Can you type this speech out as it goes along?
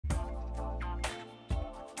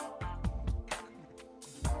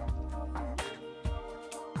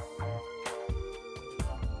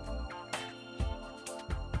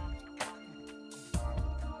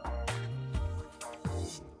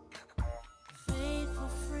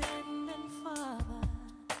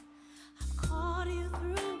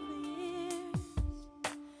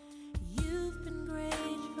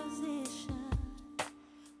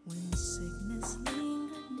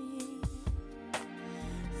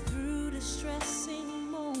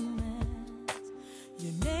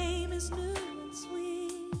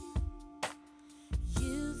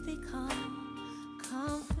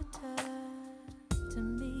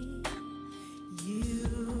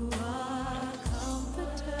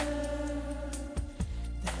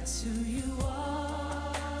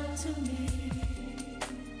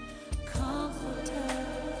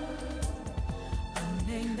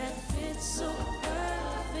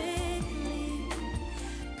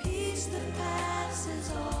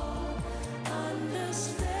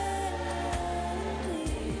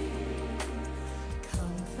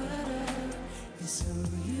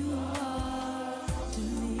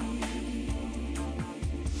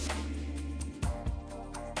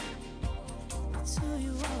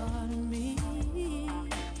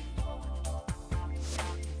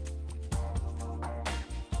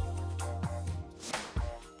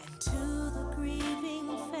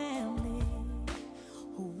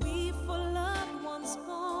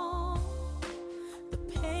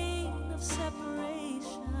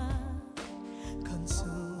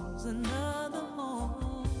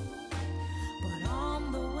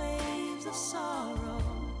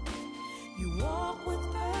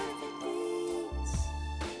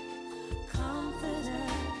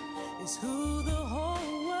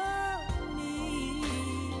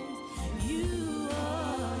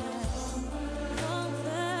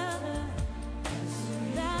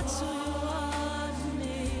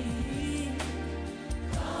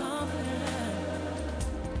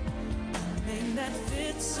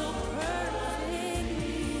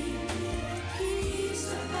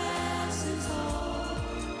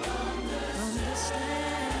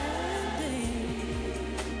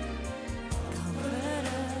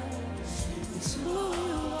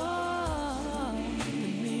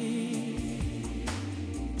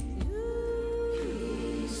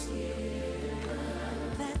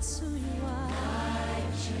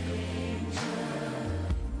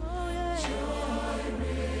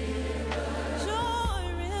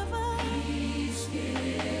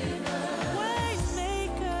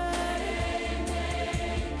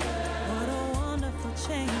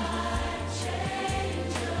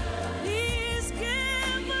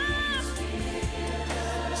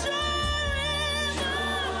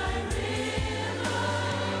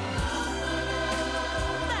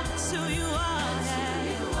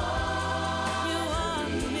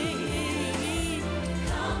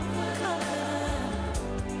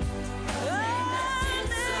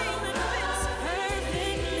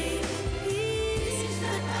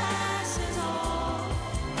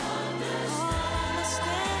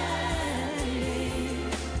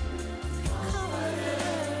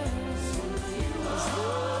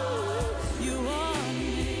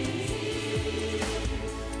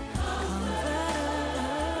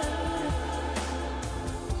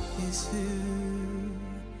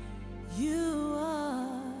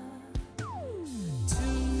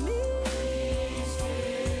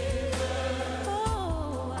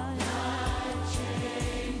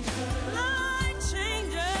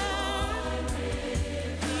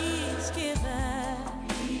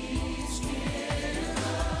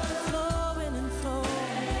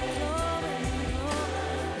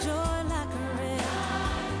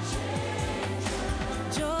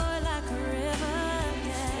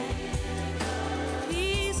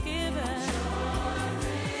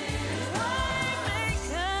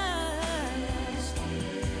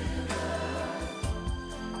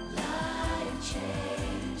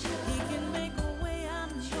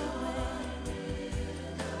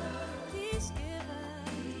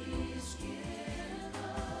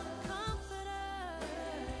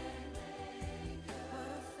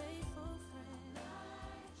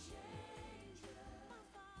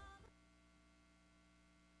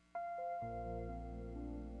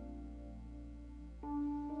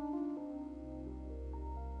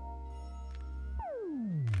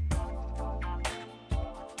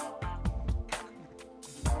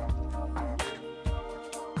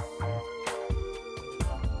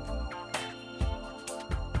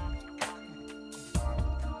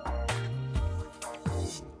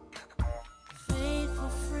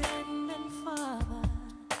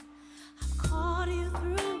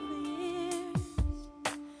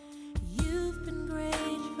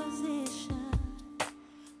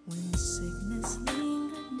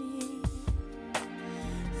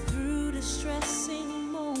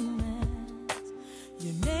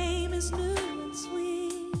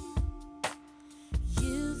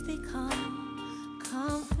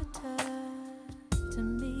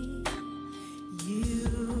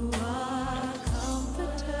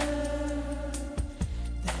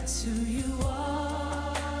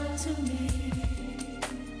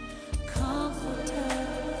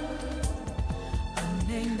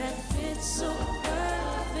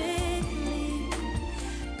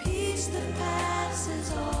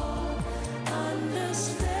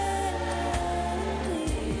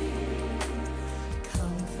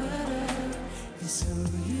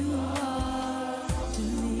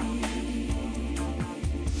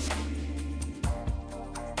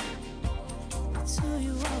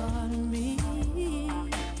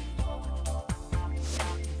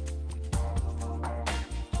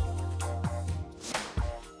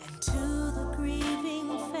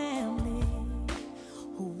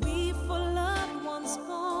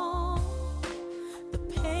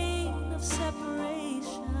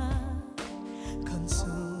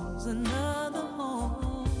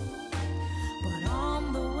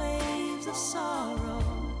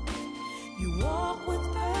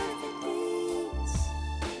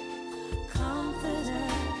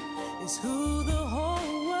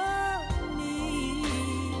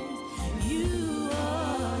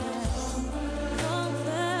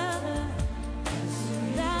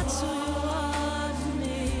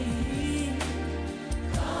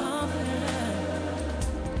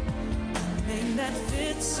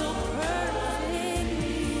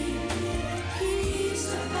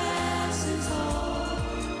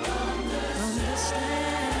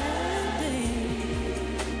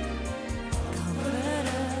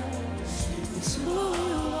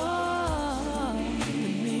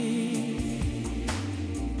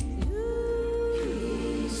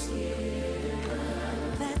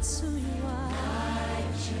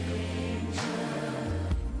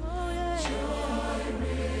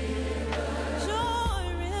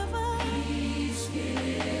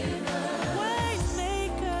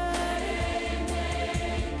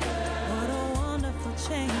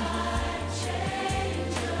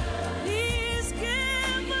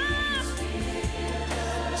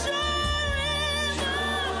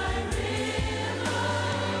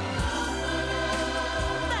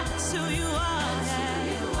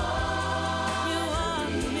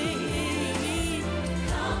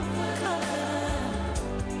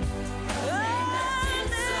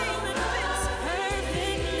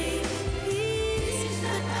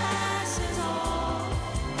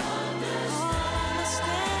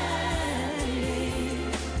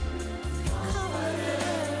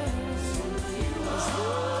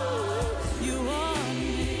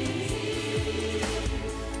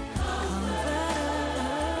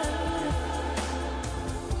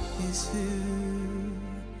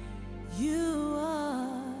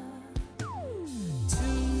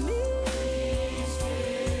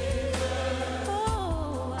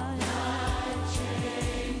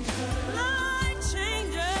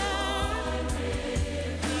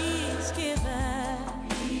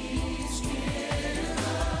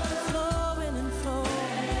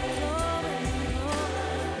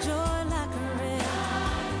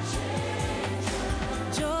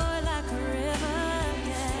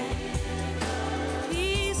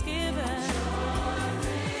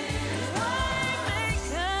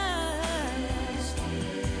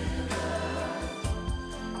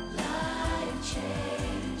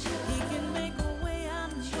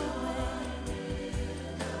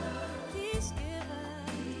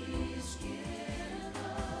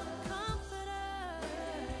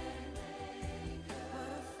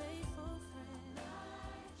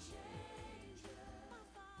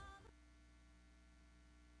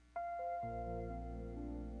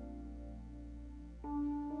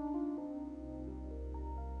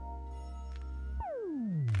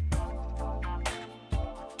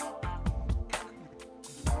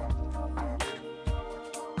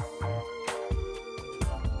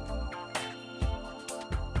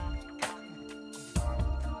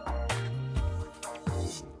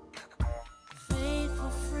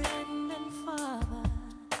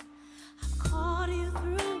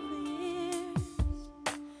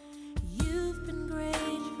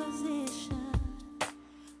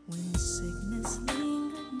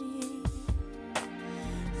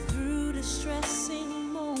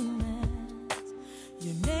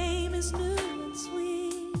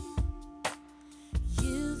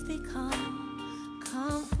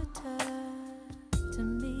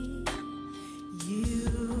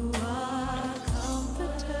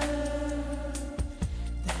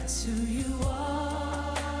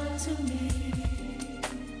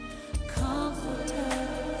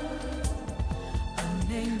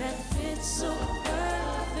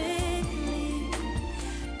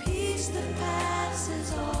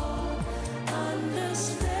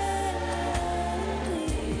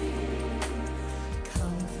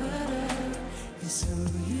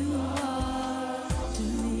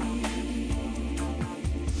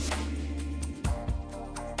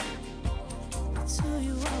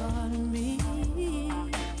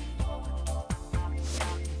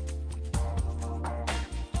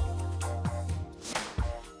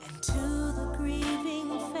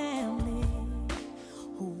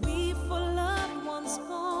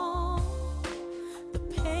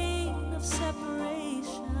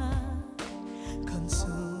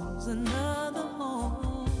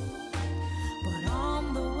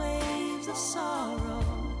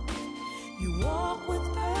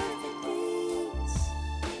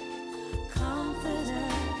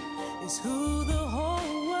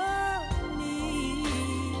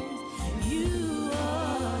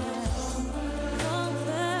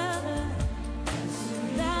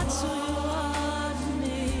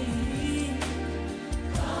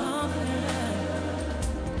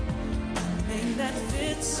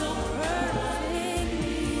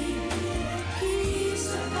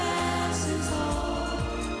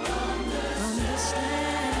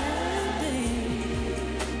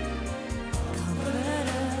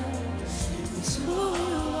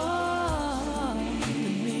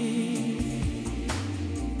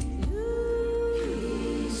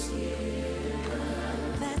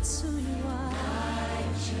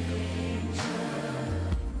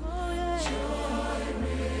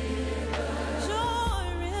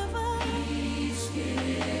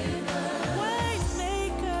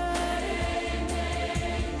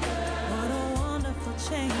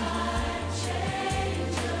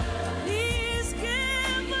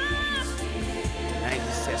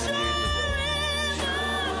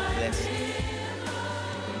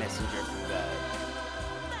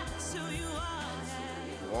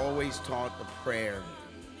Taught the prayer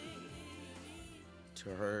to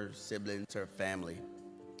her siblings, her family.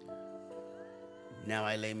 Now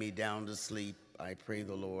I lay me down to sleep. I pray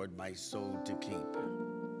the Lord my soul to keep.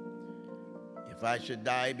 If I should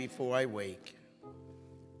die before I wake,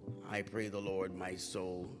 I pray the Lord my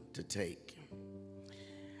soul to take.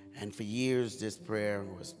 And for years this prayer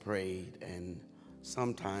was prayed, and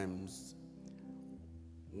sometimes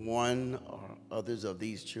one or others of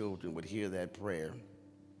these children would hear that prayer.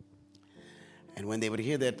 And when they would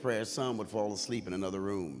hear that prayer, some would fall asleep in another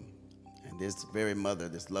room. And this very mother,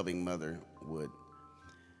 this loving mother, would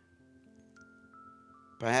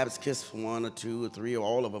perhaps kiss one or two or three or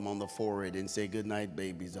all of them on the forehead and say, "Good night,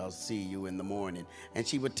 babies, I'll see you in the morning." And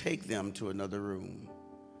she would take them to another room.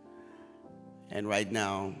 And right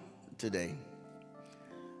now, today,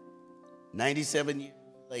 97 years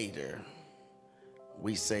later,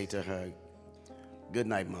 we say to her, "Good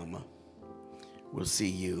night, Mama. We'll see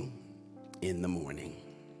you in the morning."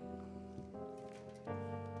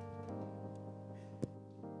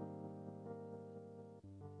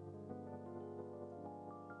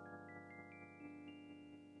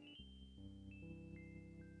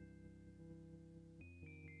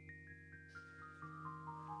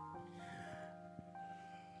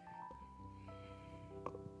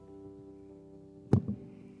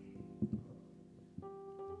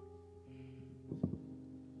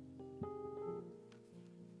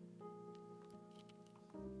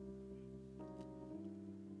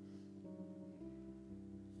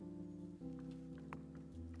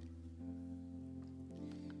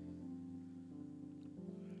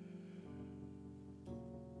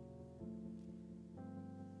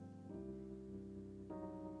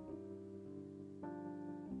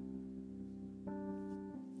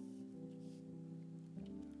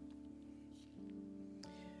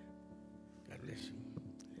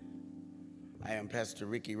 I am Pastor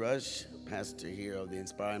Rickie Rush, pastor here of the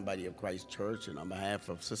Inspiring Body of Christ Church, and on behalf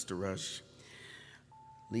of Sister Rush,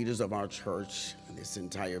 leaders of our church and this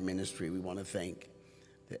entire ministry, we want to thank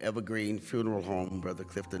the Evergreen Funeral Home, Brother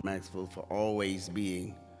Clifton Maxwell, for always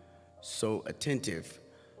being so attentive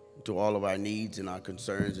to all of our needs and our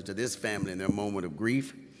concerns, and to this family in their moment of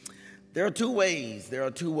grief. There are two ways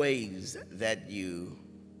that you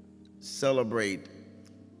celebrate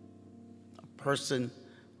a person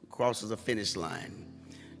crosses a finish line.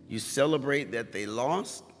 You celebrate that they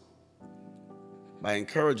lost by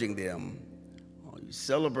encouraging them, or you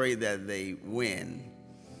celebrate that they win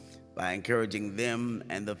by encouraging them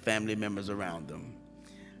and the family members around them.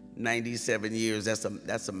 97 years, that's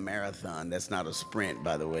a marathon. That's not a sprint,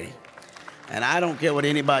 by the way. And I don't care what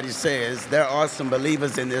anybody says, there are some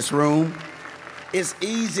believers in this room. It's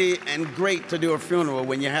easy and great to do a funeral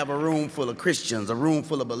when you have a room full of Christians, a room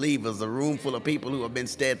full of believers, a room full of people who have been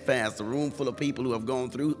steadfast, a room full of people who have gone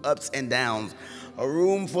through ups and downs, a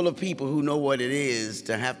room full of people who know what it is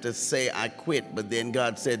to have to say, "I quit," but then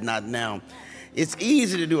God said, "Not now." It's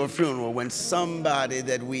easy to do a funeral when somebody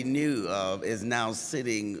that we knew of is now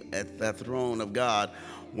sitting at the throne of God,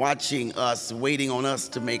 watching us, waiting on us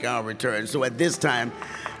to make our return. So at this time,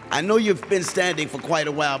 I know you've been standing for quite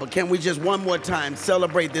a while, but can we just one more time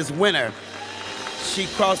celebrate this winner? She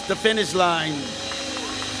crossed the finish line.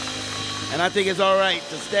 And I think it's all right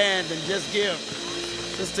to stand and just give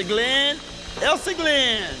Sister Glen, Elsie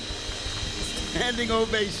Glen, standing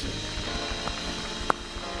ovation.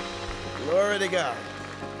 Glory to God.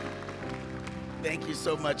 Thank you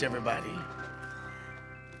so much, everybody.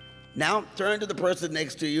 Now turn to the person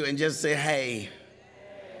next to you and just say, "Hey."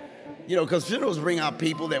 You know, because funerals bring out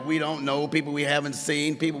people that we don't know, people we haven't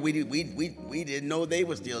seen, people we didn't know they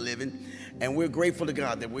were still living. And we're grateful to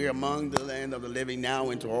God that we're among the land of the living now,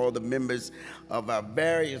 and to all the members of our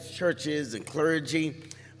various churches and clergy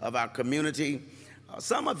of our community.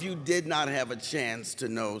 Some of you did not have a chance to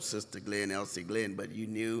know Sister Glen, Elsie Glen, but you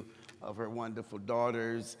knew of her wonderful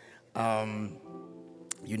daughters.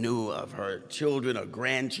 You knew of her children or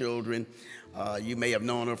grandchildren. You may have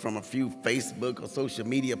known her from a few Facebook or social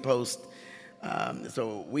media posts.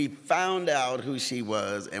 So we found out who she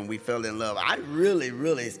was and we fell in love. I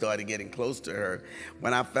really started getting close to her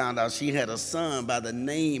when I found out she had a son by the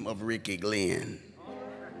name of Rickie Glen.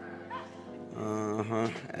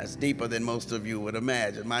 That's deeper than most of you would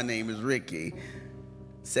imagine. My name is Rickie,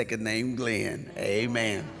 second name Glen.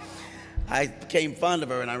 Amen. I became fond of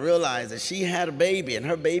her and I realized that she had a baby, and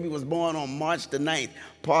her baby was born on March the 9th,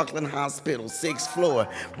 Parkland Hospital, 6th floor,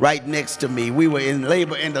 right next to me. We were in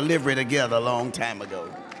labor and delivery together a long time ago.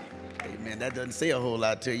 Amen. That doesn't say a whole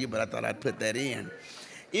lot to you, but I thought I'd put that in.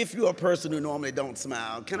 If you're a person who normally don't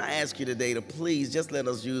smile, can I ask you today to please just let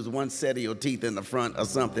us use one set of your teeth in the front or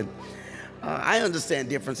something? I understand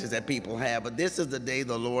differences that people have, but this is the day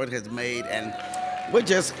the Lord has made, and we're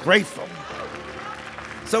just grateful.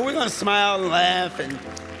 So we're going to smile and laugh, and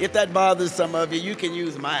if that bothers some of you, you can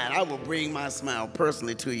use mine. I will bring my smile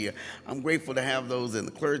personally to you. I'm grateful to have those in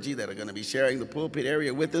the clergy that are going to be sharing the pulpit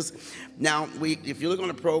area with us. Now, if you look on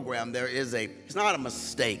the program, there is it's not a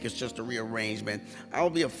mistake, it's just a rearrangement. I'll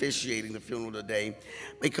be officiating the funeral today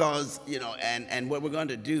because, and what we're going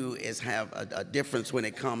to do is have a difference when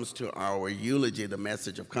it comes to our eulogy, the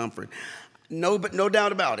message of comfort. No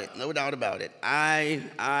doubt about it, no doubt about it.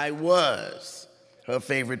 I was her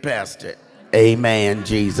favorite pastor. Amen,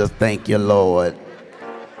 Jesus. Thank you, Lord.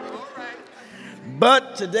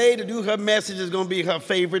 But today, to do her message is going to be her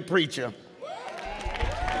favorite preacher,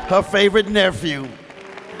 her favorite nephew,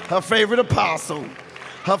 her favorite apostle,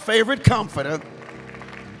 her favorite comforter,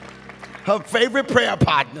 her favorite prayer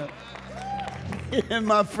partner, and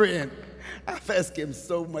my friend. I've asked him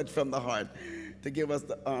so much from the heart to give us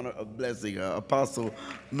the honor of blessing her. Apostle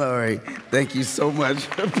Murray, thank you so much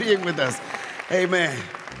for being with us. Amen.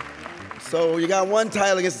 So you got one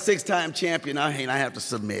title against a 6-time champion. I have to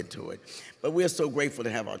submit to it. But we're so grateful to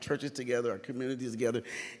have our churches together, our communities together.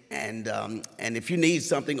 And if you need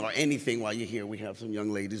something or anything while you're here, we have some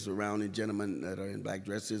young ladies around and gentlemen that are in black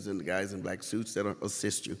dresses and the guys in black suits that will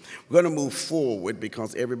assist you. We're going to move forward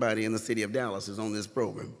because everybody in the city of Dallas is on this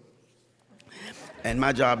program. And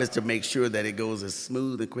my job is to make sure that it goes as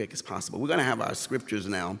smooth and quick as possible. We're going to have our scriptures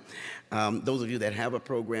now. Those of you that have a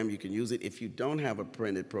program, you can use it. If you don't have a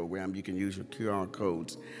printed program, you can use your QR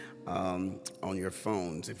codes on your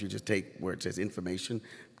phones. If you just take where it says information,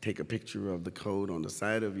 take a picture of the code on the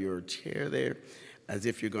side of your chair there, as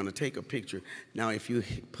if you're going to take a picture. Now, if you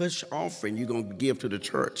push offering, you're going to give to the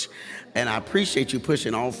church. And I appreciate you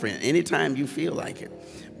pushing offering anytime you feel like it.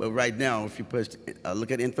 But right now, if you push, look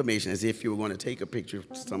at information as if you were going to take a picture,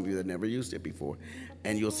 some of you that never used it before,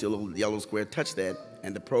 and you'll see a little yellow square, touch that,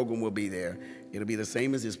 and the program will be there. It'll be the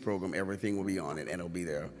same as this program. Everything will be on it, and it'll be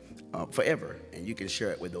there forever, and you can share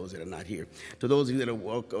it with those that are not here. To those of you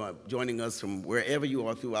that are joining us from wherever you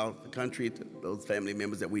are throughout the country, to those family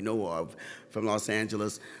members that we know of from Los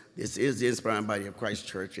Angeles, this is the Inspiring Body of Christ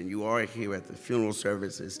Church, and you are here at the funeral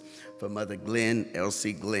services for Mother Glen,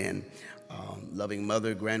 L.C. Glen, loving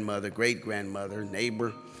mother, grandmother, great-grandmother,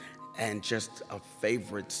 neighbor, and just a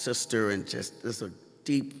favorite sister, and just a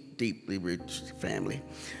deeply rich family.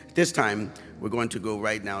 This time, we're going to go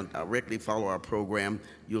right now, directly follow our program.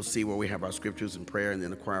 You'll see where we have our scriptures and prayer, and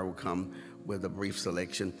then the choir will come with a brief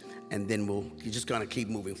selection, and then you're just going to keep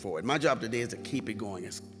moving forward. My job today is to keep it going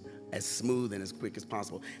as smooth and as quick as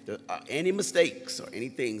possible. If there are any mistakes or any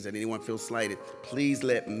things that anyone feels slighted, please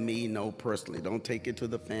let me know personally. Don't take it to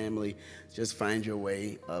the family. Just find your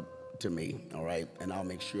way up to me, all right? And I'll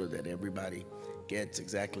make sure that everybody gets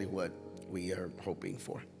exactly what we are hoping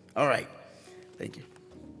for. All right. Thank you.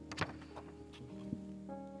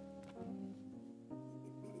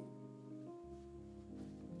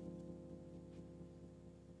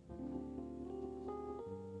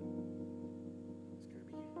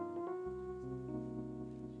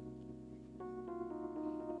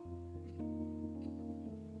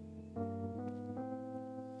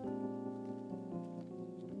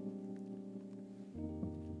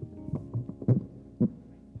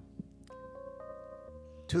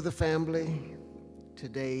 To the family,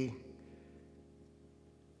 today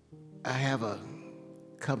I have a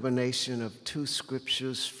combination of 2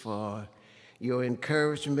 scriptures for your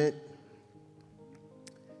encouragement.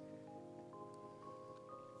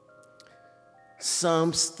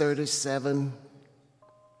 Psalms 37,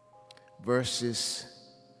 verses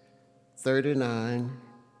 39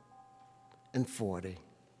 and 40.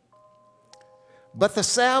 But the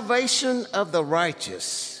salvation of the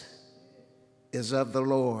righteous is of the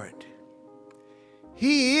Lord.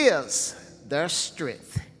 He is their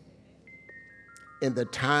strength in the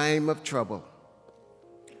time of trouble.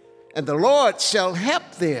 And the Lord shall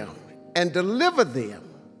help them and deliver them.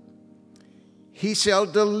 He shall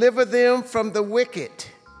deliver them from the wicked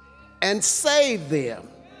and save them,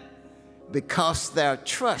 because their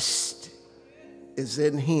trust is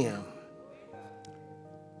in him.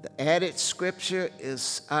 The added scripture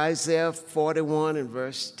is Isaiah 41 and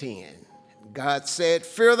verse 10. God said,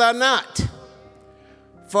 "Fear thou not,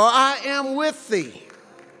 for I am with thee.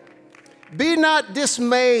 Be not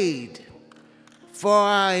dismayed, for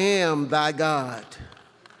I am thy God.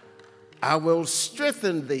 I will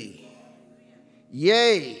strengthen thee.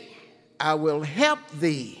 Yea, I will help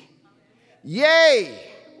thee. Yea,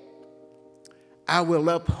 I will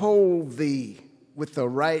uphold thee with the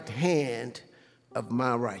right hand of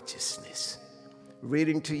my righteousness."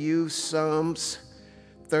 Reading to you Psalms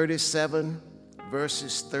 37,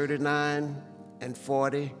 verses 39 and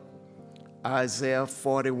 40, Isaiah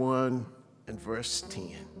 41 and verse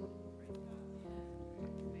 10.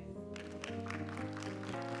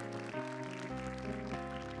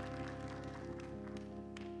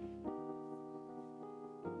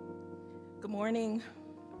 Good morning.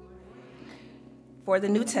 For the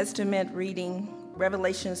New Testament reading,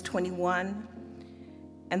 Revelations 21,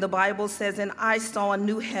 and the Bible says, "And I saw a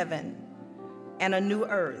new heaven and a new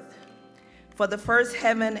earth. For the first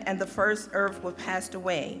heaven and the first earth were passed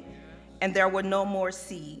away, and there were no more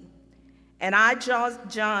sea. And I,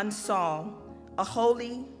 John, saw a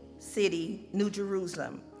holy city, New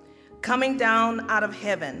Jerusalem, coming down out of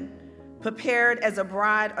heaven, prepared as a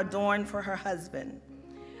bride adorned for her husband.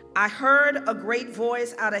 I heard a great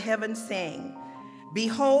voice out of heaven saying,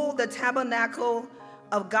 'Behold, the tabernacle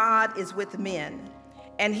of God is with men,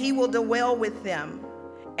 and he will dwell with them,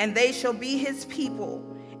 and they shall be his people,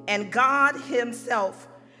 and God himself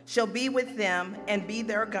shall be with them and be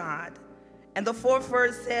their God.' And the fourth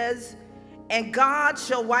verse says, 'And God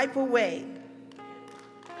shall wipe away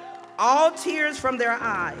all tears from their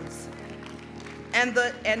eyes, and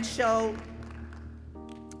there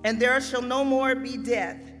shall no more be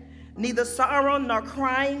death, neither sorrow nor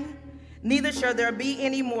crying, neither shall there be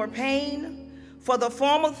any more pain, for the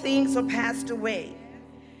former things are passed away.'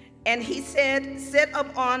 And he sat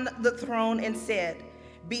up on the throne and said,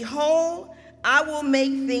 'Behold, I will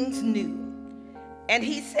make things new.' And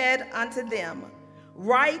he said unto them,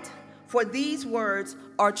 'Write, for these words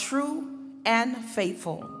are true and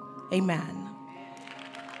faithful.'" Amen.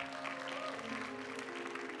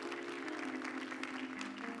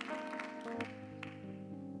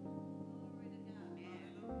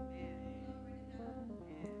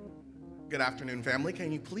 Good afternoon, family.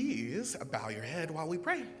 Can you please bow your head while we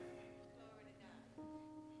pray?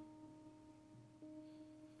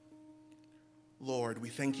 Lord, we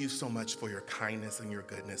thank you so much for your kindness and your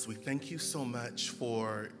goodness. We thank you so much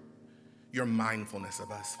for your mindfulness of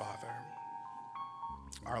us, Father.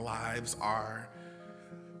 Our lives are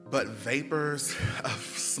but vapors of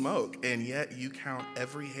smoke, and yet you count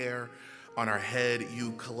every hair on our head.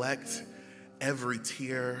 You collect every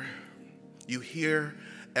tear. You hear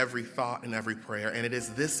every thought and every prayer, and it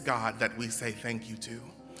is this God that we say thank you to.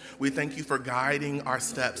 We thank you for guiding our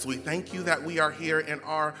steps. We thank you that we are here in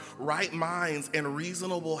our right minds and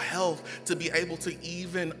reasonable health to be able to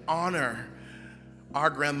even honor our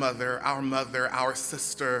grandmother, our mother, our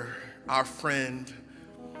sister, our friend.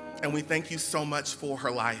 And we thank you so much for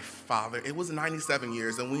her life, Father. It was 97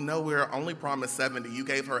 years, and we know we're only promised 70. You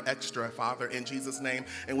gave her extra, Father, in Jesus' name.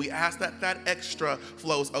 And we ask that that extra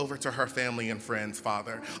flows over to her family and friends,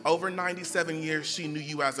 Father. Over 97 years, she knew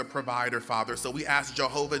you as a provider, Father. So we ask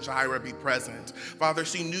Jehovah Jireh be present. Father,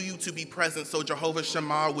 she knew you to be present, so Jehovah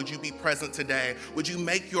Shammah, would you be present today? Would you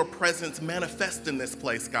make your presence manifest in this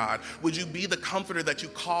place, God? Would you be the comforter that you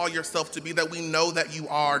call yourself to be, that we know that you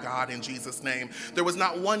are, God, in Jesus' name? There was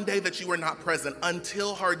not one day that you were not present.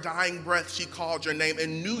 Until her dying breath, she called your name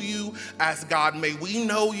and knew you as God. May we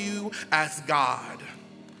know you as God.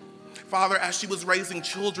 Father, as she was raising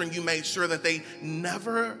children, you made sure that they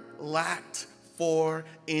never lacked for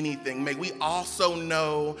anything. May we also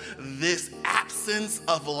know this absence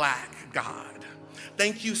of lack, God.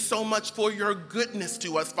 Thank you so much for your goodness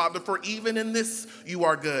to us, Father, for even in this, you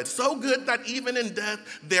are good. So good that even in death,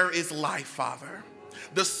 there is life, Father.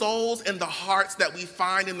 The souls and the hearts that we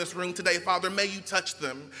find in this room today, Father, may you touch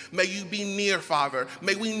them. May you be near, Father.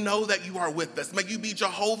 May we know that you are with us. May you be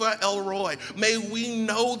Jehovah El Roy. May we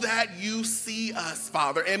know that you see us,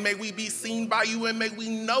 Father, and may we be seen by you, and may we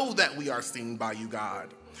know that we are seen by you,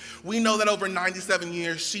 God. We know that over 97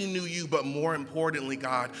 years, she knew you, but more importantly,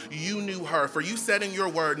 God, you knew her. For you said in your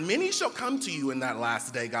word, many shall come to you in that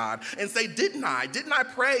last day, God, and say, didn't I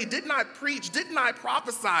pray? Didn't I preach? Didn't I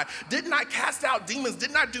prophesy? Didn't I cast out demons?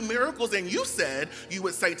 Didn't I do miracles? And you said you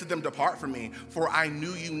would say to them, depart from me, for I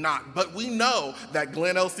knew you not. But we know that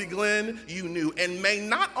Glen, you knew. And may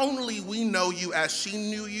not only we know you as she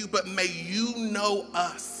knew you, but may you know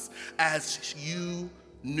us as you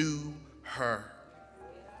knew her.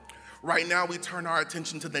 Right now, we turn our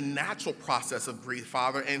attention to the natural process of grief,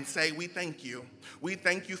 Father, and say, we thank you. We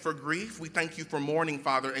thank you for grief. We thank you for mourning,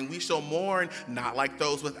 Father, and we shall mourn not like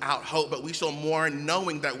those without hope, but we shall mourn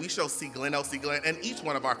knowing that we shall see Glen, and each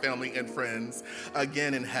one of our family and friends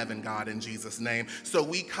again in heaven, God, in Jesus' name. So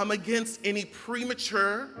we come against any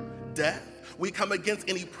premature death. We come against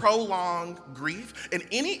any prolonged grief and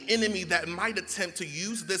any enemy that might attempt to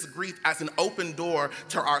use this grief as an open door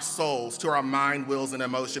to our souls, to our mind, wills, and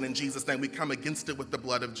emotion. In Jesus' name, we come against it with the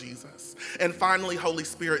blood of Jesus. And finally, Holy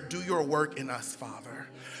Spirit, do your work in us, Father.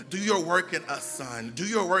 Do your work in us, Son. Do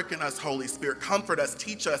your work in us, Holy Spirit. Comfort us,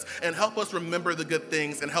 teach us, and help us remember the good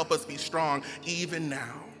things and help us be strong even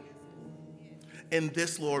now. In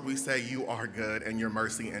this, Lord, we say you are good and your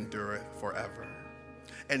mercy endureth forever.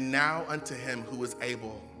 And now unto him who is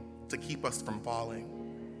able to keep us from falling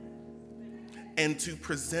and to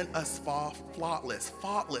present us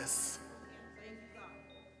faultless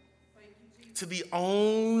to the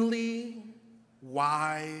only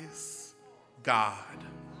wise God.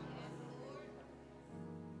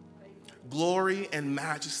 Glory and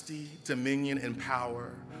majesty, dominion and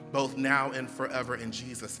power, both now and forever in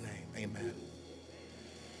Jesus' name, amen.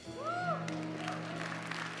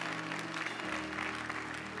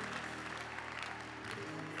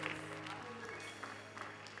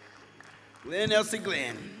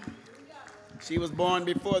 Glen. She was born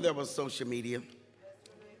before there was social media.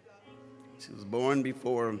 She was born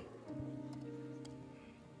before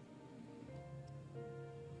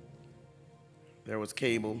there was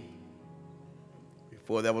cable,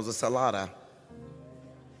 before there was a salada,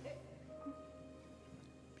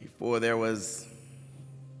 before there was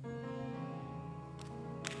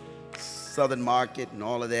Southern Market and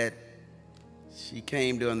all of that. She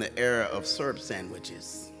came during the era of syrup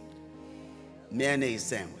sandwiches, mayonnaise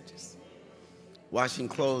sandwiches, washing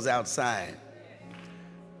clothes outside.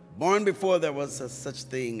 Born before there was such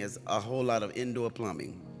thing as a whole lot of indoor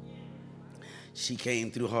plumbing. She came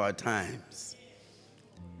through hard times,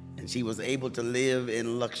 and she was able to live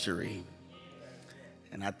in luxury.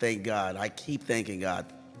 And I thank God, I keep thanking God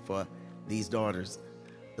for these daughters,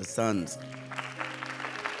 the sons,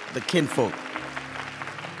 the kinfolk.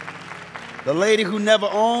 The lady who never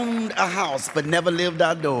owned a house but never lived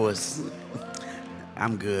outdoors.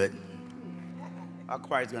 I'm good. Our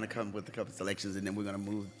choir's going to come with a couple selections, and then we're going to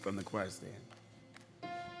move from the choir stand.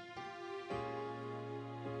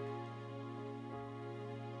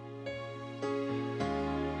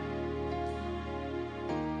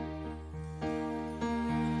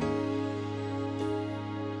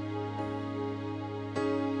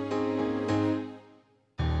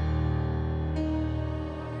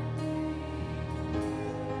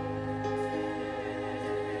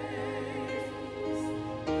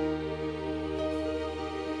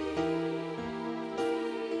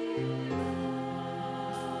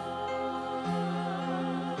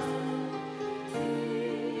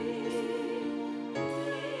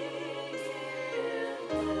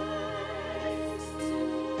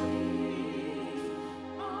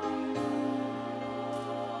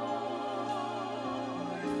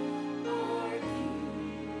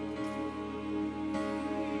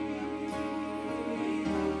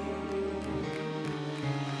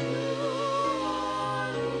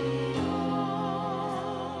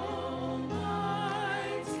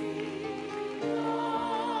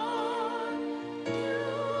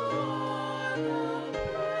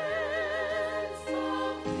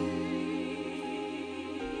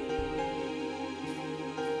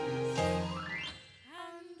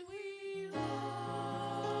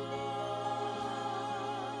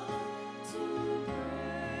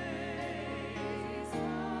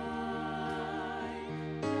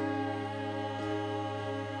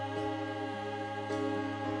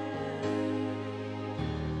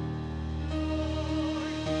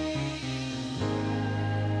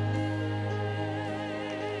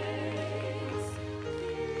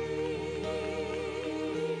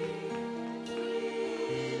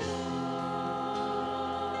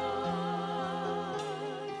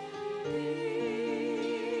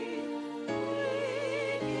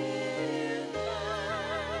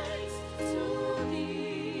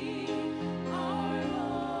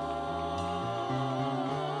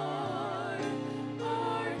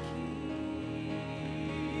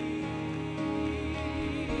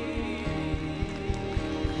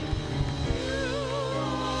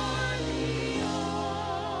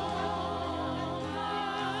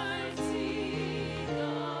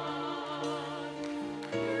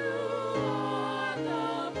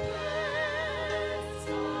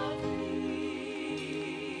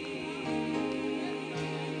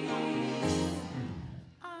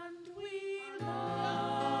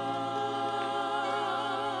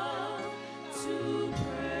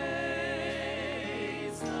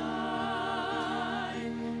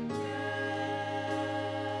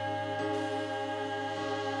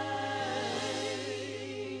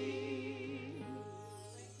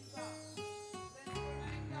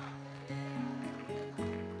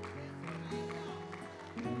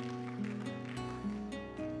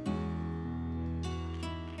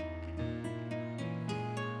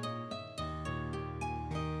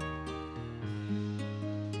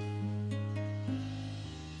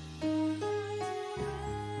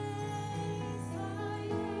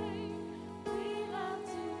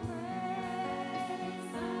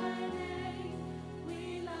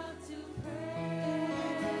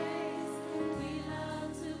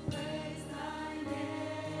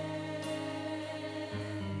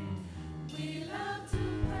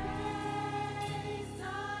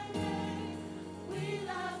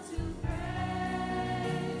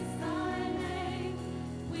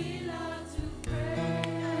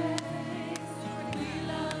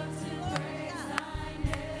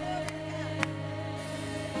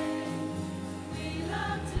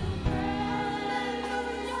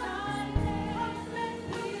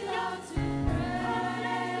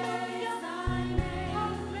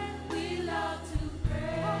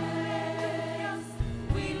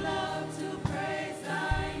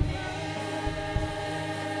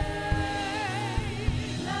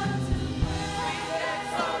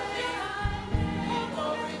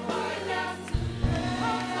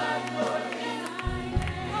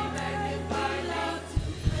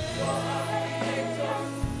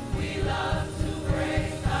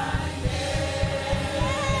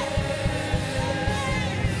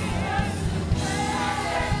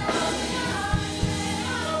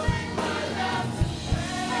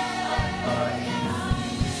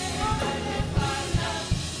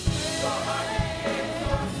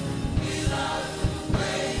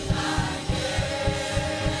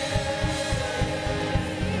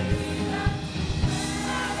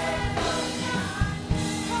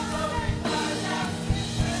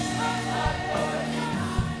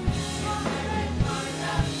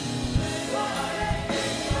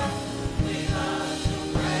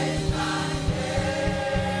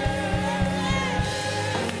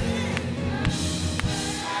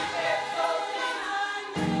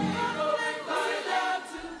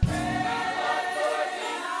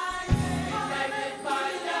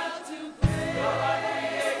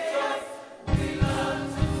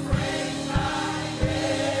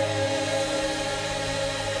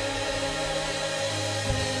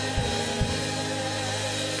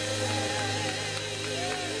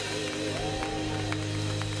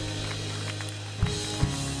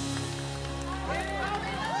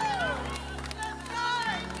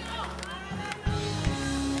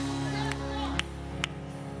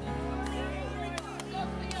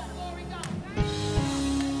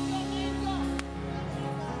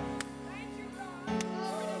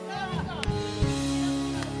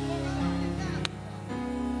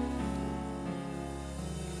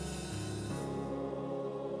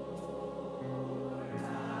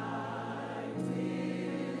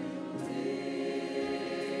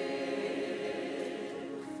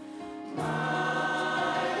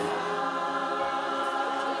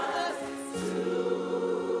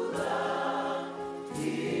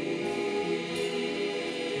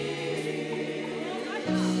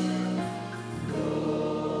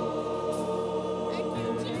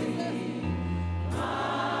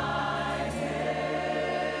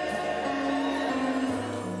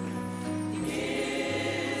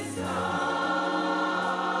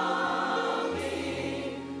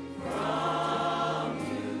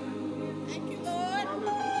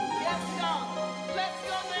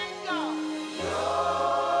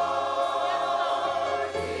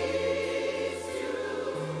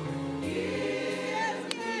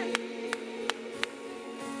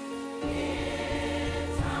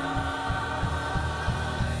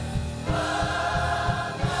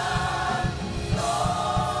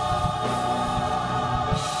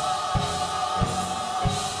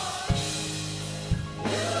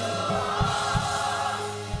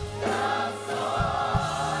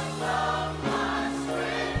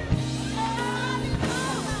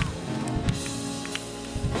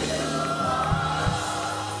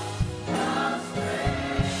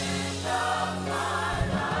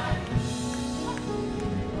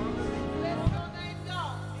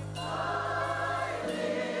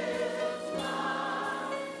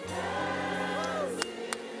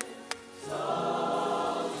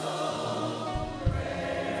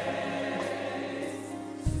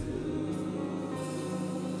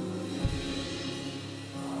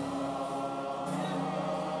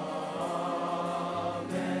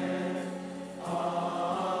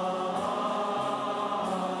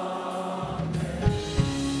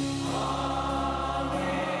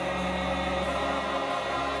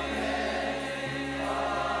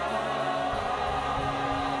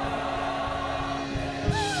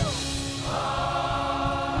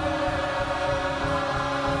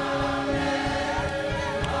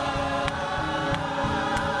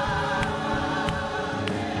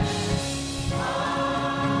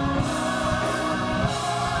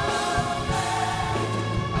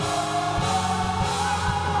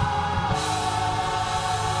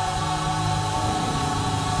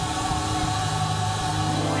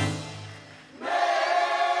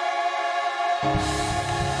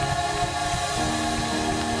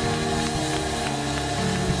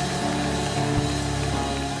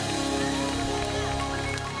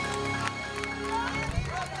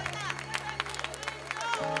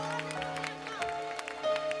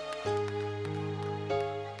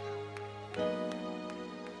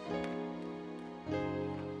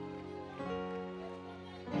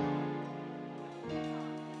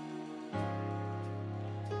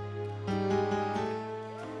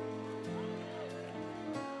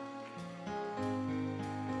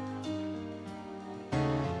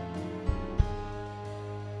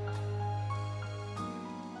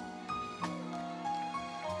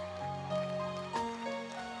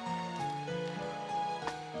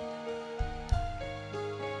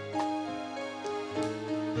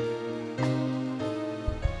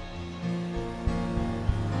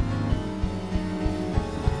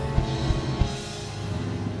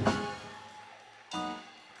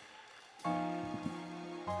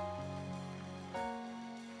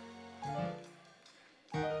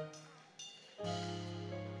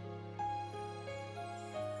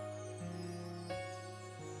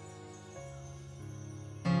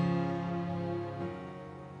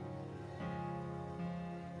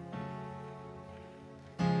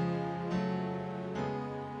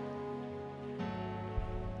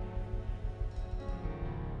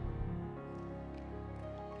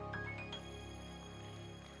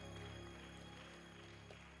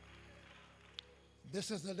 This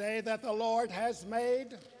is the day that the Lord has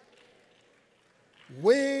made.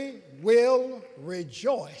 We will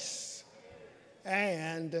rejoice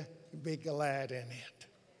and be glad in it.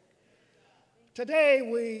 Today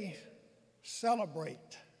we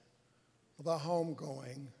celebrate the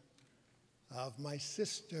homegoing of my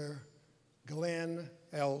sister, Glen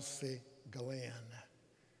Glen.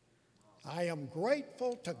 I am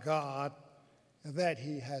grateful to God that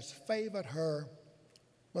He has favored her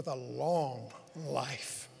with a long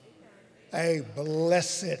life, a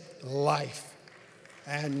blessed life,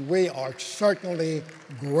 and we are certainly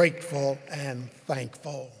grateful and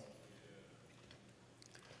thankful.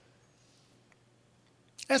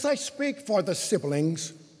 As I speak for the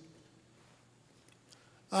siblings,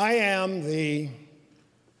 I am the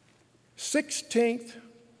 16th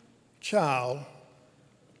child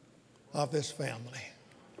of this family.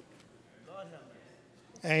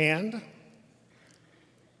 And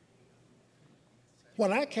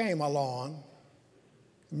when I came along,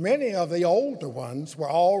 many of the older ones were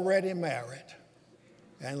already married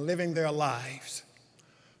and living their lives.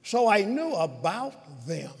 So I knew about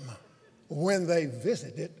them when they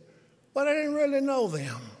visited, but I didn't really know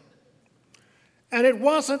them. And it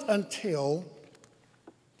wasn't until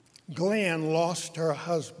Glen lost her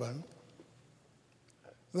husband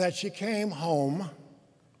that she came home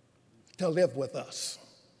to live with us.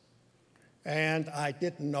 And I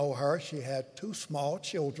didn't know her. She had 2 small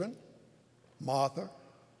children, Martha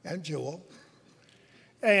and Jewel.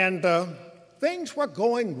 And things were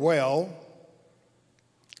going well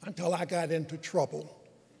until I got into trouble.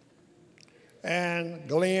 And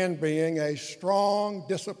Glen, being a strong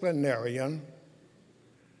disciplinarian,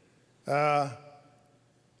 I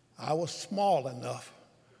was small enough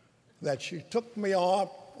that she took me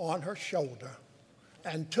on her shoulder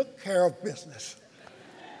and took care of business.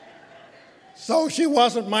 So she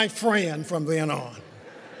wasn't my friend from then on.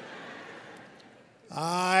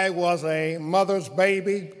 I was a mother's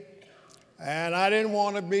baby, and I didn't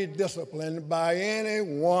want to be disciplined by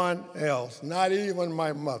anyone else, not even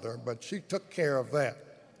my mother, but she took care of that.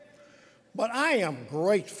 But I am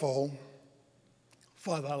grateful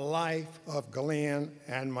for the life of Glen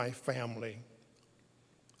and my family.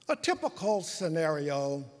 A typical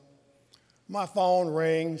scenario, my phone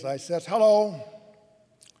rings, I says, "Hello,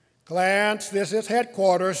 Clarence, this is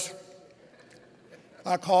headquarters.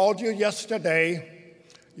 I called you yesterday.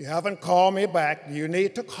 You haven't called me back. You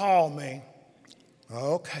need to call me."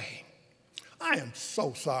 Okay. "I am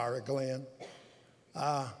so sorry, Glen.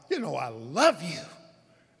 You know I love you,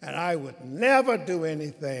 and I would never do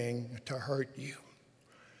anything to hurt you."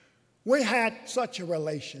 We had such a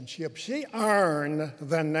relationship. She earned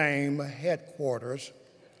the name headquarters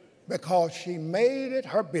because she made it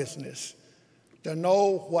her business to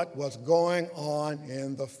know what was going on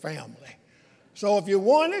in the family. So if you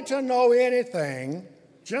wanted to know anything,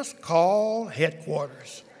 just call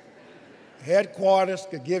headquarters. Headquarters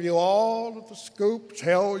could give you all of the scoop,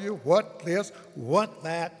 tell you what this, what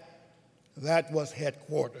that. That was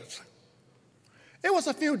headquarters. It was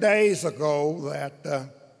a few days ago that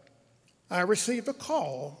I received a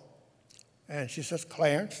call, and she says,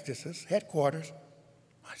 "Clarence, this is headquarters."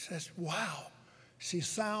 I says, "Wow, she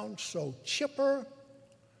sounds so chipper,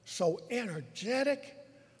 so energetic."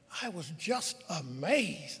 I was just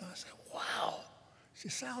amazed. I said, "Wow, she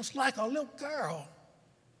sounds like a little girl."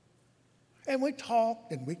 And we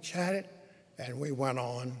talked and we chatted and we went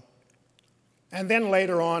on. And then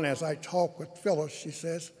later on, as I talked with Phyllis, she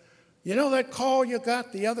says, "You know that call you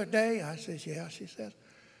got the other day?" I says, "Yeah." She says,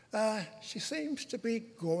 "She seems to be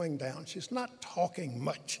going down. She's not talking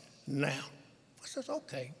much now." I says,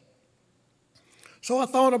 "Okay." So I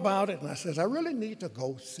thought about it, and I says, "I really need to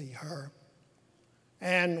go see her."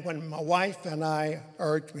 And when my wife and I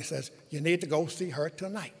urged me, says, "You need to go see her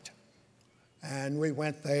tonight." And we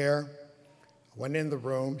went there, went in the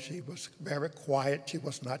room. She was very quiet. She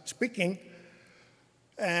was not speaking.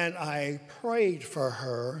 And I prayed for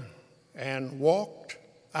her and walked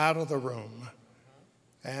out of the room.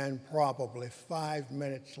 And probably 5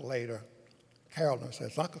 minutes later, Carolyn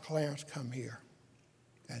says, "Uncle Clarence, come here."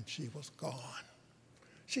 And she was gone.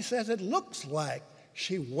 She says, "It looks like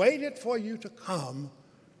she waited for you to come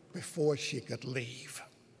before she could leave."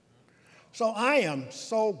 So I am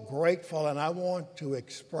so grateful, and I want to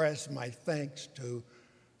express my thanks to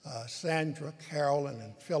Sandra, Carolyn,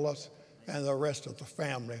 and Phyllis, and the rest of the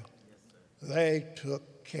family. They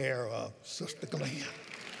took care of Sister Glen.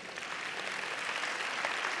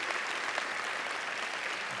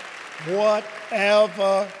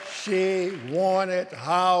 Whatever she wanted,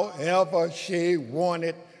 however she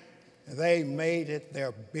wanted, they made it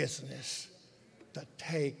their business to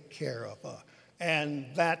take care of her. And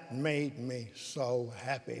that made me so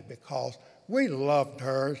happy because we loved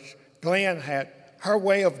her. Glen had her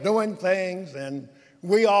way of doing things, and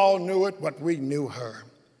we all knew it, but we knew her.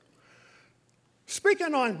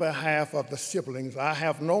 Speaking on behalf of the siblings, I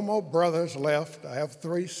have no more brothers left. I have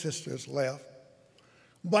 3 sisters left.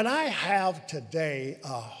 But I have today a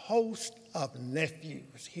host of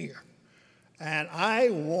nephews here, and I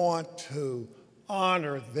want to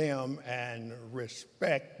honor them and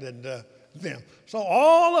respect them. So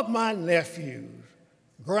all of my nephews,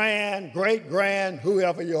 grand, great-grand,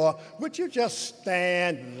 whoever you are, would you just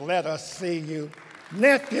stand and let us see you?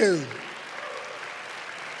 Nephews.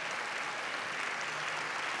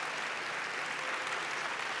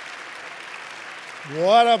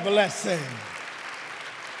 What a blessing.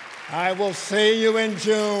 I will see you in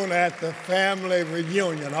June at the family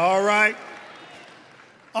reunion, all right?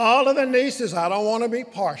 All of the nieces, I don't want to be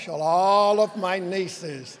partial, all of my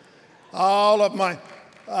nieces, all of my,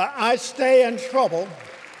 I stay in trouble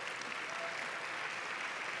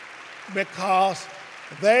because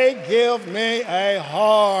they give me a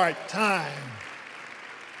hard time.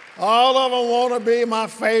 All of them want to be my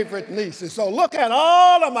favorite nieces. So look at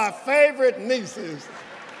all of my favorite nieces.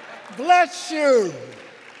 Bless you.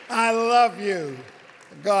 I love you.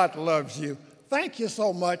 God loves you. Thank you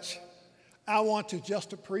so much. I want to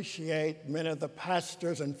just appreciate many of the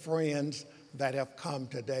pastors and friends that have come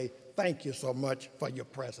today. Thank you so much for your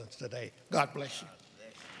presence today. God bless you.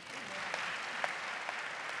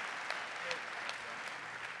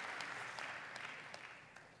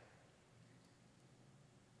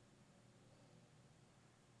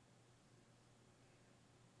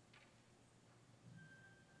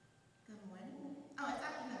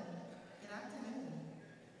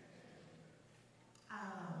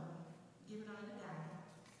 Give it on to God,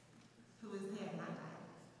 who is the head of my life.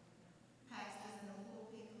 Pastors in the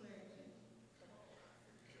pulpit, clergy.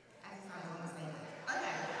 I just always want to say that.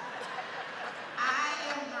 Okay.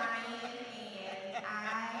 I am Brian, and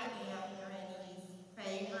I am Granny's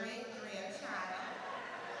favorite grandchild.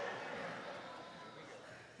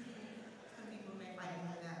 Some people may fight me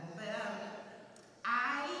for that one, but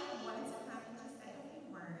I wanted to come and just say a few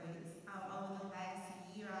words. Over the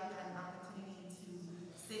last year, I've had an opportunity to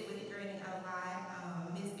sit with Granny a lot.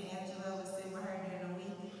 Miss Angela would sit with her during the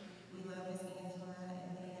week. We love Miss Angela,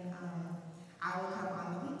 and then I would come on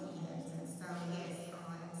the weekends. And so, yes,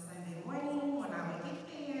 on Sunday morning when I would get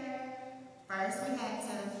there, first we had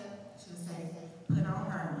to, she would say, put on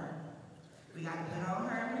Herman. We got to put on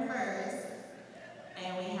Herman first, and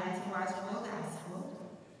we had to watch full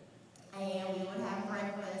gospel. And we would have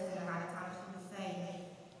breakfast, and a lot of times she would say,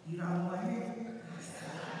 "You don't want her?"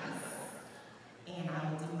 And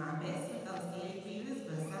I would do my best with those interviews,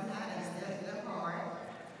 but somehow they still get apart.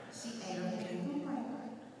 She ate them in the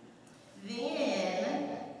morning. Then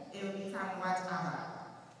it would be time to watch Baba.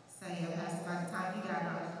 So yeah, Pastor, by the time you got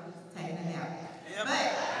on, she was taking a nap. Yep. But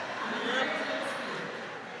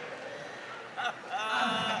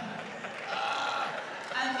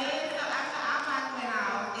and then so after Abba went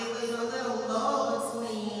out, it was a little lull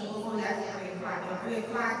between before we got to 3 o'clock. At 3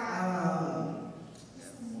 o'clock,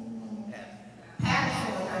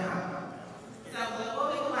 Patterson would come out. So before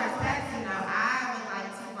we could watch Patterson, now I would like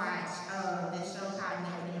to watch this show called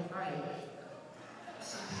Naked and Afraid.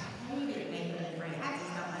 She hated Naked and Afraid. I just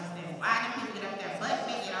don't understand why do people get up there butt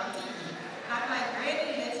naked on TV. And I'm like,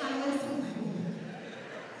 really? They're trying to listen to me.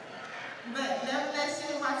 But nevertheless, she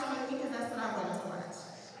would watch it with me because that's what I wanted to watch.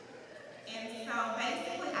 And so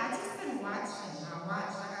basically, I just been watching. I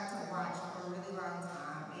got to watch for a really long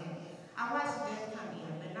time. And I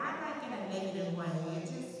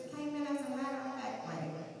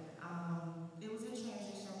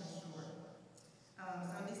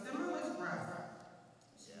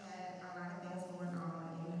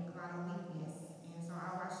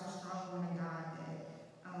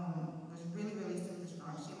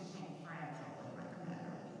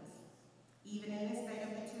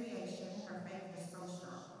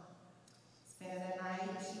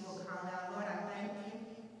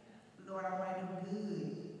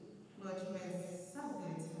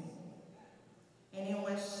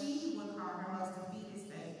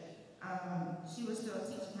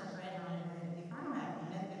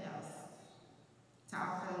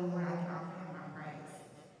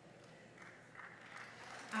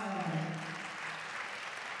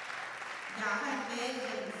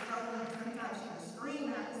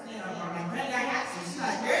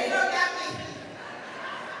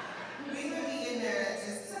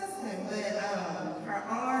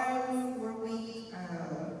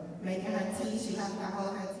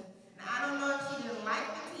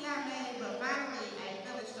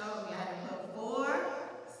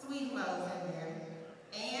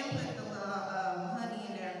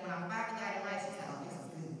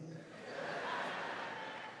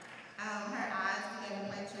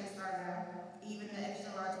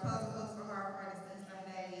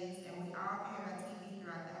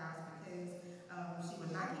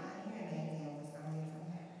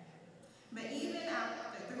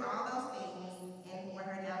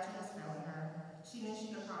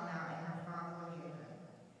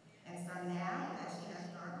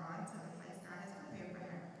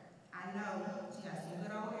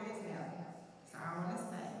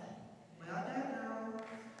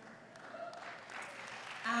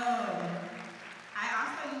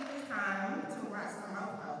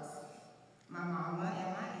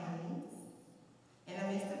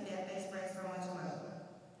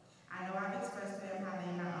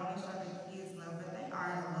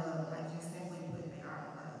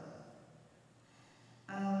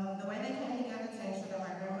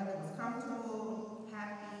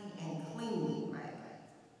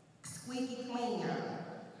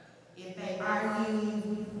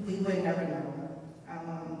would never know.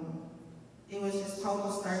 It was just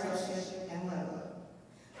total servantship and love.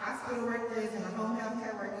 Hospital workers and the home health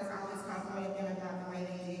care workers always complimented them about the way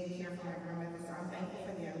they did care for my grandmother, so I'm thankful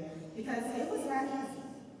for them because it was not easy.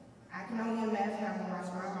 I can only imagine having to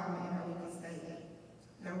watch my mama in her weekly state.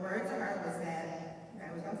 The word to her was that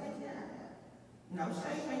God was going to take care of her. No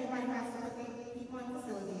shade for anybody who has to put their people in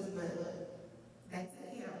facilities, but they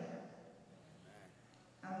took care of her.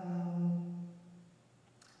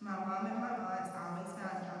 My mom and my aunts always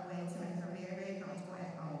found a way to make her very, very comfortable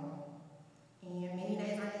at home. And many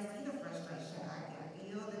days I can see the frustration. I can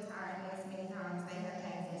feel the tiredness. Many times they have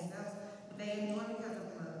pains themselves, but they endure because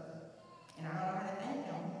of love. And I don't know how to thank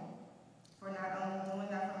them for not only doing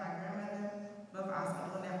that for my grandmother, but for also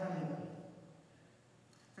doing that for me.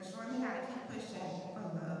 For sure, we gotta keep pushing for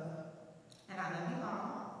love. And I love you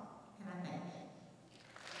all, and I thank you.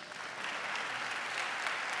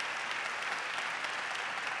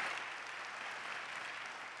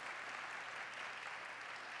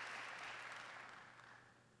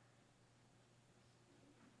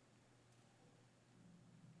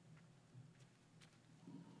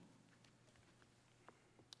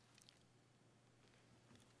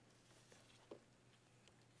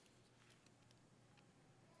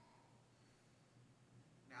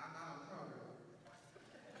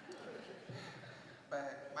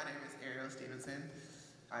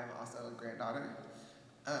 I'm also a granddaughter.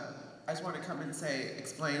 I just want to come and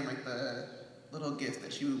explain like the little gifts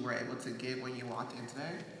that you were able to give when you walked in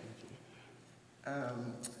today.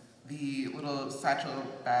 The little satchel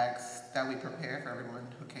bags that we prepared for everyone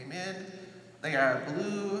who came in, they are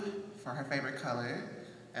blue for her favorite color,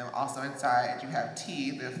 and also inside you have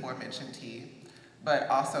tea, the aforementioned tea, but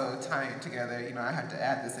also tying it together, I had to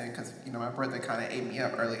add this in because, my brother kind of ate me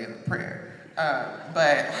up early in the prayer. But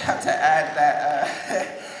I have to add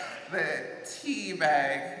that the tea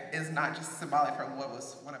bag is not just symbolic for what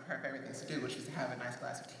was one of her favorite things to do, which was to have a nice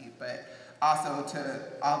glass of tea, but also to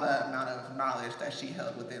all the amount of knowledge that she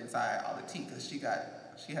held within inside all the tea, because she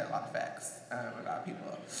had a lot of facts about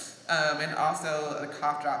people. And also the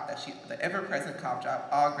cough drop the ever-present cough drop.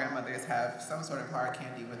 All grandmothers have some sort of hard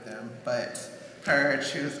candy with them, but her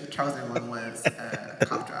chosen one was a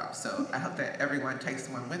cough drop. So I hope that everyone takes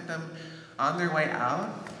one with them on their way out,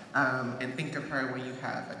 and think of her when you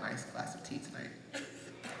have a nice glass of tea tonight.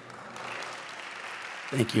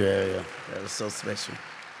 Thank you, Ariel. That was so special.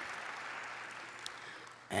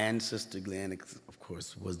 And Sister Glen, of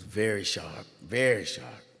course, was very sharp, very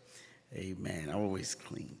sharp. Amen. Always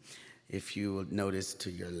clean. If you will notice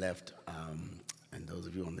to your left, and those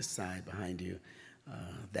of you on the side behind you,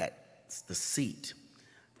 that's the seat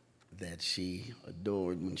that she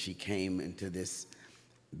adored when she came into this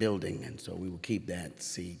building. And so we will keep that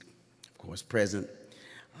seat, of course, present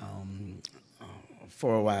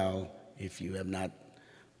for a while. If you have not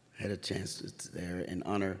had a chance, it's there and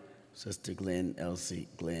honor Sister Glen, Elsie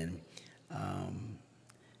Glen.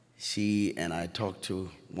 She and I talked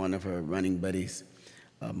to one of her running buddies,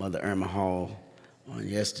 Mother Irma Hall, on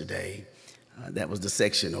yesterday. That was the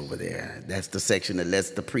section over there. That's the section that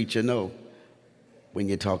lets the preacher know when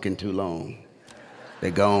you're talking too long.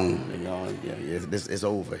 They're gone. They're gone. Yeah, it's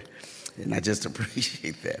over. And I just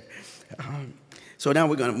appreciate that. So now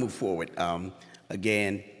we're going to move forward.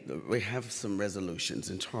 Again, we have some resolutions,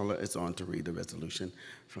 and Charla is on to read the resolution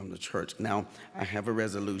from the church. Now, I have a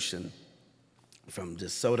resolution from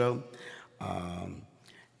DeSoto,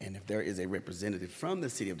 and if there is a representative from the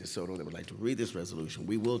city of DeSoto that would like to read this resolution,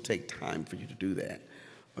 we will take time for you to do that.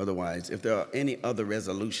 Otherwise, if there are any other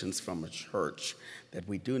resolutions from a church that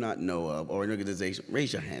we do not know of, or an organization,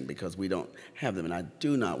 raise your hand, because we don't have them, and I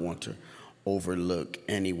do not want to overlook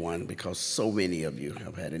anyone, because so many of you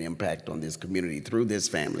have had an impact on this community through this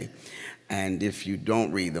family. And if you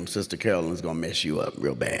don't read them, Sister Carolyn's going to mess you up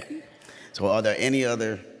real bad. So are there any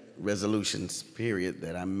other resolutions, period,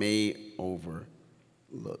 that I may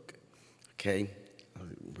overlook? Okay. I'll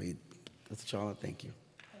read. Sister Charlotte, thank you.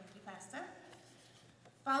 Thank you, Pastor.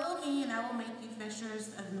 Follow me and I will make you fishers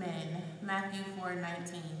of men. Matthew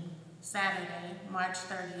 4:19. Saturday, March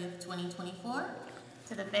 30th, 2024.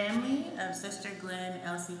 To the family of Sister Glen,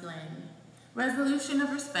 Elsie Glen. Resolution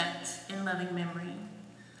of respect in loving memory.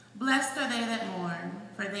 Blessed are they that mourn,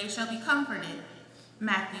 for they shall be comforted.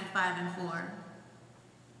 Matthew 5:4.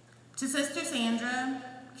 To Sister Sandra,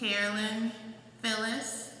 Carolyn,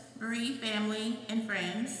 Phyllis, Marie family, and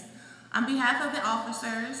friends, on behalf of the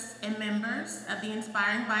officers and members of the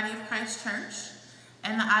Inspiring Body of Christ Church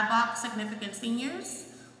and the IBOC Significant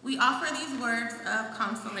Seniors, we offer these words of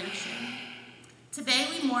consolation. Today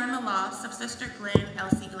we mourn the loss of Sister Glen,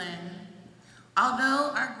 Elsie Glen.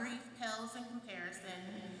 Although our grief pales in comparison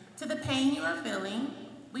To the pain you are feeling,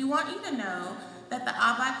 we want you to know that the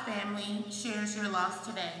IBOC family shares your loss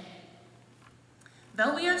today.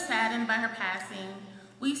 Though we are saddened by her passing,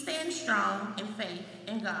 we stand strong in faith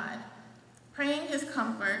in God, praying his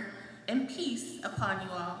comfort and peace upon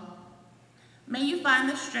you all. May you find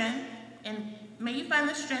the strength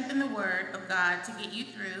in the word of God to get you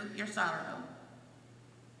through your sorrow.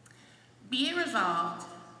 Be it resolved.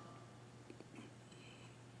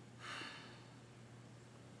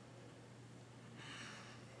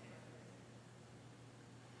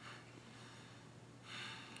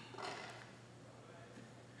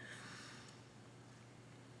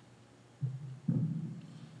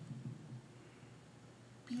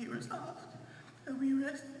 Be it resolved that we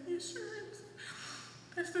rest in the assurance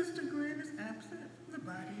that Sister Glen is absent from the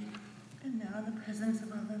body and now in the presence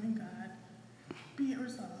of our living God. Be it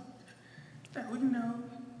resolved that we know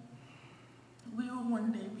we will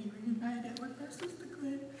one day be reunited with our Sister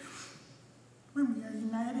Glen when we are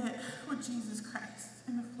united with Jesus Christ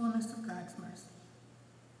in the fullness of God's mercy.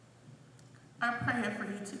 Our prayer for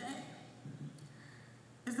you today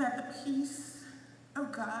is that the peace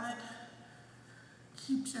of God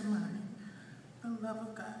keeps your mind, the love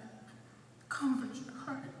of God comforts your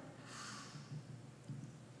heart,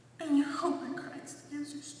 and your hope in Christ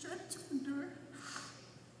gives you strength to endure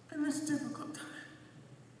in this difficult time.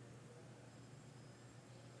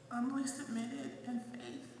 Humbly submitted in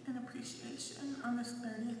faith and appreciation on this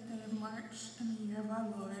 30th day of March in the year of our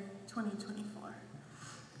Lord, 2024.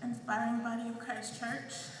 Inspiring Body of Christ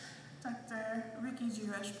Church, Dr. Rickie G,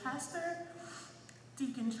 Pastor,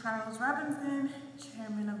 Deacon Charles Robinson,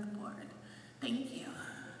 Chairman of the Board. Thank you.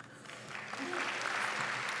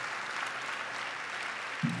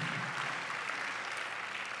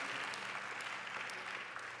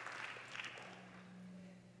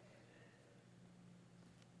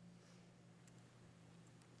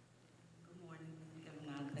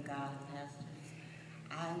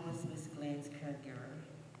 I was Miss Glen's caregiver.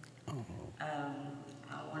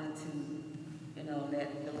 I wanted to, let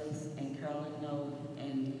Phyllis and Carolyn know,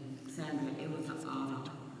 and Sandra, it was an honor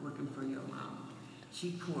working for your mom.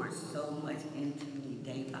 She poured so much into me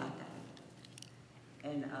day by day.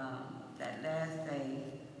 And that last day,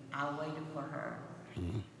 I waited for her.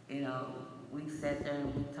 We sat there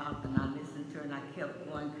and we talked, and I listened to her, and I kept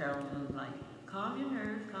going. Carolyn was like, calm your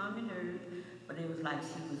nerves, calm your nerves. But it was like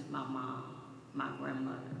she was my mom, my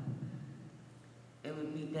grandmother. It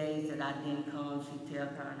would be days that I didn't come, she'd tell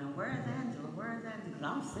her, now where's Angela, where's Angela? 'Cause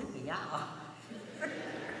I'm sick of y'all.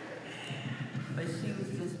 But she was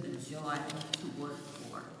just a joy to work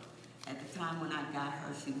for. At the time when I got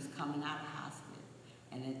her, she was coming out of hospital.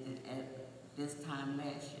 And at this time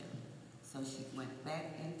last year, so she went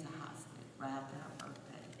back into hospital right after her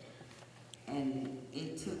birthday. And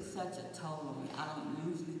it took such a toll on me. I don't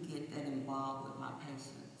usually get that involved with my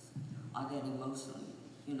patients or that emotionally,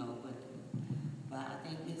 but I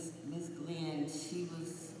think Miss Glen, she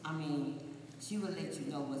would let you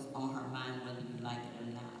know what's on her mind, whether you like it or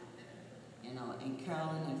not. And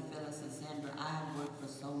Carolyn and Phyllis and Sandra, I have worked for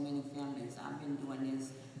so many families. I've been doing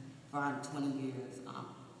this for around 20 years,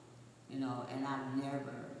 and I've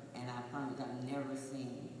never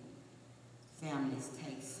seen families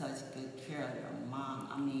take such good care of their mom.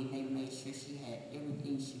 They made sure she had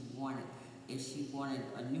everything she wanted. If she wanted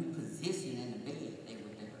a new position in the bed, they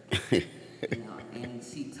were there. And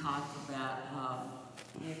she talked about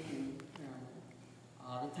nephew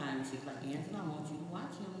all the time. She's like, Angela, I want you to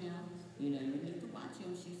watch him now. You need to watch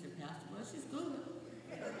him. She said, Pastor Rush is good.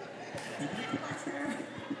 You need to watch her.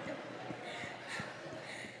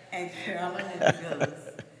 And Carolyn and Phyllis,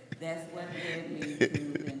 that's what led me to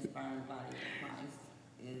the Inspiring Body of Christ,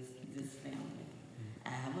 is this family. I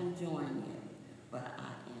haven't joined yet, but I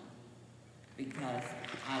am. Because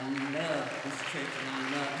I love this church and I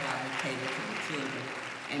love how they cater to the children.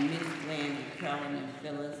 And Miss Glen and Carolyn and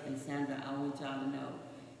Phyllis and Sandra, I want y'all to know,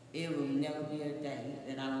 it will never be a day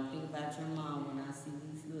that I don't think about your mom when I see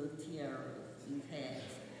these little tiaras, these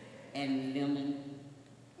hats, and lemon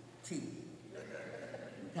tea.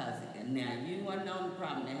 Because now you want to know the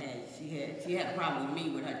problem she had a problem with me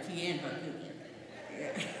with her tea and her cooking.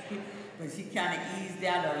 Yeah. But she kind of eased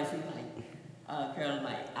out on it. She was like, Carolyn,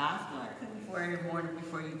 I'll start cooking for her every morning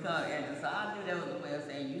before you come. And so I knew that was a way of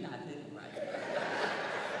saying, you're not cooking right.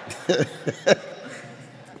 She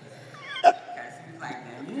was like,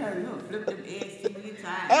 now, you don't flip them eggs too many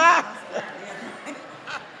times.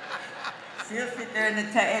 She'll sit there in the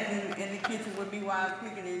kitchen with me while I'm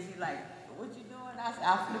cooking, and she's like, what you doing?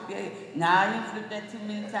 I'll flip your egg. Nah, you flip that too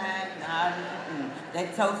many times. Nah,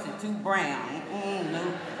 that toast is too brown. No.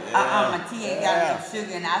 My tea ain't got enough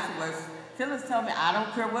sugar, and I swear, Phyllis told me, I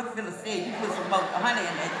don't care what Phyllis said, you put some more honey in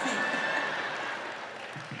that tea.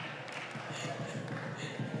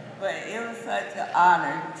 But it was such an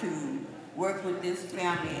honor to work with this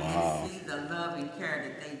family and see the love and care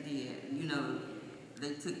that they did. You know,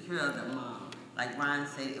 they took care of their mom. Like Ryan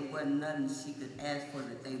said, it wasn't nothing she could ask for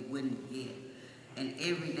that they wouldn't get. And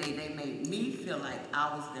every day they made me feel like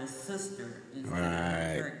I was their sister instead of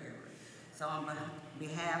their caregiver. So on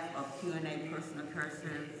behalf of Q&A Personal Care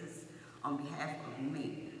Services, on behalf of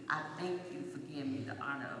me, I thank you for giving me the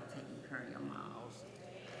honor of taking care of your mom.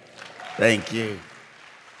 Thank you.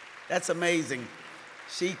 That's amazing.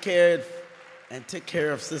 She cared and took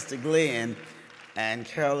care of Sister Glen, and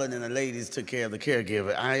Carolyn and the ladies took care of the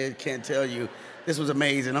caregiver. I can't tell you, this was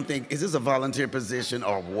amazing. I'm thinking, is this a volunteer position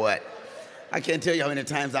or what? I can't tell you how many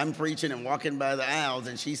times I'm preaching and walking by the aisles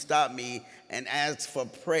and she stopped me and asked for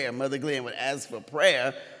prayer. Mother Glen would ask for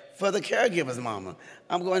prayer for the caregiver's mama.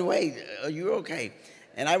 I'm going, wait, are you okay?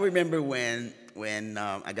 And I remember when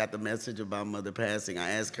I got the message about Mother passing,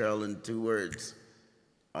 I asked Carolyn 2 words.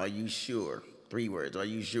 Are you sure? 3 words, are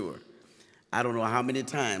you sure? I don't know how many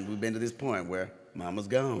times we've been to this point where Mama's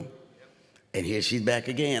gone. And here she's back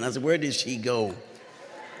again. I said, where did she go?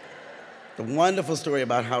 The wonderful story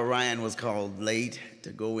about how Ryan was called late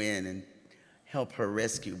to go in and help her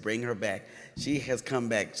rescue, bring her back. She has come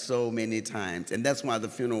back so many times. And that's why the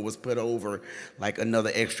funeral was put over like another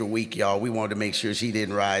extra week, y'all. We wanted to make sure she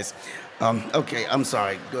didn't rise. Okay, I'm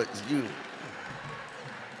sorry. Good. You.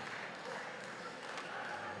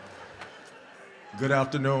 Good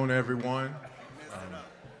afternoon, everyone.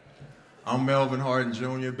 I'm Melvin Harden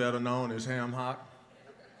Jr., better known as Ham Hock.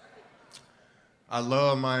 I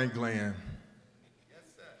love my Aunt Glen.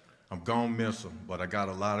 I'm gonna miss her, but I got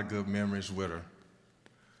a lot of good memories with her.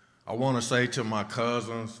 I want to say to my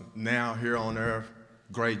cousins now here on earth,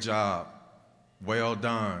 great job, well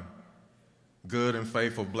done, good and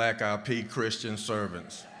faithful Black IP Christian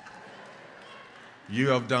servants. You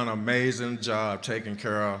have done an amazing job taking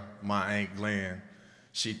care of my Aunt Glen.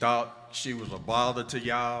 She thought she was a bother to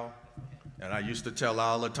y'all, and I used to tell her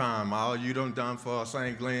all the time, all you done for us,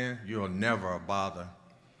 Aunt Glen, you're never a bother.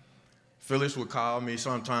 Phyllis would call me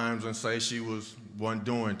sometimes and say she wasn't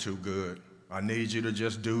doing too good. I need you to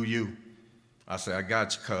just do you. I say, I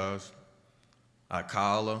got you, cuz. I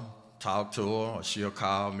call her, talk to her, or she'll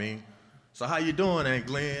call me. So how you doing, Aunt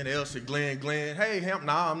Glen, Elsie, Glen? Hey,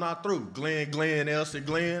 no, I'm not through. Glen, Elsie,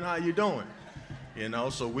 Glen, how you doing? You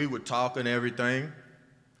know, so we would talk and everything.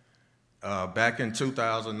 Back in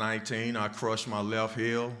 2019, I crushed my left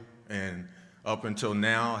heel, and up until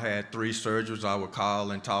now, I had 3 surgeries. I would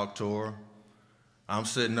call and talk to her. I'm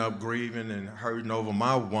sitting up grieving and hurting over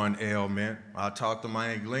my one ailment. I talk to my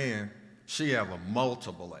Aunt Glen. She have a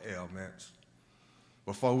multiple ailments.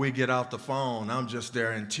 Before we get off the phone, I'm just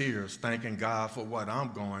there in tears, thanking God for what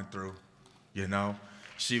I'm going through, you know.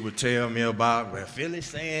 She would tell me about, well, Philly's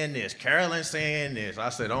saying this, Carolyn's saying this. I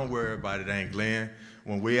said, don't worry about it, Aunt Glen.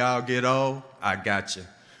 When we all get old, I got you.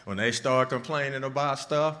 When they start complaining about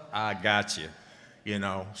stuff, I got you, you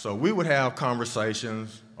know. So we would have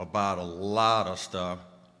conversations about a lot of stuff.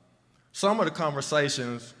 Some of the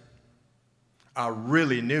conversations I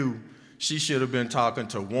really knew she should have been talking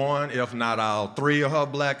to 1, if not all 3 of her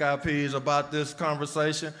Black IPs about this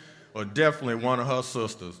conversation, or definitely one of her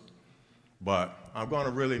sisters. But I'm going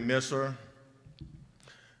to really miss her.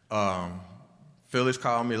 Phyllis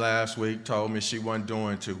called me last week, told me she wasn't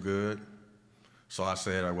doing too good. So I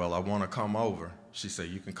said, well, I want to come over. She said,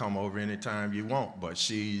 you can come over anytime you want, but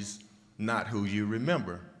she's not who you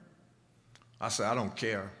remember. I said, I don't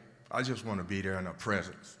care. I just want to be there in her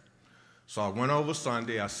presence. So I went over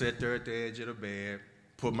Sunday. I sat there at the edge of the bed,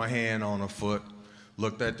 put my hand on her foot,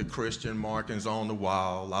 looked at the Christian markings on the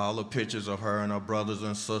wall, all the pictures of her and her brothers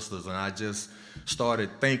and sisters, and I just started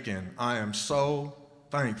thinking, I am so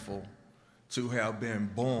thankful to have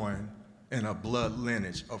been born in a blood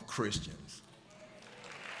lineage of Christians.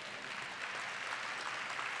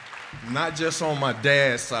 Not just on my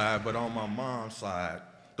dad's side, but on my mom's side.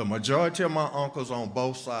 The majority of my uncles on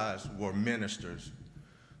both sides were ministers.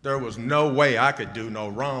 There was no way I could do no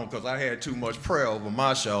wrong because I had too much prayer over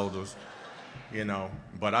my shoulders, you know.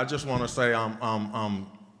 But I just want to say I'm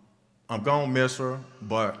gonna miss her,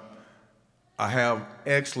 but I have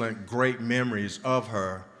excellent, great memories of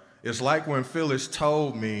her. It's like when Phyllis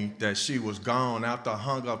told me that she was gone after I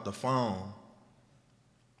hung up the phone.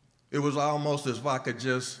 It was almost as if I could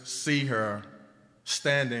just see her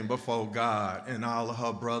standing before God and all of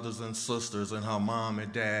her brothers and sisters and her mom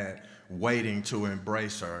and dad waiting to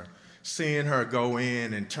embrace her. Seeing her go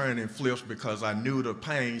in and turning flips because I knew the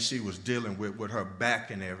pain she was dealing with her back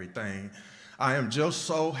and everything. I am just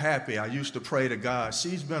so happy. I used to pray to God.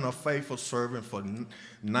 She's been a faithful servant for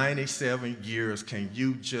 97 years. Can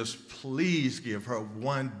you just please give her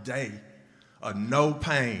one day of no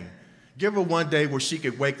pain? Give her one day where she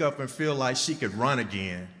could wake up and feel like she could run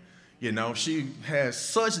again. You know, she has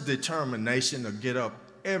such determination to get up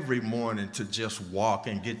every morning to just walk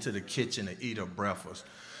and get to the kitchen and eat her breakfast.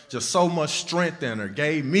 Just so much strength in her,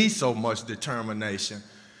 gave me so much determination.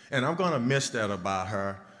 And I'm going to miss that about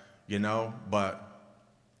her, you know, but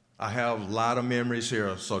I have a lot of memories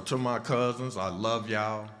here. So to my cousins, I love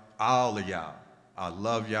y'all, all of y'all. I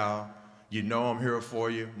love y'all. You know I'm here for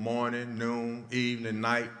you, morning, noon, evening,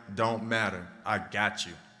 night, don't matter. I got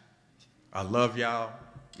you. I love y'all.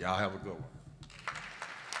 Y'all have a good one.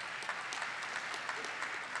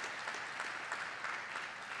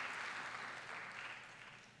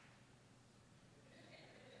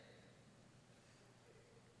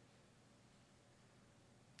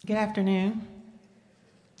 Good afternoon.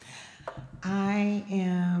 I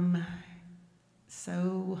am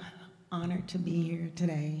so honored to be here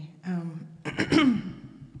today.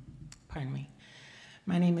 Pardon me.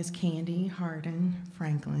 My name is Candy Hardin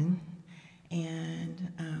Franklin,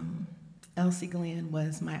 and Elsie Glen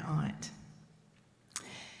was my aunt.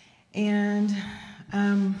 And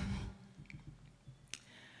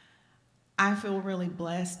I feel really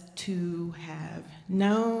blessed to have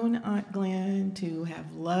known Aunt Glen, to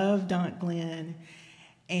have loved Aunt Glen,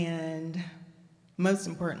 and most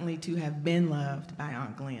importantly, to have been loved by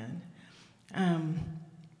Aunt Glen.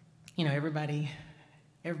 You know, everybody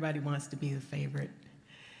wants to be the favorite,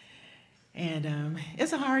 and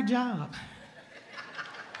it's a hard job.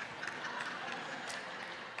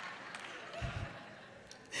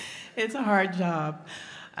 It's a hard job.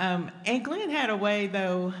 And Glen had a way,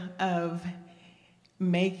 though, of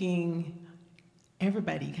making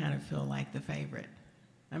everybody kind of feel like the favorite.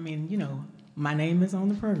 I mean, you know, my name is on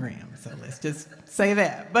the program, so let's just say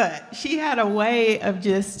that. But she had a way of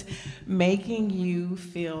just making you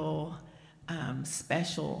feel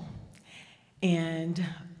special. And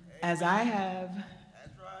as I have...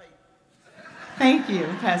 That's right. Thank you,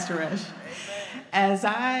 Pastor Rush. As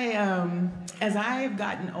I've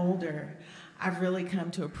gotten older, I've really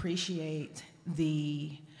come to appreciate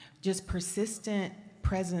the just persistent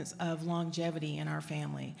presence of longevity in our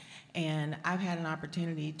family. And I've had an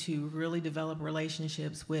opportunity to really develop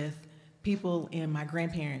relationships with people in my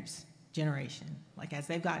grandparents' generation, like as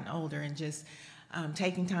they've gotten older, and just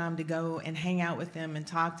taking time to go and hang out with them and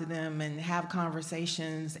talk to them and have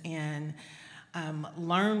conversations and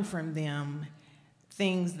learn from them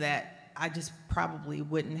things that I just probably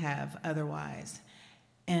wouldn't have otherwise.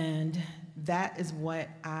 And that is what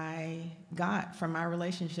I got from my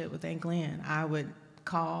relationship with Aunt Glen. I would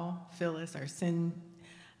call Phyllis or send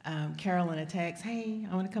Carolyn a text, hey,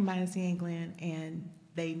 I want to come by and see Aunt Glen. And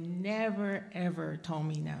they never, ever told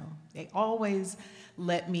me no. They always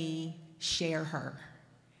let me share her.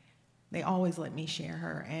 They always let me share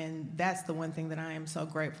her. And that's the one thing that I am so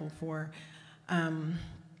grateful for.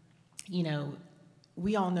 You know,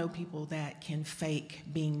 we all know people that can fake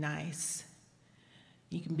being nice.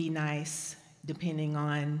 You can be nice depending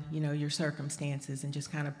on, you know, your circumstances and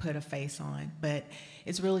just kind of put a face on. But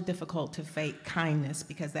it's really difficult to fake kindness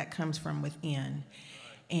because that comes from within.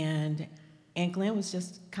 And Aunt Glen was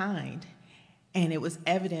just kind. And it was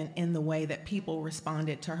evident in the way that people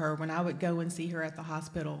responded to her. When I would go and see her at the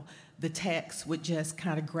hospital, the techs would just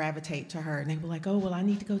kind of gravitate to her. And they were like, oh, well, I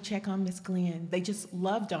need to go check on Miss Glen. They just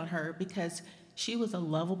loved on her because she was a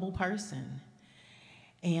lovable person.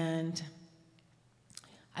 And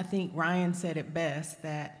I think Ryan said it best,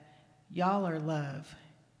 that y'all are love.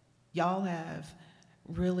 Y'all have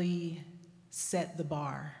really set the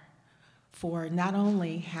bar for not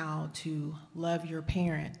only how to love your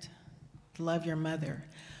parent, love your mother,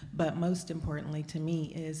 but most importantly to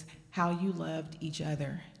me is how you loved each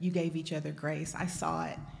other. You gave each other grace. I saw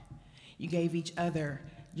it. You gave each other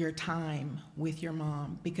your time with your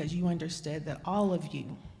mom because you understood that all of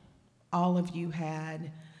you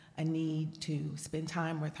had a need to spend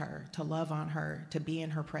time with her, to love on her, to be in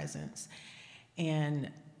her presence.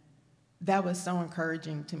 And that was so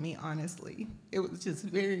encouraging to me, honestly. It was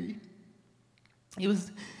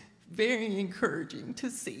very encouraging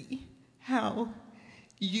to see how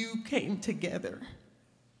you came together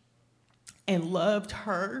and loved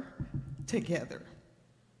her together.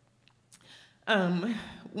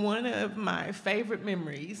 One of my favorite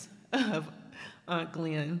memories of Aunt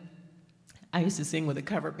Glen, I used to sing with a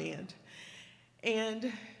cover band,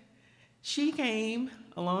 and she came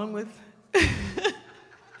along with,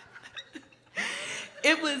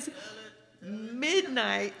 it was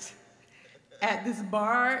midnight at this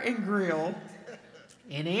bar and grill,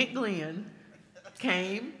 and Aunt Glen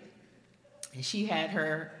came, and she had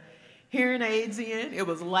her hearing aids in. It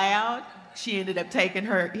was loud. She ended up taking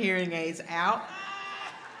her hearing aids out.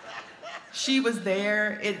 She was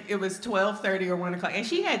there. It was 12:30 or 1 o'clock, and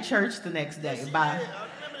she had church the next day.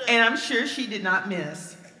 And I'm sure she did not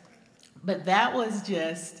miss. But that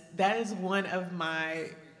is one of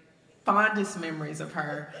my fondest memories of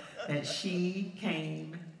her, that she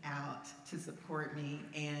came out to support me,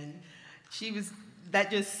 and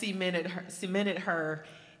that just cemented her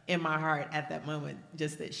in my heart at that moment,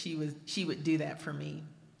 just that she would do that for me.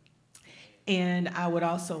 And I would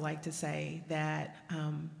also like to say that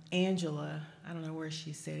Angela, I don't know where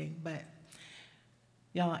she's sitting, but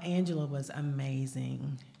y'all, Angela was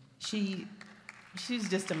amazing. She's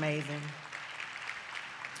just amazing.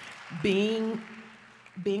 Being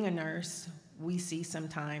a nurse, we see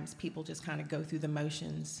sometimes people just kind of go through the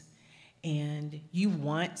motions, and you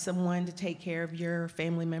want someone to take care of your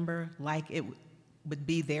family member like it would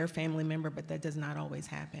be their family member, but that does not always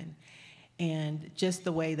happen. And just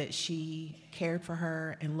the way that she cared for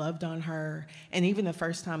her and loved on her, and even the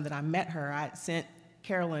first time that I met her, I sent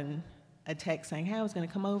Carolyn a text saying, hey, I was going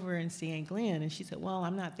to come over and see Aunt Glen, and she said, well,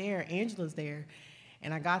 I'm not there, Angela's there.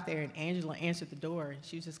 And I got there, and Angela answered the door, and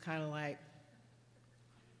she was just kind of like,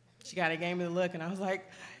 she kind of gave me the look, and I was like,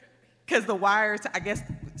 because the wires, I guess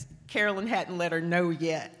Carolyn hadn't let her know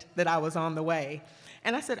yet that I was on the way.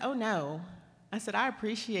 And I said, oh, no. I said, I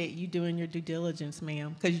appreciate you doing your due diligence,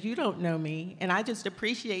 ma'am, because you don't know me, and I just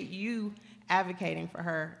appreciate you advocating for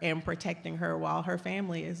her and protecting her while her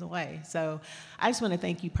family is away. So I just want to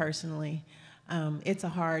thank you personally. It's a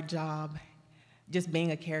hard job just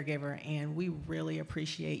being a caregiver, and we really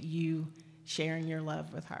appreciate you sharing your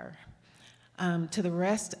love with her. To the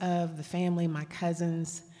rest of the family, my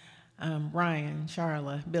cousins, Ryan,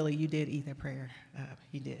 Charla, Billy, you did eat that prayer.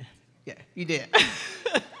 You did. Yeah, you did.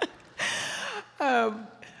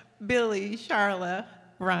 Billy, Charla,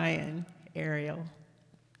 Ryan, Ariel,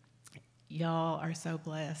 y'all are so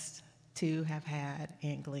blessed to have had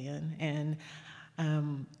Aunt Glen, and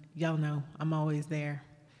y'all know I'm always there,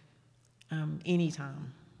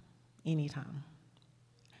 anytime.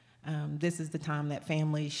 This is the time that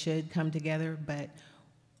families should come together, but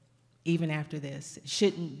even after this, it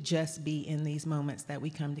shouldn't just be in these moments that we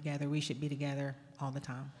come together. We should be together all the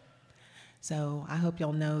time. So I hope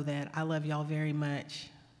y'all know that I love y'all very much.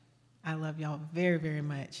 I love y'all very, very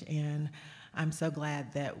much, and I'm so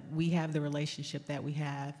glad that we have the relationship that we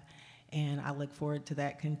have, and I look forward to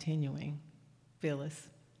that continuing. Phyllis,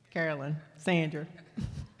 Carolyn, Sandra,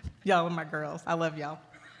 y'all are my girls. I love y'all.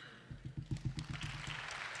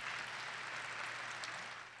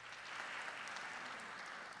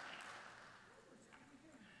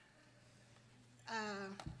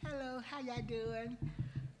 Hello, how y'all doing?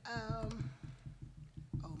 Oh,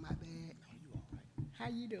 my bad. You all right? How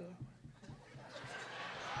you doing?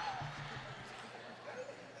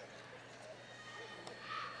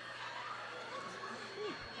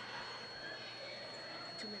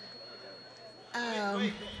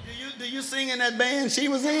 Wait, do you sing in that band she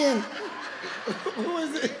was in? Who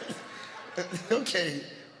is it? Okay,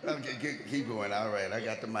 keep going. All right, I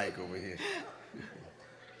got the mic over here.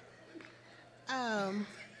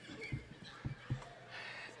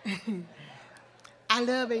 I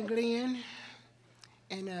love Aunt Glen,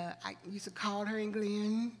 and I used to call her Aunt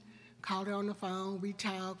Glen, call her on the phone. We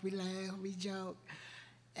talk, we laugh, we joke.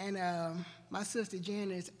 And my sister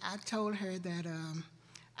Janice, I told her that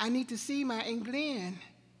I need to see my Aunt Glen.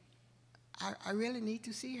 I really need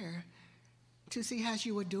to see her, to see how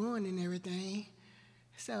she was doing and everything.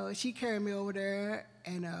 So she carried me over there,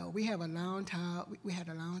 and we have a long talk. We had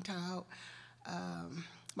a long talk.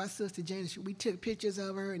 My sister Janice, we took pictures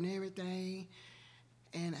of her and everything.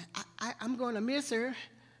 And I'm going to miss her,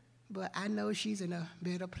 but I know she's in a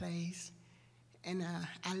better place. And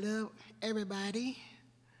I love everybody.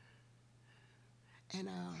 And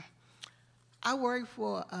I work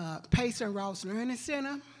for Pace and Ross Learning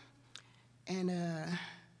Center, and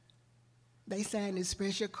they signed a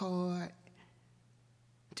special card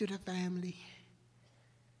to the family.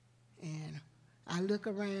 And I look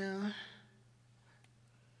around.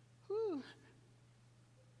 Whew.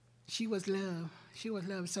 She was loved. She was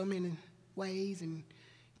loved so many ways, and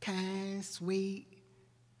kind, sweet.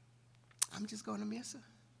 I'm just going to miss her.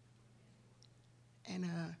 And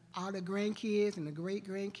all the grandkids and the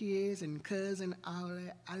great-grandkids and cousins, all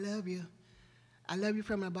that, I love you. I love you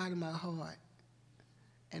from the bottom of my heart.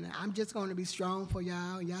 And I'm just going to be strong for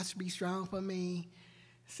y'all. Y'all should be strong for me.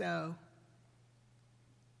 So,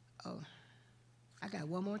 I got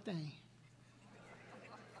one more thing.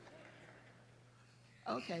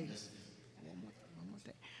 Okay. One more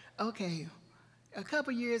thing. Okay. A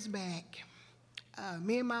couple years back,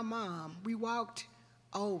 me and my mom, we walked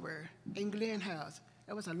over in Glen house.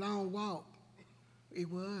 It was a long walk. It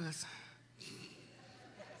was.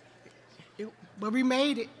 But we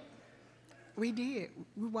made it. We did.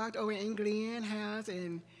 We walked over in Glen house,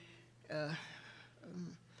 and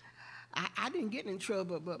I didn't get in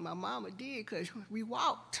trouble, but my mama did, because we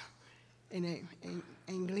walked. And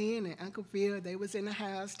Glen and Uncle Phil, they was in the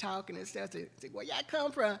house talking and stuff. They said, where y'all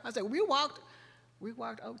come from? I said, we walked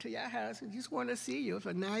over to your house. We just wanted to see you. It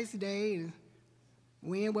was a nice day. And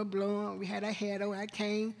wind was blowing. We had our hat on. I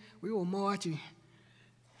came. We were marching.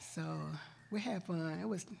 So we had fun. It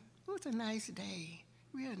was a nice day,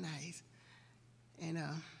 real nice. And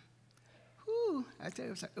I tell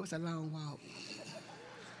you, it was a long walk.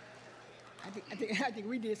 I think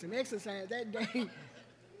we did some exercise that day.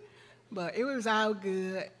 But it was all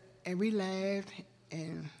good, and we laughed,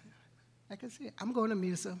 and like I said, I'm going to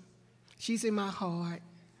miss her. She's in my heart,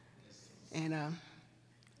 and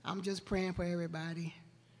I'm just praying for everybody.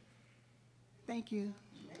 Thank you.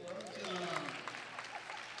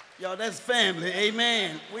 Y'all, that's family,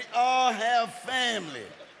 amen. We all have family.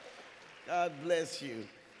 God bless you.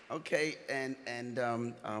 Okay, okay,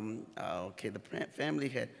 the family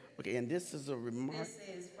had, okay, and this is a remark. This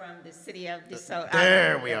is from the city of DeSoto.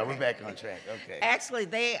 There we are, we're back on track, okay. Actually,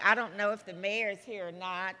 I don't know if the mayor is here or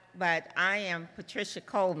not, but I am Patricia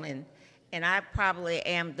Coleman, and I probably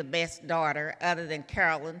am the best daughter other than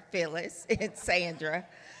Carolyn, Phyllis, and Sandra.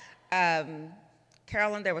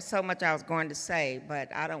 Carolyn, there was so much I was going to say,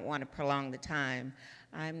 but I don't want to prolong the time.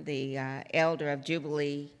 I'm the elder of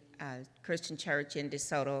Jubilee Christian Church in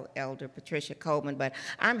DeSoto, Elder Patricia Coleman, but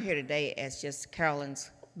I'm here today as just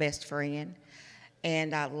Carolyn's best friend.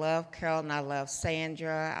 And I love Carolyn, I love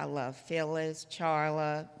Sandra, I love Phyllis,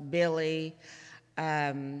 Charla, Billy.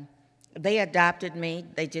 They adopted me,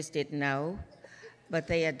 they just didn't know, but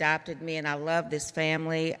they adopted me, and I love this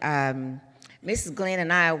family. Mrs. Glen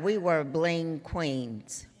and I, we were bling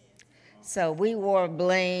queens. So we wore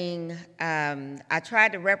bling. I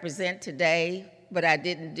tried to represent today, but I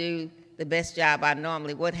didn't do the best job I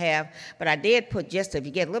normally would have. But I did put just, if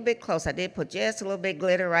you get a little bit close, I did put just a little bit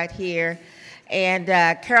glitter right here. And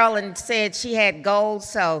Carolyn said she had gold,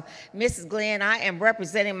 so Mrs. Glen, I am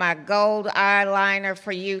representing my gold eyeliner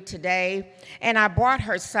for you today. And I brought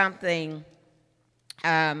her something.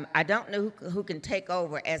 I don't know who can take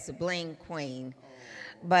over as the bling queen,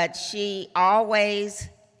 but she always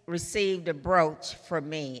received a brooch from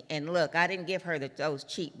me. And look, I didn't give her those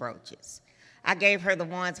cheap brooches. I gave her the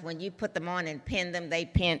ones when you put them on and pin them, they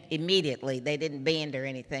pinned immediately. They didn't bend or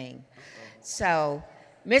anything. So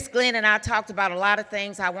Miss Glen and I talked about a lot of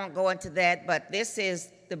things. I won't go into that, but this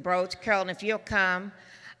is the brooch. Carolyn, if you'll come.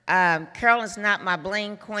 Carolyn's not my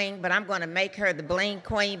bling queen, but I'm going to make her the bling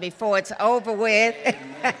queen before it's over with.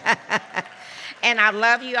 And I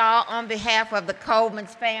love you all on behalf of the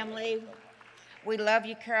Coleman's family. We love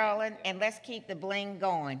you, Carolyn, and let's keep the bling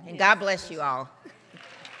going. And God bless you all.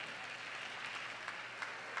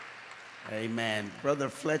 Amen. Brother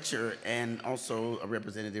Fletcher, and also a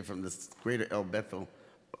representative from the Greater El Bethel.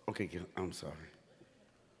 Okay, I'm sorry.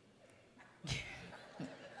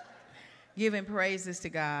 Giving praises to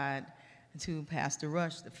God, to Pastor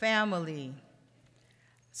Rush, the family.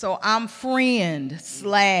 So I'm friend /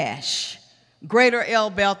 Greater El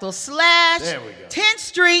Bethel / 10th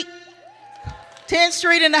Street. 10th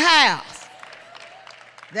Street in the house.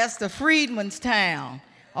 That's the Freedman's town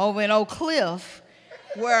over in Oak Cliff,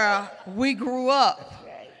 where we grew up,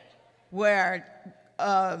 where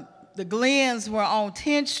the Glens were on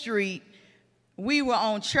 10th Street, we were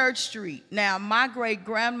on Church Street. Now, my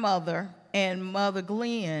great-grandmother and Mother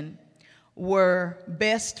Glen were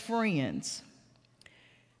best friends.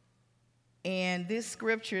 And this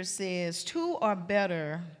scripture says, 2 are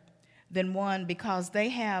better than 1 because they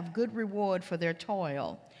have good reward for their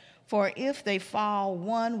toil. For if they fall,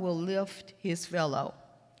 one will lift his fellow.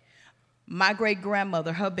 My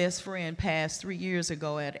great-grandmother, her best friend, passed 3 years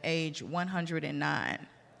ago at age 109.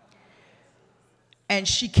 And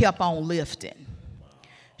she kept on lifting.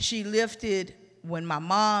 She lifted when my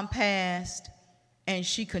mom passed, and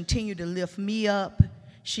she continued to lift me up.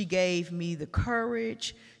 She gave me the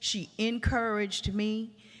courage. She encouraged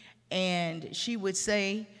me, and she would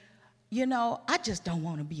say, you know, I just don't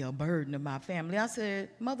want to be a burden to my family. I said,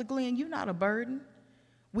 Mother Glen, you're not a burden.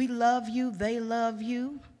 We love you. They love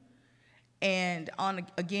you. And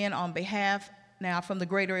again, on behalf, now from the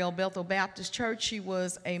Greater El Bethel Baptist Church, she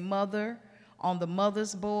was a mother on the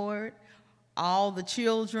mother's board. All the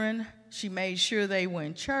children, she made sure they were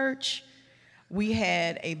in church. We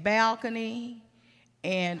had a balcony,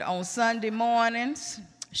 And on Sunday mornings,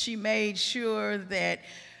 she made sure that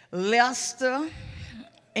Lester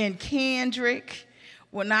and Kendrick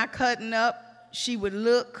were not cutting up. She would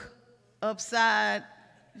look upside.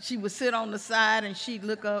 She would sit on the side and she'd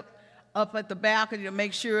look up at the balcony to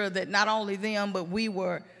make sure that not only them, but we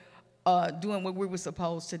were doing what we were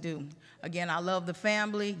supposed to do. Again, I love the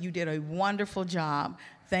family. You did a wonderful job.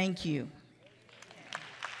 Thank you.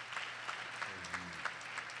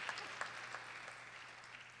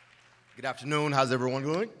 Good afternoon. How's everyone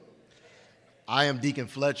doing? I am Deacon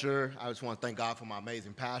Fletcher. I just want to thank God for my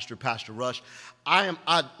amazing pastor, Pastor Rush.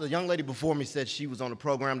 The young lady before me said she was on the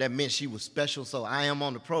program. That meant she was special, so I am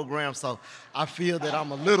on the program. So I feel that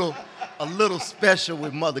I'm a little special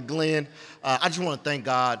with Mother Glen. I just want to thank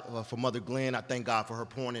God for Mother Glen. I thank God for her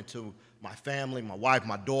pouring into my family, my wife,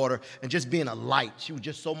 my daughter, and just being a light. She was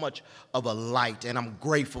just so much of a light, and I'm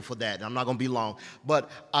grateful for that. I'm not going to be long.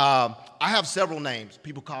 But I have several names.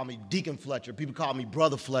 People call me Deacon Fletcher. People call me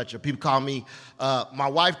Brother Fletcher. People call me, my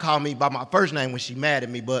wife called me by my first name when she mad at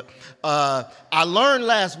me. But I learned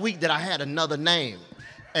last week that I had another name.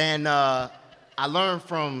 And I learned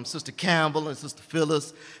from Sister Campbell and Sister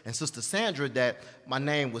Phyllis and Sister Sandra that my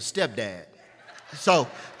name was Stepdad. So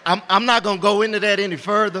I'm not going to go into that any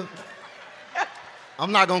further.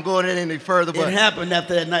 I'm not going to go into it any further. But it happened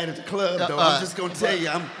after that night at the club, though. I'm just going to tell you,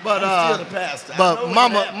 I'm still the pastor. But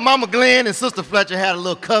Mama Glen and Sister Fletcher had a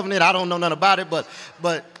little covenant. I don't know nothing about it, but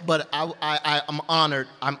I'm honored.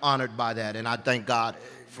 I'm honored by that, and I thank God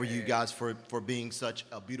for you guys for being such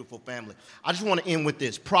a beautiful family. I just want to end with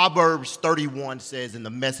this. Proverbs 31 says in the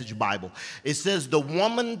Message Bible, it says, the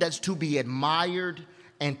woman that's to be admired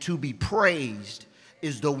and to be praised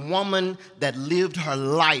is the woman that lived her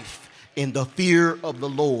life in the fear of the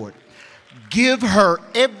Lord. Give her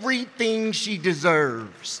everything she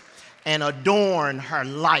deserves and adorn her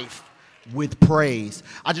life with praise.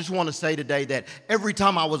 I just want to say today that every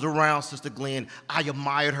time I was around Sister Glen, I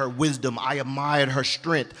admired her wisdom. I admired her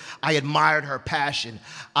strength. I admired her passion.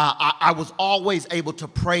 I was always able to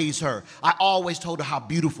praise her. I always told her how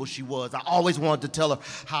beautiful she was. I always wanted to tell her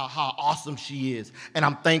how awesome she is. And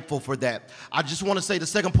I'm thankful for that. I just want to say the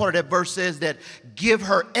second part of that verse says that give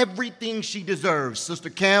her everything she deserves.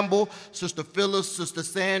 Sister Campbell, Sister Phyllis, Sister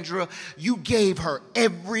Sandra, you gave her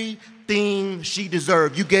everything she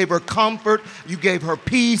deserved. You gave her comfort, you gave her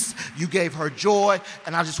peace, you gave her joy,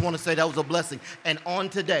 and I just want to say that was a blessing. And on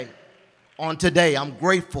today, I'm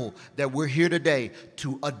grateful that we're here today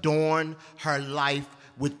to adorn her life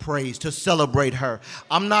with praise, to celebrate her.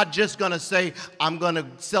 I'm not just going to say I'm going to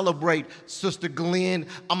celebrate Sister Glen.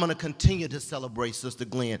 I'm going to continue to celebrate Sister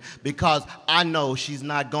Glen because I know she's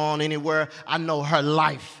not gone anywhere. I know her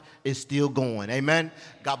life is still going. Amen.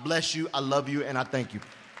 God bless you. I love you, and I thank you.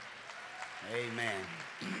 Amen.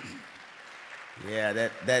 Yeah,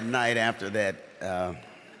 that night after that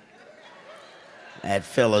at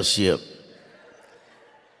fellowship,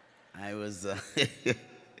 I was.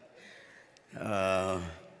 Now I'm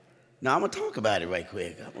gonna talk about it right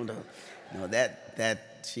quick.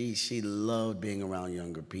 She loved being around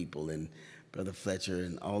younger people, and Brother Fletcher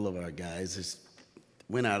and all of our guys just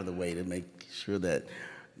went out of the way to make sure that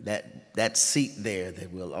seat there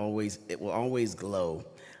it will always glow.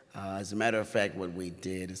 As a matter of fact, what we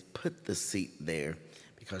did is put the seat there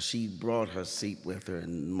because she brought her seat with her,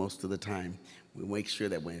 and most of the time we make sure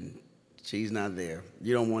that when she's not there,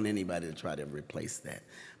 you don't want anybody to try to replace that,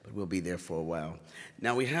 but we'll be there for a while.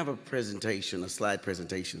 Now we have a presentation, a slide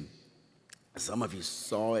presentation. Some of you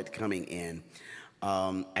saw it coming in.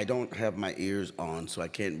 I don't have my ears on, so I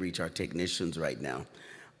can't reach our technicians right now,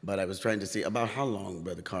 but I was trying to see about how long,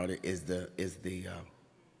 Brother Carter,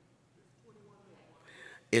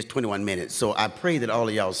 It's 21 minutes. So I pray that all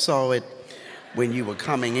of y'all saw it when you were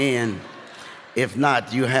coming in. If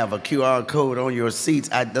not, you have a QR code on your seats.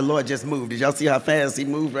 The Lord just moved. Did y'all see how fast he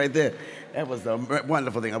moved right there? That was a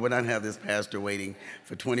wonderful thing. I would not have this pastor waiting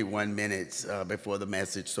for 21 minutes before the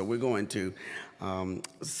message. So we're going to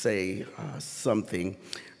say something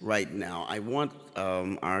right now. I want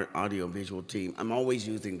our audiovisual team. I'm always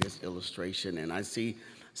using this illustration, and I see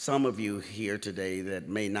some of you here today that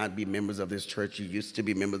may not be members of this church. You used to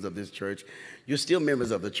be members of this church. You're still members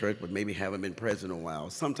of the church, but maybe haven't been present a while.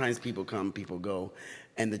 Sometimes people come, people go,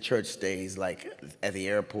 and the church stays. Like at the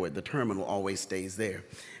airport, the terminal always stays there.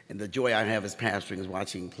 And the joy I have as pastoring is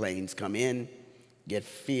watching planes come in, get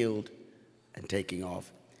filled, and taking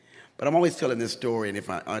off. But I'm always telling this story, and if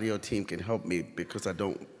my audio team can help me, because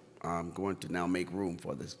I'm going to now make room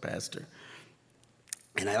for this pastor.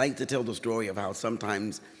 And I like to tell the story of how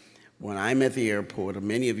sometimes when I'm at the airport, or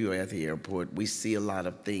many of you are at the airport, we see a lot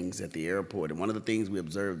of things at the airport. And one of the things we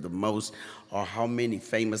observe the most are how many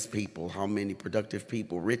famous people, how many productive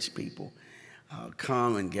people, rich people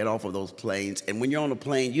come and get off of those planes. And when you're on a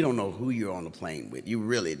plane, you don't know who you're on the plane with. You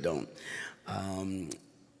really don't.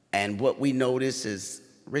 And what we notice is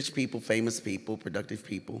rich people, famous people, productive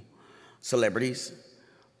people, celebrities,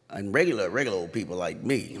 and regular old people like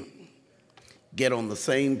me get on the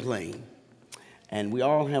same plane. And we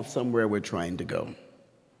all have somewhere we're trying to go.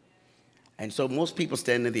 And so most people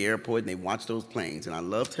stand at the airport and they watch those planes. And I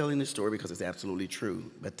love telling this story because it's absolutely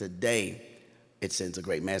true. But today, it sends a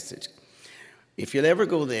great message. If you'll ever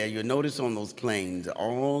go there, you'll notice on those planes,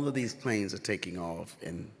 all of these planes are taking off,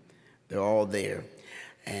 and they're all there.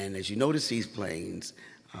 And as you notice these planes,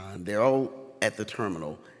 they're all at the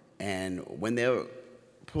terminal. And when they're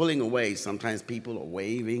pulling away, sometimes people are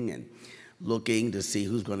waving and looking to see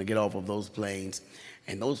who's going to get off of those planes.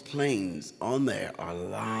 And those planes on there are a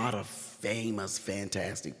lot of famous,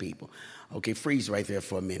 fantastic people. Okay, freeze right there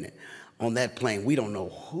for a minute. On that plane, we don't know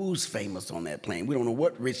who's famous on that plane. We don't know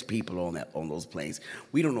what rich people are on those planes.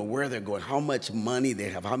 We don't know where they're going, how much money they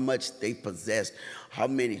have, how much they possess, how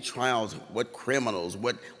many trials, what criminals,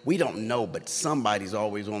 we don't know, but somebody's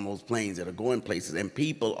always on those planes that are going places, and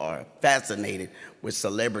people are fascinated with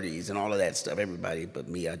celebrities and all of that stuff. Everybody but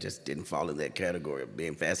me, I just didn't fall in that category of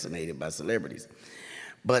being fascinated by celebrities.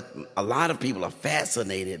 But a lot of people are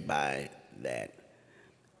fascinated by that.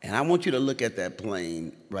 And I want you to look at that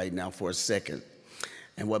plane right now for a second.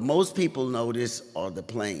 And what most people notice are the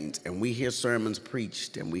planes. And we hear sermons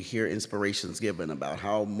preached and we hear inspirations given about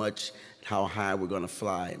how high we're going to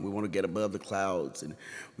fly. And we want to get above the clouds. And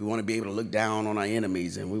we want to be able to look down on our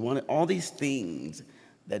enemies. And we want all these things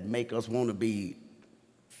that make us want to be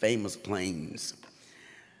famous planes.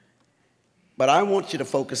 But I want you to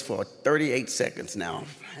focus for 38 seconds now,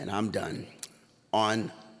 and I'm done,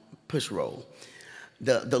 on push roll.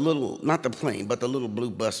 The little, not the plane, but the little blue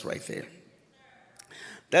bus right there.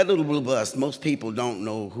 That little blue bus, most people don't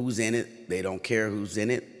know who's in it. They don't care who's in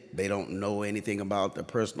it. They don't know anything about their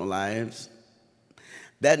personal lives.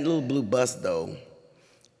 That little blue bus, though,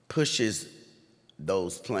 pushes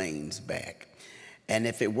those planes back. And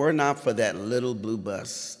if it were not for that little blue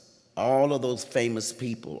bus, all of those famous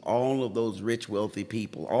people, all of those rich, wealthy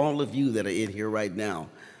people, all of you that are in here right now,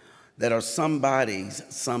 that are somebody's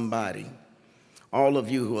somebody, all of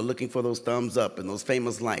you who are looking for those thumbs up and those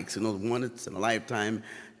famous likes and those once in a lifetime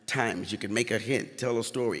times you can make a hint, tell a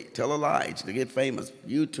story, tell a lie to get famous.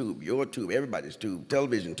 YouTube, your tube, everybody's tube,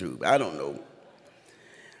 television tube, I don't know.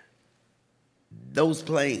 Those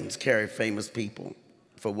planes carry famous people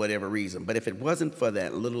for whatever reason. But if it wasn't for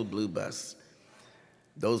that little blue bus,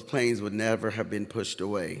 those planes would never have been pushed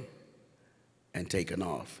away and taken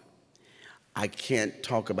off. I can't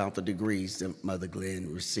talk about the degrees that Mother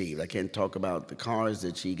Glen received. I can't talk about the cars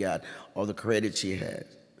that she got or the credit she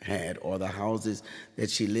had or the houses that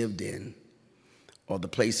she lived in or the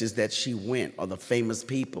places that she went or the famous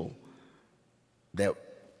people that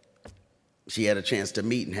she had a chance to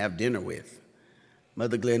meet and have dinner with.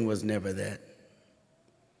 Mother Glen was never that.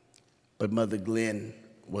 But Mother Glen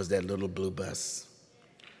was that little blue bus.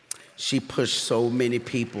 She pushed so many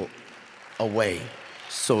people away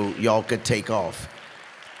so y'all could take off.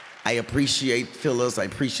 I appreciate Phyllis, I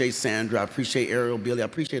appreciate Sandra, I appreciate Ariel, Billy, I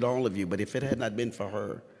appreciate all of you, but if it had not been for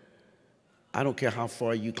her, I don't care how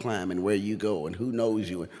far you climb and where you go and who knows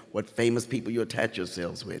you and what famous people you attach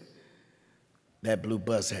yourselves with, that blue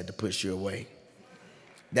bus had to push you away.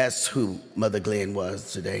 That's who Mother Glen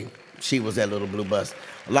was today. She was that little blue bus.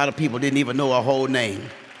 A lot of people didn't even know her whole name.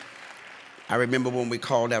 I remember when we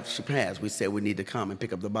called after she passed, we said we need to come and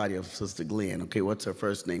pick up the body of Sister Glen. Okay, what's her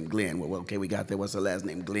first name? Glen. Well, okay, we got that. What's her last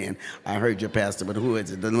name? Glen. I heard your pastor, but who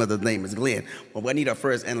is it? The mother's name is Glen. Well, I need her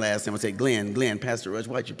first and last name. I said, Glen, Pastor Rush,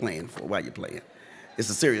 what you playing for? Why you playing? It's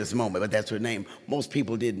a serious moment, but that's her name. Most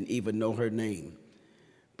people didn't even know her name.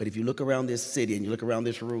 But if you look around this city and you look around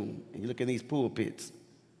this room and you look in these pulpits,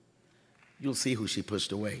 you'll see who she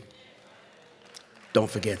pushed away.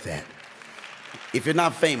 Don't forget that. If you're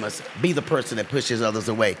not famous, be the person that pushes others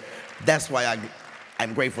away. That's why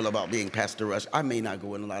I'm grateful about being Pastor Rush. I may not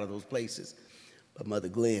go in a lot of those places, but Mother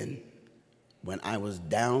Glen, when I was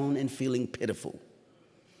down and feeling pitiful,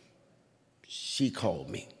 she called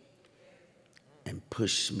me and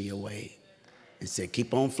pushed me away and said,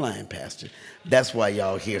 keep on flying, Pastor. That's why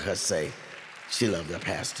y'all hear her say she loved her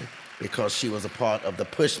pastor, because she was a part of the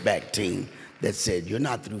pushback team that said, you're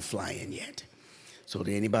not through flying yet. So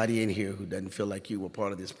to anybody in here who doesn't feel like you were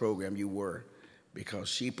part of this program, you were, because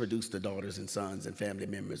she produced the daughters and sons and family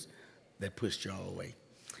members that pushed y'all away.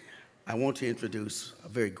 I want to introduce a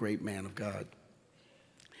very great man of God.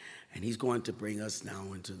 And he's going to bring us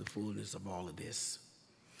now into the fullness of all of this.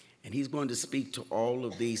 And he's going to speak to all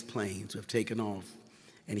of these planes who have taken off.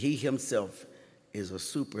 And he himself is a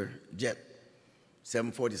super jet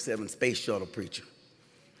 747 space shuttle preacher.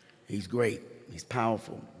 He's great. He's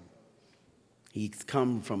powerful. He's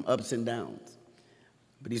come from ups and downs.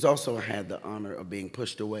 But he's also had the honor of being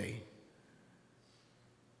pushed away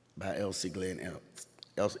by Elsie Glen,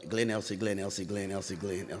 Elsie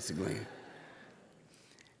Glen.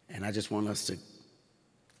 And I just want us to,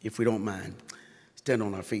 if we don't mind, stand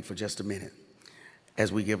on our feet for just a minute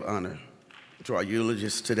as we give honor to our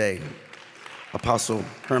eulogist today, Apostle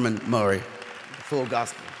Herman Murray, Full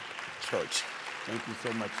Gospel Church. Thank you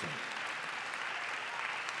so much, sir.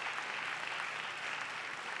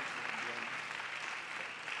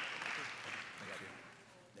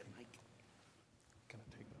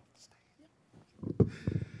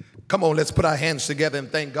 Come on, let's put our hands together and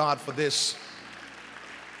thank God for this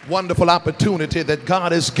wonderful opportunity that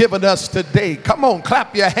God has given us today. Come on,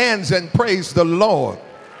 clap your hands and praise the Lord.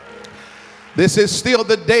 This is still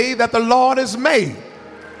the day that the Lord has made.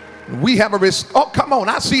 We have a risk. Oh, come on,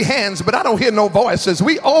 I see hands, but I don't hear no voices.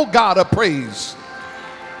 We owe God a praise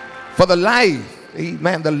for the life,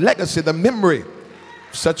 amen, the legacy, the memory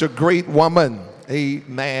of such a great woman,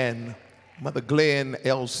 amen, Mother Glen,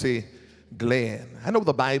 Elsie Glen. I know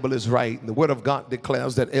the Bible is right. The Word of God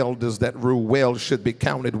declares that elders that rule well should be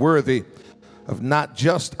counted worthy of not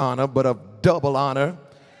just honor, but of double honor.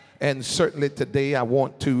 And certainly today I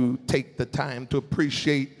want to take the time to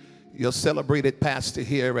appreciate your celebrated pastor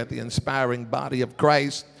here at the Inspiring Body of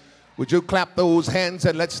Christ. Would you clap those hands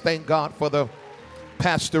and let's thank God for the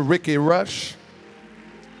Pastor Rickie Rush.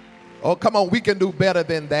 Oh, come on, we can do better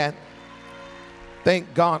than that.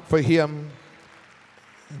 Thank God for him.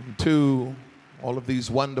 And to all of these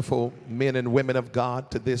wonderful men and women of God,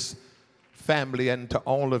 to this family and to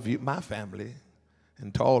all of you, my family,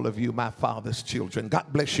 and to all of you, my father's children. God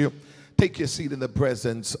bless you. Take your seat in the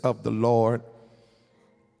presence of the Lord.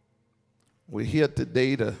 We're here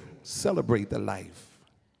today to celebrate the life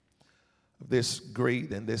of this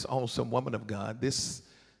great and this awesome woman of God. This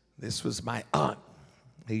was my aunt,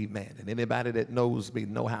 amen. And anybody that knows me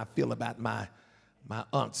know how I feel about my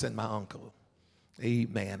aunts and my uncle.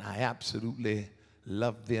 Amen. I absolutely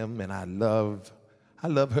love them, and I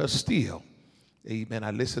love her still. Amen.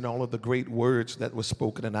 I listen to all of the great words that were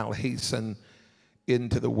spoken, and I'll hasten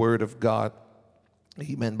into the Word of God.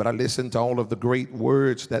 Amen. But I listened to all of the great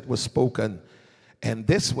words that were spoken, and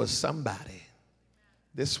this was somebody.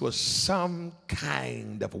 This was some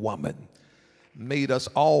kind of woman. Made us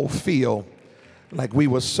all feel like we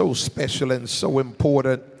were so special and so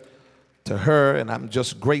important to her, and I'm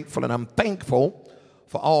just grateful and I'm thankful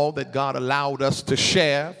for all that God allowed us to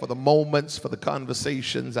share, for the moments, for the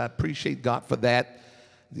conversations. I appreciate God for that.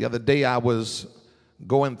 The other day I was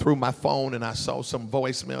going through my phone and I saw some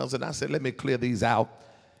voicemails, and I said, let me clear these out.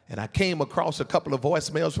 And I came across a couple of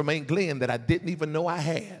voicemails from Aunt Glen that I didn't even know I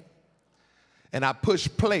had. And I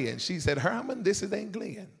pushed play, and she said, Herman, this is Aunt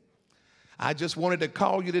Glen. I just wanted to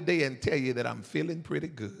call you today and tell you that I'm feeling pretty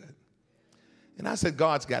good. And I said,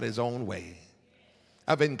 God's got his own way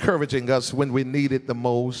of encouraging us when we need it the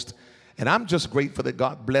most. And I'm just grateful that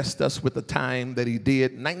God blessed us with the time that he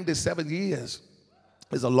did. 97 years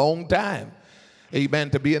is a long time, amen,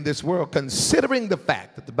 to be in this world, considering the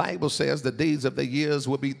fact that the Bible says the days of the years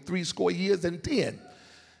will be 80 years and 10.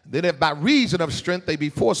 Then if by reason of strength they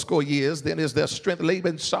be 80 years, then is their strength, labor,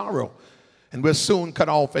 and sorrow. And we're soon cut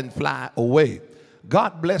off and fly away.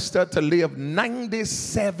 God blessed her to live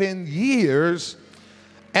 97 years,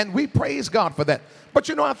 and we praise God for that. But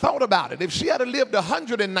you know, I thought about it. If she had lived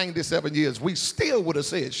 197 years, we still would have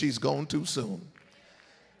said she's gone too soon.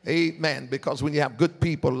 Amen. Because when you have good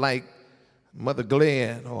people like Mother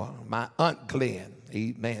Glen or my Aunt Glen,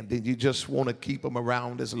 amen, then you just want to keep them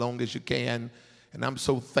around as long as you can. And I'm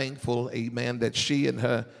so thankful, amen, that she in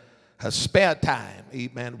her spare time,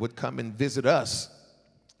 amen, would come and visit us.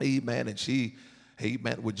 Amen. And she,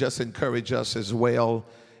 amen, would just encourage us as well.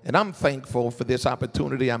 And I'm thankful for this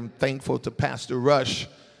opportunity. I'm thankful to Pastor Rush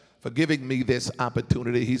for giving me this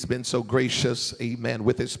opportunity. He's been so gracious, amen,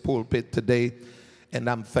 with his pulpit today. And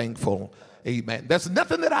I'm thankful, amen. There's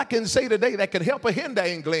nothing that I can say today that can help or hinder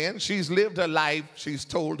Aunt Glen. She's lived her life. She's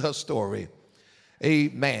told her story.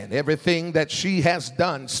 Amen. Everything that she has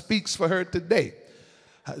done speaks for her today.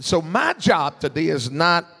 So my job today is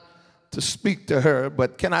not to speak to her,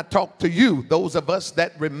 but can I talk to you, those of us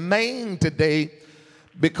that remain today,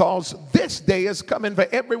 because this day is coming for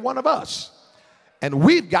every one of us. And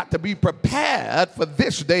we've got to be prepared for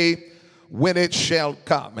this day when it shall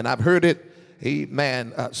come. And I've heard it,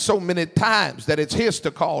 amen, so many times that it's his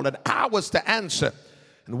to call and ours to answer.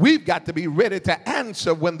 And we've got to be ready to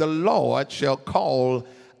answer when the Lord shall call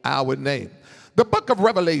our name. The book of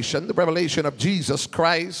Revelation, the revelation of Jesus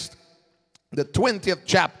Christ, the 20th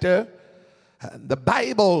chapter, the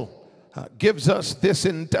Bible gives us this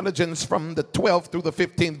intelligence from the 12th through the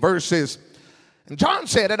 15th verses. And John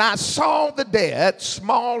said, and I saw the dead,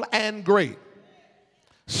 small and great,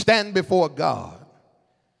 stand before God.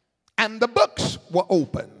 And the books were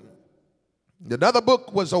open. Another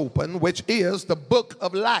book was open, which is the book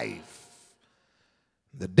of life.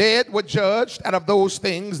 The dead were judged out of those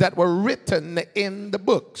things that were written in the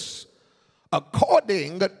books,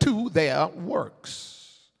 according to their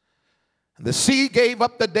works. The sea gave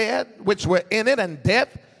up the dead which were in it, and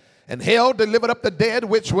death and hell delivered up the dead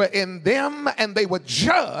which were in them, and they were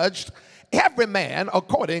judged, every man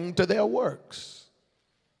according to their works.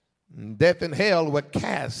 And death and hell were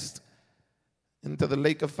cast into the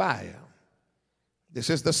lake of fire. This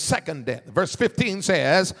is the second death. Verse 15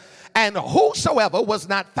 says, and whosoever was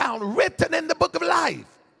not found written in the book of life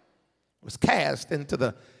was cast into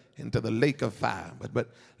the lake of fire. But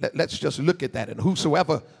let's just look at that. And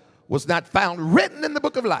whosoever was not found written in the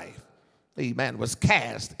book of life, amen, was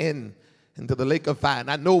cast into the lake of fire. And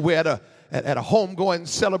I know we're at a homegoing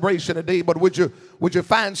celebration today, but would you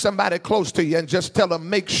find somebody close to you and just tell them,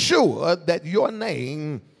 make sure that your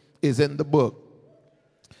name is in the book.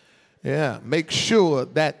 Yeah, make sure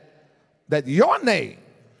that your name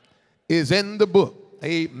is in the book.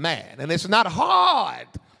 Amen. And it's not hard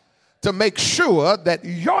to make sure that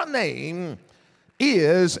your name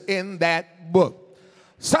is in that book.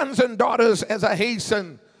 Sons and daughters, as I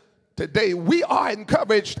hasten today, we are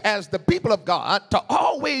encouraged as the people of God to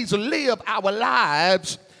always live our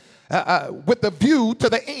lives with a view to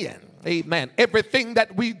the end. Amen. Everything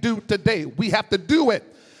that we do today, we have to do it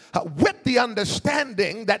with the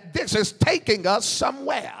understanding that this is taking us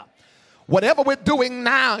somewhere. Whatever we're doing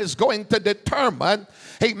now is going to determine,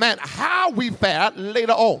 amen, how we fare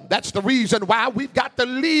later on. That's the reason why we've got to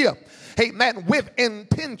live, amen, with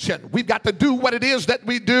intention. We've got to do what it is that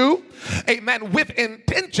we do, amen, with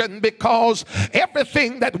intention, because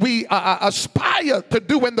everything that we aspire to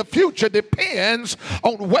do in the future depends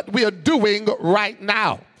on what we are doing right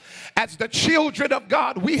now. As the children of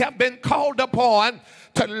God, we have been called upon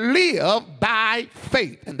to live by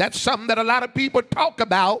faith. And that's something that a lot of people talk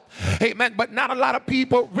about, amen, but not a lot of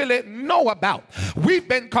people really know about. We've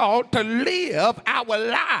been called to live our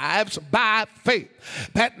lives by faith.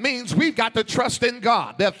 That means we've got to trust in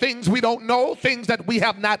God. There are things we don't know, things that we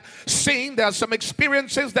have not seen. There are some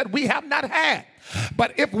experiences that we have not had.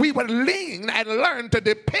 But if we would lean and learn to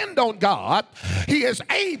depend on God, He is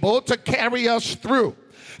able to carry us through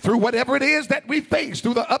whatever it is that we face,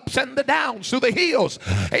 through the ups and the downs, through the hills,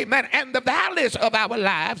 amen, and the valleys of our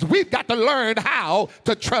lives. We've got to learn how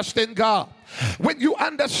to trust in God. When you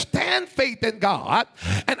understand faith in God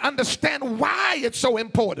and understand why it's so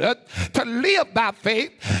important to live by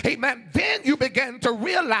faith, amen, then you begin to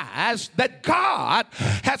realize that God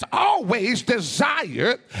has always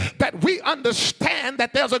desired that we understand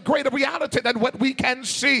that there's a greater reality than what we can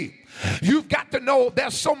see. You've got to know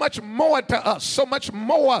there's so much more to us, so much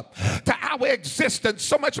more to our existence,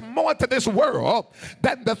 so much more to this world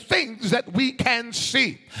than the things that we can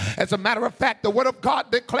see. As a matter of fact, the Word of God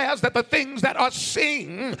declares that the things that are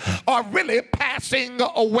seen are really passing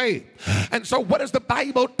away. And so what is the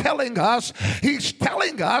Bible telling us? He's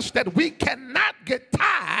telling us that we cannot get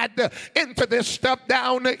tied into this stuff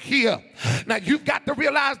down here. Now, you've got to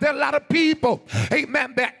realize there are a lot of people,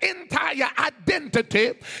 amen, their entire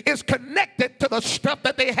identity is connected to the stuff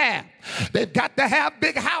that they have. They've got to have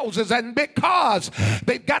big houses and big cars.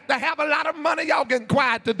 They've got to have a lot of money. Y'all getting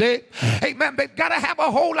quiet today. Amen. They've got to have a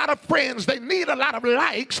whole lot of friends. They need a lot of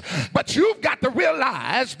likes. But you've got to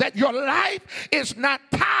realize that your life is not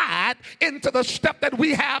tied into the stuff that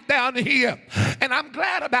we have down here. And I'm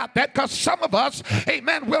glad about that, because some of us,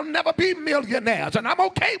 amen, will never be millionaires. And I'm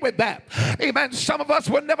okay with that. Amen. Some of us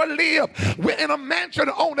will never live in a mansion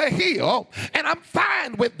on a hill. And I'm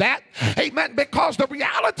fine with that. Amen. Because the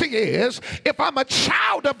reality is, if I'm a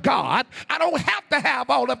child of God, I don't have to have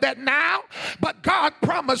all of that now, but God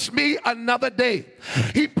promised me another day.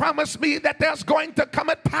 He promised me that there's going to come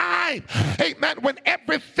a time, amen, when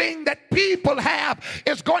everything that people have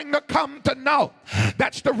is going to come to know.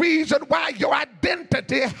 That's the reason why your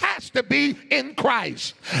identity has to be in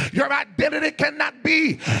Christ. Your identity cannot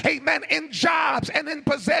be, amen, in jobs and in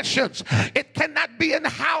possessions. It cannot be in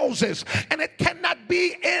houses, and it cannot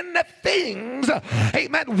be in in the things,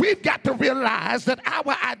 amen, we've got to realize that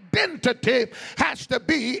our identity has to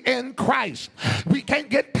be in Christ. We can't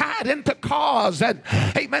get tied into cars and,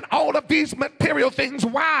 amen, all of these material things.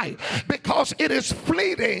 Why? Because it is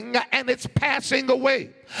fleeting and it's passing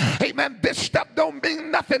away. Amen. This stuff don't mean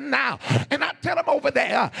nothing now. And I tell them over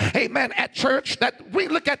there, amen, at church, that we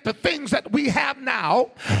look at the things that we have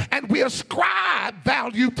now and we ascribe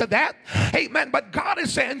value to that. Amen. But God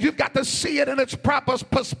is saying you've got to see it in its proper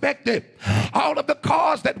perspective. All of the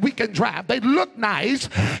cars that we can drive, they look nice.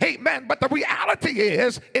 Amen. But the reality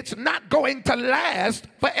is it's not going to last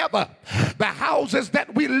forever. The houses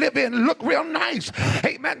that we live in look real nice.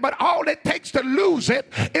 Amen. But all it takes to lose it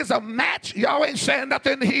is a match. Y'all ain't saying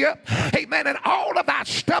nothing here. Amen. And all of our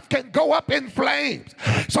stuff can go up in flames.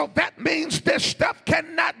 So that means this stuff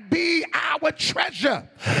cannot be our treasure.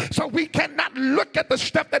 So we cannot look at the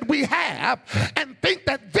stuff that we have and think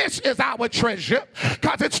that this is our treasure,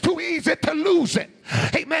 because it's too easy to lose it.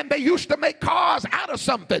 Amen. They used to make cars out of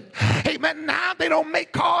something. Amen. Now they don't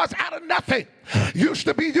make cars out of nothing. Used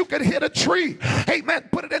to be you could hit a tree, amen,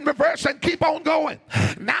 put it in reverse and keep on going.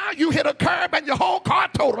 Now you hit a curb and your whole car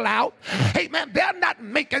total out. Amen. They're not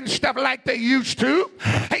making stuff like they used to.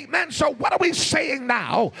 Amen. So what are we saying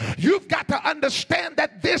now? You've got to understand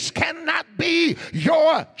that this cannot be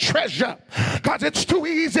your treasure, because it's too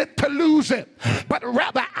easy to lose it. But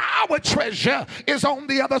rather our treasure is on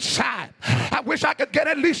the other side. I wish I could get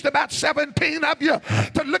at least about 17 of you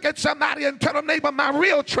to look at somebody and tell them, neighbor, my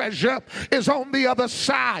real treasure is on the other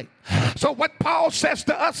side. So what Paul says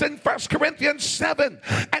to us in 1 Corinthians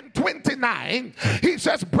 7:29, he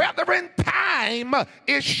says, brethren, time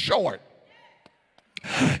is short.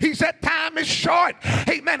 He said time is short.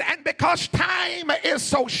 Amen. And because time is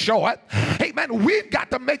so short, amen, we've got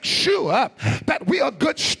to make sure that we are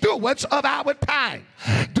good stewards of our time.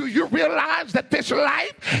 Do you realize that this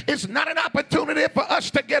life is not an opportunity for us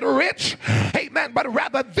to get rich? Amen. But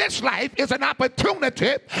rather this life is an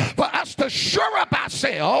opportunity for us to shore up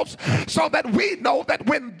ourselves so that we know that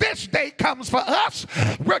when this day comes for us,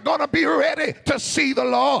 we're going to be ready to see the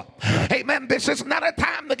Lord. Amen. This is not a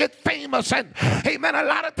time to get famous and, amen, a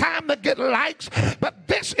lot of time to get likes, but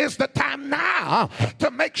this is the time now to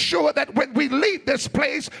make sure that when we leave this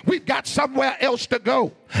place, we've got somewhere else to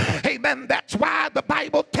go. Amen. That's why the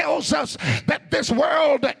Bible tells us that this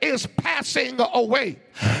world is passing away.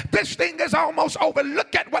 This thing is almost over.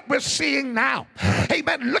 Look at what we're seeing now.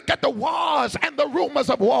 Amen. Look at the wars and the rumors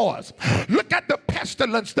of wars. Look at the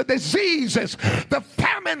pestilence, the diseases, the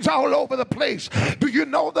famines all over the place. Do you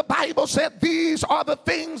know the Bible said these are the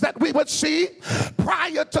things that we would see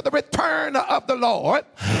prior to the return of the Lord?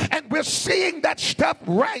 And we're seeing that stuff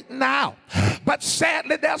right now. But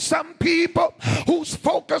sadly, there's some people whose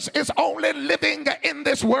focus is only living in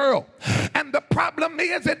this world. And the problem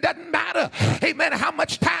is it doesn't matter, amen, how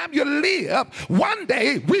much time you live. One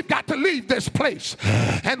day we've got to leave this place.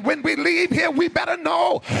 And when we leave here, we better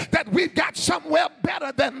know that we've got somewhere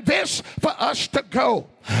better than this for us to go.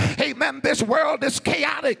 Amen. This world is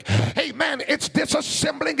chaotic. Amen. It's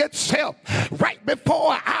disassembling itself right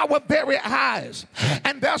before our very eyes.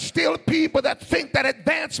 And there's still people that think that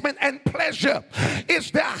advancement and pleasure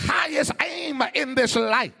is their highest aim in this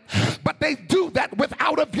life. But they do that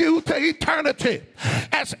without a view to eternity,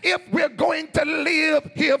 as if we're going to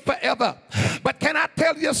live here forever. But can I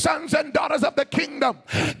tell you, sons and daughters of the kingdom,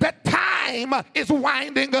 that time is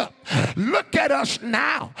winding up. Look at us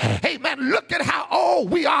now. Amen. Look at how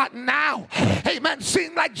old we are now. Amen.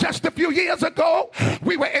 Seemed like just a few years ago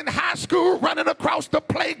we were in high school running across the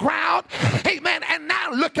playground. Amen. And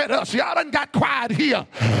now look at us. Y'all done got quiet here.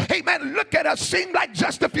 Amen. Look at us. Seemed like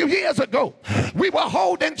just a few years ago we were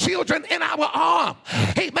holding children in our arm.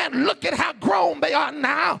 Amen. Look at how grown they are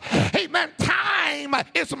now. Amen. Time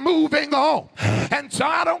is moving on. And so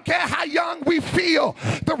I don't care how young we feel.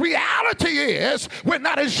 The reality is we're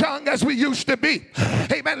not as young as we used to be.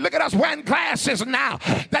 Amen. Look at us wearing glasses now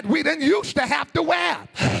that we didn't used to have to wear.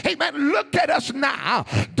 Amen. Look at us now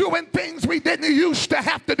doing things we didn't used to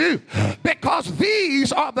have to do, because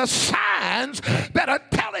these are the signs that are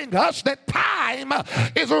telling us that time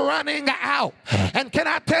is running out. And can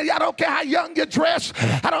I tell you, I don't care how young you dress,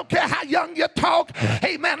 I don't care how young you talk,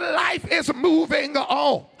 amen, life is moving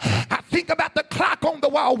on. I think about the clock on the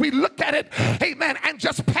wall. We look at it, amen, and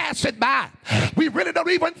just pass it by. We really don't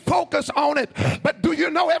even focus on it. But do you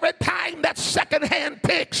know, every time that second hand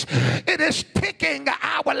ticks, it is ticking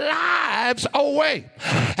our lives away.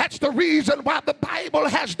 That's the reason why the Bible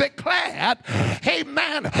has declared,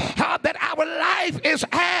 amen, that our life is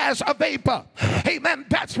as a vapor. Amen.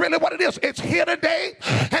 That's really what it is. It's here today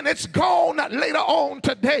and it's gone later on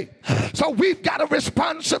today. So we've got a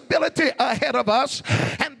responsibility ahead of us,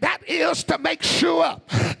 and that is to make sure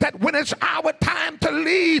that when it's our time to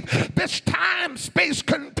leave this time-space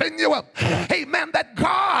continuum, amen, that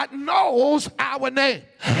God knows our name.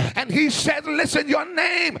 And he said, listen, your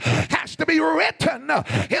name has to be written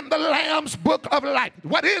in the Lamb's book of life.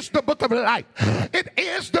 What is the book of life? It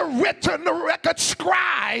is the written record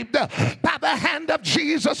scribed by the hand of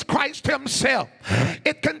Jesus Christ himself.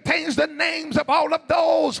 It contains the names of all of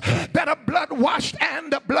those that are blood washed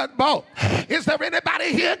and blood bought. Is there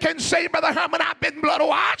anybody here can say, Brother Herman, I've been blood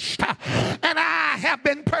washed and I have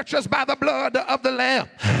been purchased by the blood of the Lamb?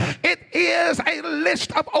 It is a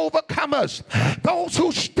list of overcomers, those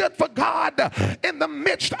who stood for God in the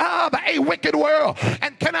midst of a wicked world.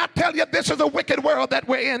 And can I tell you, this is a wicked world that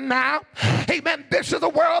we're in now. Amen. This is a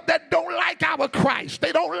world that don't like our Christ.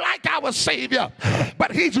 They don't like our Savior.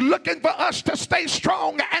 But he's looking for us to stay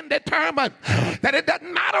strong and determined that it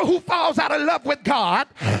doesn't matter who falls out of love with God.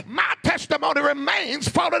 My testimony remains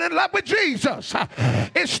falling in love with Jesus.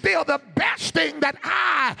 It's still the best thing that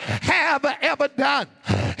I have ever done.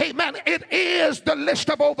 Amen. It is the list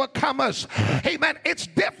of overcomers. Amen. It's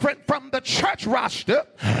different from the church roster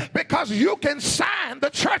because you can sign the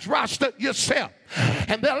church roster yourself.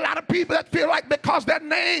 And there are a lot of people that feel like because their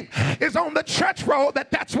name is on the church roll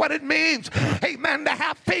that that's what it means, amen, to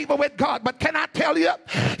have favor with God. But can I tell you,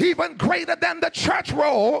 even greater than the church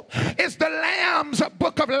roll is the Lamb's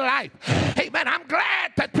book of life. Amen. I'm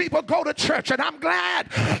glad that people go to church, and I'm glad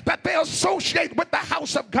that they associate with the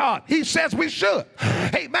house of God. He says we should.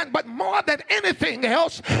 Amen. But more than anything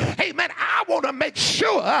else, amen, I want to make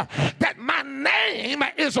sure that my name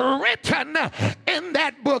is written in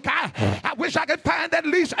that book. I wish I could find at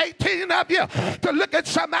least 18 of you to look at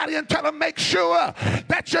somebody and tell them, make sure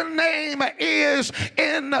that your name is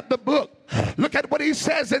in the book. Look at what he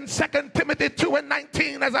says in 2 Timothy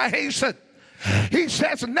 2:19 as I hasten. He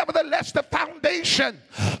says, nevertheless, the foundation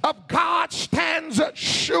of God stands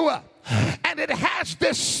sure, and it has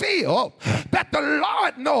this seal that the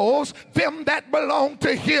Lord knows them that belong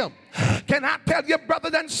to him. Can I tell you,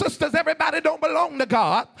 brothers and sisters, everybody don't belong to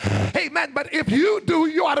God. Amen. But if you do,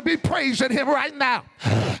 you ought to be praising him right now.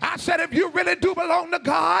 I said, if you really do belong to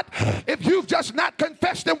God, if you've just not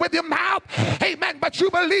confessed it with your mouth, amen, but you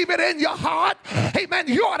believe it in your heart, amen,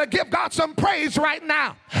 you ought to give God some praise right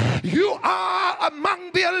now. You are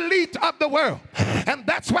among the elite of the world. And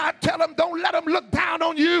that's why I tell them, don't let them look down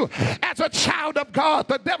on you as a child of God.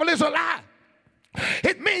 The devil is a lie.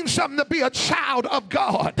 It means something to be a child of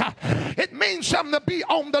God. It means something to be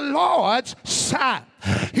on the Lord's side.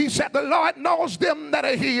 He said the Lord knows them that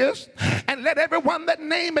are his, and let everyone that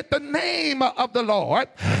nameth the name of the Lord,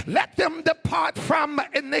 let them depart from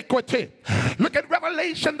iniquity. Look at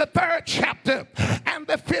Revelation, the 3rd chapter and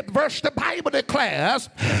the 5th verse. The Bible declares,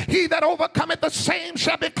 he that overcometh, the same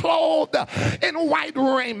shall be clothed in white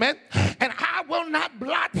raiment, and I will not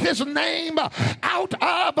blot his name out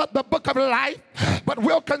of the book of life, but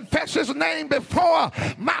will confess his name before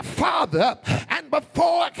my Father and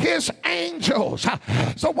before his angels.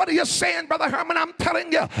 So what are you saying, Brother Herman? I'm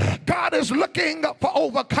telling you, God is looking for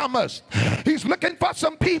overcomers. He's looking for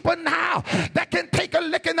some people now that can take a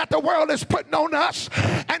licking that the world is putting on us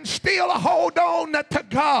and still hold on to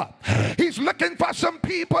God. He's looking for some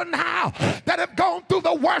people now that have gone through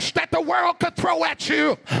the worst that the world could throw at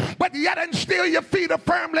you, but yet and still your feet are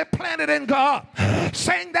firmly planted in God,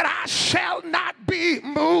 saying that I shall not be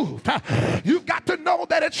moved. You've got to know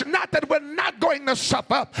that it's not that we're not going to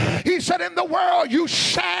suffer. He said in the world you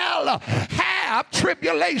shall have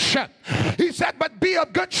tribulation. He said, but be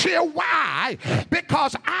of good cheer. Why?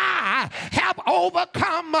 Because I have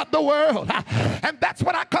overcome the world. And that's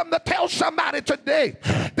what I come to tell somebody today,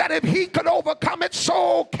 that if he could overcome it,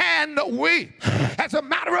 so can we. As a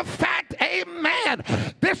matter of fact, amen,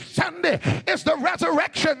 this Sunday is the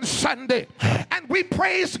Resurrection Sunday, and we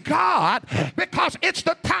praise God because it's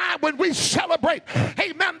the time when we celebrate,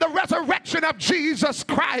 amen, the resurrection of Jesus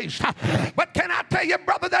Christ. But can I tell you,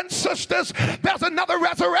 brothers and sisters, there's another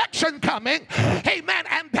resurrection coming, amen,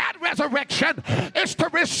 and that resurrection is to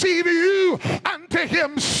receive you unto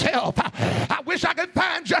himself. I wish I could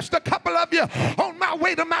find just a couple of you on my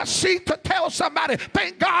way to my seat to tell somebody,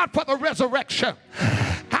 thank God for the resurrection.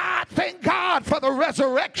 I thank God for the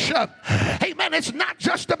resurrection. Amen. It's not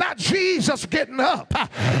just about Jesus getting up,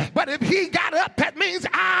 but if he got up, that means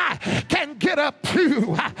I can get up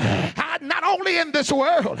too. I God, not only in this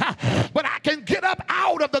world, but I can get up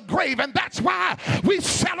out of the grave. And that's why we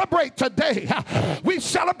celebrate today. We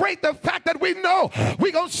celebrate the fact that we know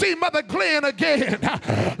we're going to see Mother Glen again.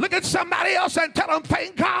 Look at somebody else and tell them,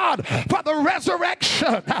 thank God for the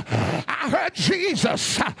resurrection. I heard Jesus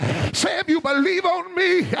say, if you believe on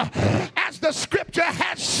me, as the scripture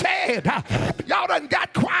has said, y'all done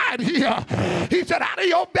got quiet here. He said, out of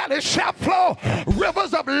your belly shall flow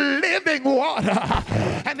rivers of living water.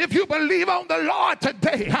 And if you believe on the Lord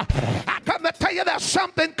today, I come to tell you there's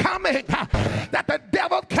something coming that the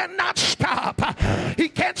devil cannot stop. He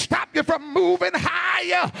can't stop you from moving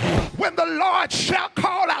higher when the Lord shall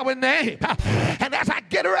call our name. And as I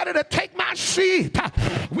get ready to take my seat,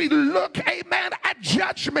 we look, amen, at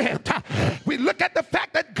judgment. We look at the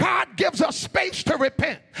fact that God gives us space to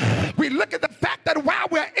repent. We look at the fact that while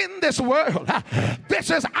we're in this world, this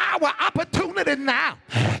is our opportunity now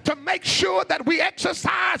to make sure that we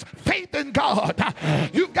exercise faith in God.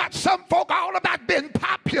 You've got some folk all about being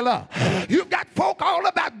popular. You've got folk all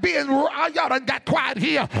about being, y'all done got quiet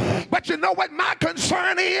here. But you know what my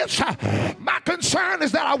concern is? My concern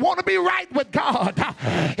is that I want to be right with God.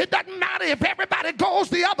 It doesn't matter if everybody goes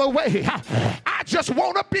the other way. I just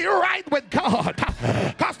want to be right with God.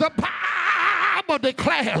 Because the Bible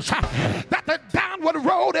declares that the downward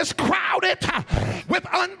road is crowded with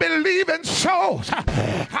unbelieving souls.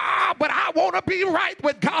 But I want to be right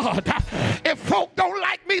with God. If folk don't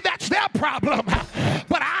like me, that's their problem.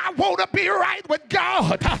 But I want to be right with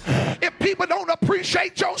God. If people don't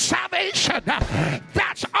appreciate your salvation,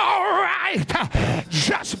 that's all right.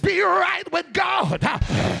 Just be right with God.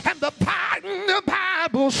 And the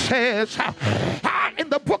Bible says in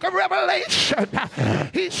the book of Revelation,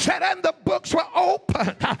 he said, and the books were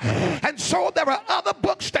open. And so there are other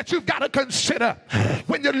books that you've got to consider.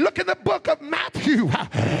 When you look in the book of Matthew,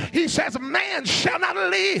 he says, man shall not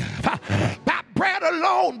live by bread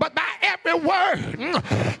alone, but by every word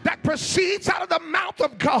that proceeds out of the mouth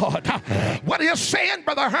of God. What are you saying,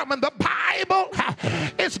 Brother Herman? The Bible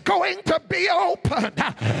is going to be open.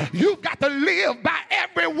 You've got to live by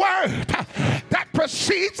every word that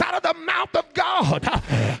proceeds out of the mouth of God.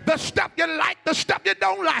 The stuff you like, the stuff you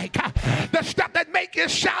don't like, the stuff that make you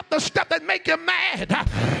shout, the stuff that make you mad.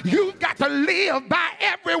 You've got to live by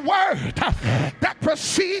every word that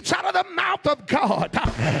proceeds out of the mouth of God.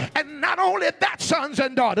 And not only that, sons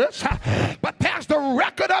and daughters, but there's the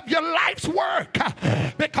record of your life's work,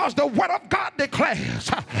 because the word of God declares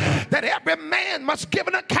that every man must give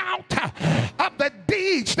an account of the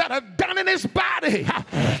deeds that are done in his body.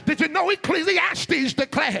 Did you know Ecclesiastes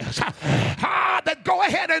declares that go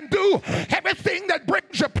ahead and do everything that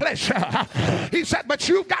brings you pleasure? He said, but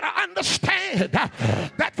you've got to understand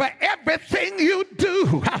that for everything you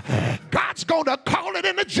do, God's going to call it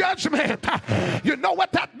in the judgment. You know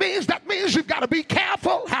what that means? That means you've got to be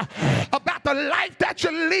careful about the life that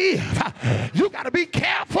you live. You got to be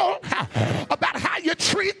careful about how you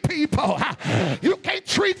treat people. You can't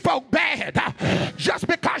treat folk bad just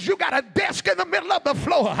because you got a desk in the middle of the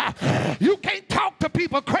floor. You can't talk to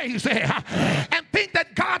people crazy and think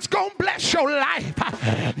that God's going to bless your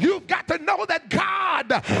life. You've got to know that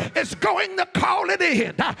God is going to call it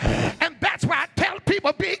in. And that's why I tell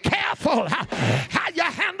people, be careful how you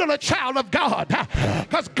handle a child of God,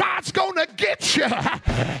 because God's going to get you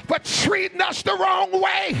for treating us the wrong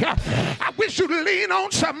way. I wish you'd lean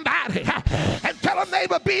on somebody and tell a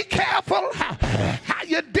neighbor, be careful how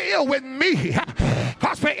you deal with me,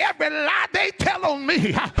 because for every lie they tell on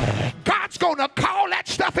me, God's going to call that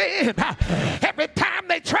stuff in. Every time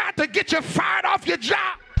they tried to get you fired off your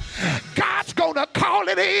job, God's going to call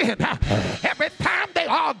it in. Every time they,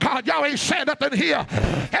 oh God, y'all ain't saying nothing here.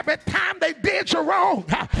 Every time they did you wrong,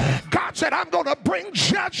 God said, I'm going to bring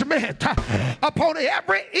judgment upon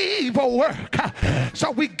every evil work.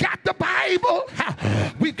 So we got the Bible.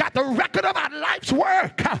 We got the record of our life's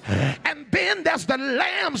work. And then there's the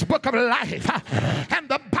Lamb's book of life. And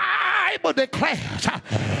the Bible declares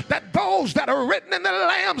that those that are written in the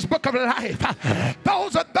Lamb's book of life,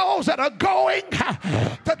 those are those that are going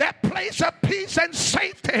to that place of peace and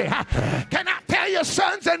safety. Can I tell you,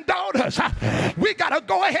 sons and daughters, we got to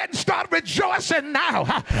go ahead and start rejoicing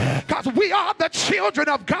now, because we are the children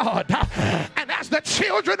of God. And as the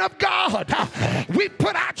children of God, we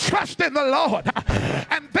put our trust in the Lord.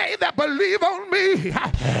 And they that believe on me,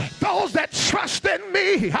 those that trust in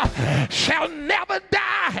me, shall never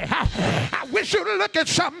die I wish you'd look at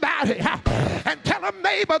somebody and tell them,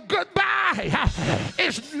 neighbor, goodbye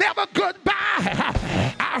is never goodbye.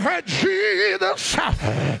 I heard Jesus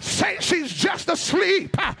say she's just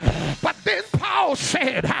asleep. But then Paul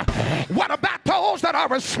said, what about those that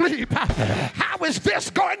are asleep? How is this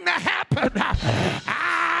going to happen?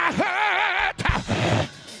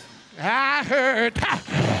 I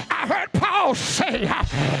heard Paul say,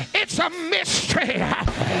 it's a mystery.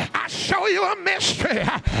 I show you a mystery.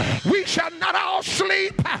 We shall not all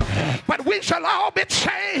sleep, but we shall all be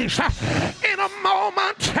changed in a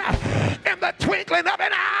moment, in the twinkling of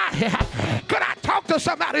an eye. Could I talk to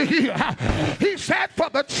somebody here? He said, for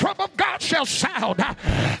the trump of God shall sound,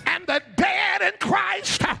 and the dead in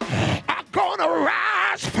Christ are going to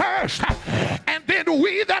rise first, and then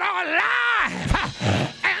we that are alive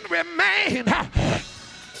and remain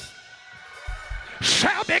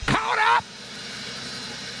shall be caught up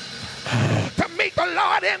to meet the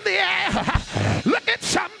Lord in the air. Look at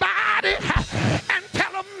somebody and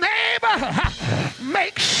tell them, neighbor,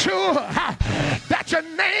 make sure that your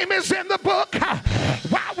name is in the book.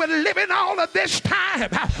 While we're living all of this time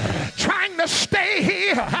trying to stay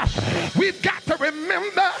here, we've got to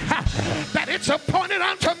remember that it's appointed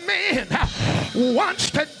unto men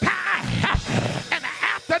once to die, and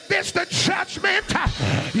after this the judgment.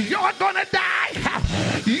 You're gonna die.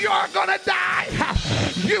 You're gonna die.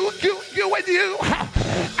 You and you,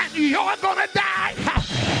 and you're gonna die,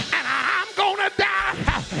 and I'm gonna die.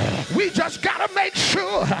 We just gotta make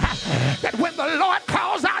sure that when the Lord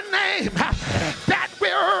calls our name, that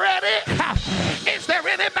we're ready. Is there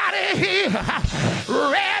anybody here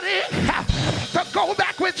ready to go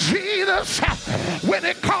back with Jesus when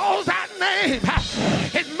it calls our name?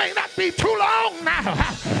 It may not be too long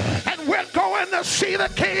now, and we're going to see the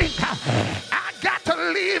King. I got to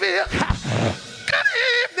leave it. Good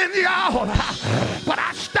evening, y'all. But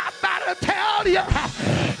I stopped by to tell you,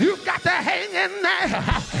 you got to hang in there.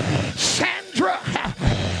 Sandra,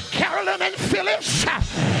 Carolyn, and Phyllis,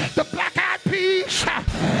 the Black Eyed Peas,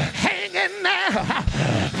 hang in there.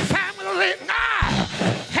 Family,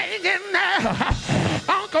 hang in there.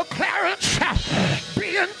 Uncle Clarence,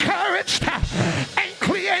 be encouraged. Aunt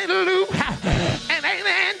Clea, Aunt Lou, and Aunt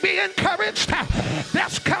Ann, be encouraged.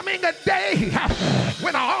 There's coming a day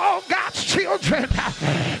when all God's children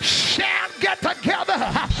shall get together.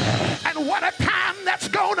 And what a time that's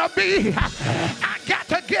gonna be. I got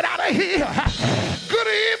to get out of here. Good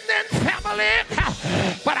evening, family.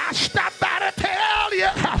 But I stopped by to tell you,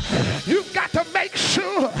 you've got to make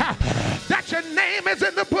sure that your name is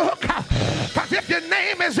in the book. Because if your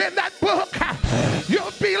name is in that book,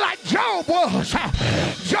 you'll be like Job was.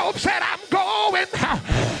 Job said, I'm going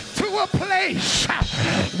to a place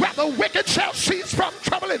where the wicked shall cease from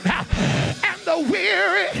troubling, and the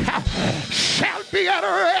weary shall be at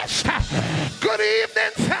rest. Good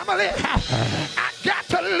evening, family. I got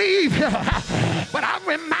to leave here, but I'm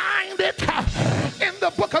reminded in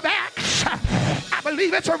the book of Acts, I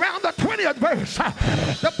believe it's around the 20th verse,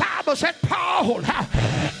 the Bible said Paul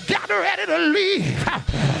got ready to leave,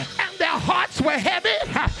 and their hearts were heavy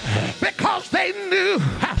because they knew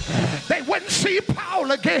they wouldn't see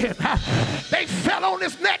Paul again. They fell on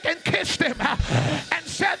his neck and kissed him and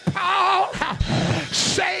said, Paul,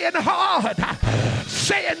 saying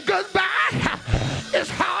goodbye is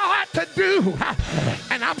hard to do.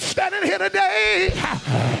 And I'm standing here today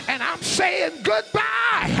and I'm saying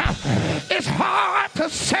goodbye. It's hard to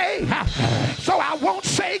say, so I won't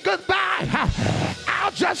say goodbye.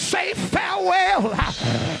 I'll just say farewell,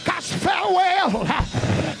 because farewell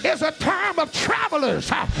is a term of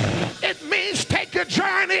travelers. It means take your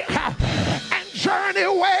journey and journey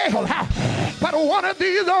well. But one of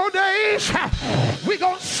these old days, we're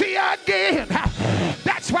going to see again.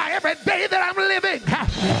 That's why every day that I'm living,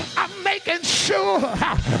 I'm making sure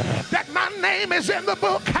that my name is in the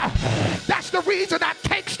book. That's the reason I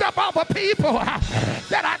take stuff off of people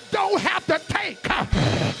that I don't have to take,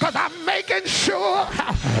 because I'm making sure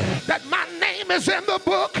that my name is in the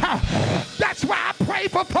book. That's why I pray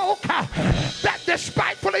for folk that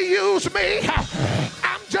despitefully use me.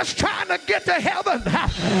 I'm just trying to get to heaven.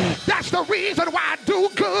 That's the reason why I do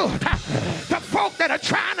good to folk that are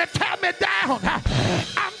trying to tear me down.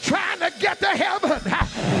 I'm trying to get to heaven.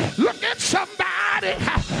 Look at somebody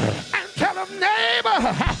and tell them,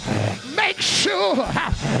 neighbor, make sure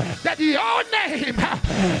that your name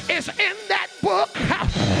is in that book.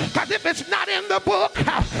 Because if it's not in the book,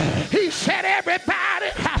 he said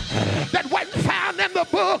everybody that wasn't found in the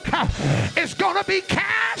book is going to be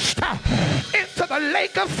cast into the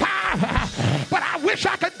lake of fire. But I wish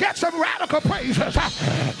I could get some radical praises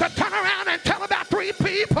to turn around and tell about 3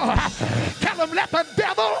 people. Tell them, let the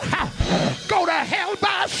devil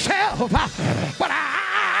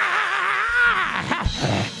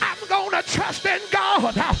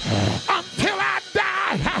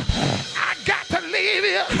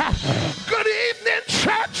you, good evening,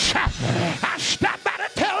 church. I stopped by to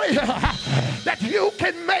tell you that you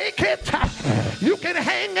can make it. You can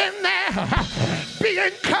hang in there. Be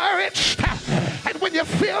encouraged. And when you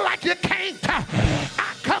feel like you can't, I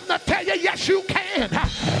come to tell you, yes, you can.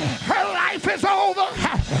 Her life is over,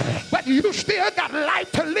 but you still got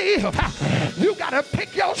life to live. You got to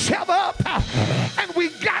pick yourself up, and we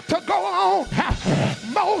got to go on.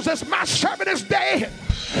 Moses, my servant, is dead,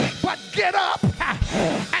 but get up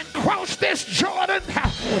and cross this Jordan.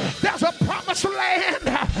 There's a promised land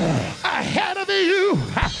ahead of you,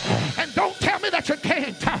 and don't tell me that you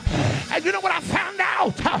can't. And you know what I found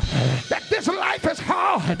out? That this life is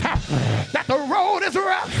hard, that the road is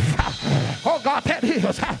rough. Oh God, that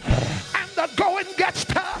is. And the going gets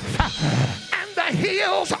tough, and the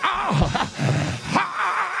hills are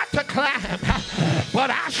hard to climb. But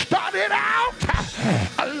I started out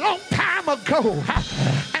a long time ago,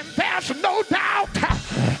 and there's no doubt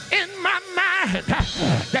in my mind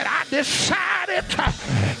that I decided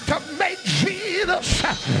to make Jesus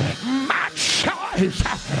my choice.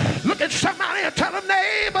 Look at somebody and tell them,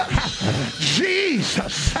 neighbor,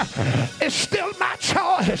 Jesus is still my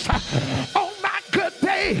choice. On my good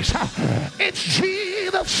days, it's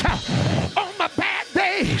Jesus. On my bad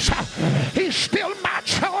days, he's still my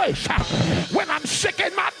choice. When I'm sick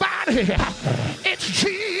in my body, it's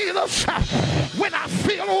Jesus. When I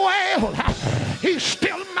feel well, he's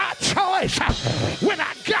still my choice. When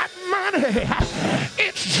I got money,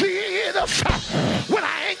 it's Jesus. When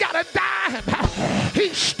I ain't got a dime,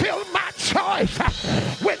 he's still my choice.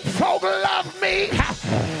 When folk love me,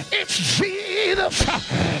 it's Jesus.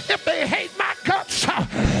 If they hate my guts,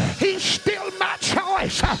 he's still my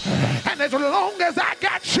choice. And as long as I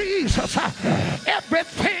got Jesus,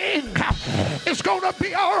 everything is going to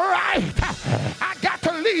be all right. I got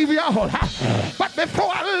to leave y'all. But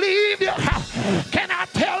before I leave you, can I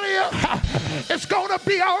tell you, it's going to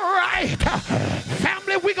be all right.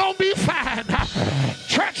 Family, we're going to be fine.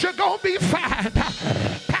 Church, you're going to be fine.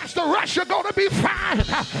 Pastor Rush, you're going to be fine.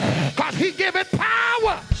 Because he giveth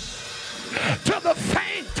power to the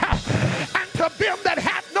faint, and to them that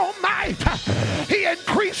have no might, he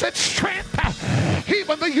increaseth strength.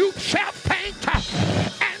 Even the youth shall faint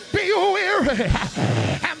and be weary,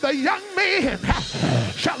 and the young men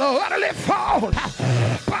shall utterly fall.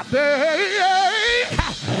 But they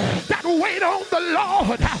that wait on the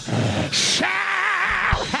Lord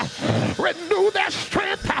shall renew their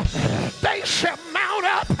strength. They shall mount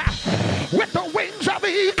up with the wings of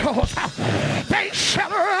eagles. They shall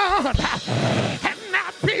run and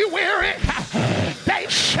not be weary. They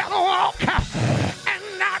shall walk and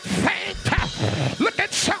not faint. Look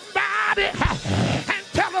at somebody and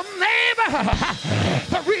tell them, neighbor,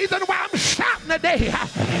 the reason why I'm shouting today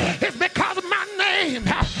is because my name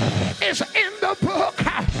is in the book.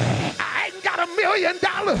 I ain't got $1 million,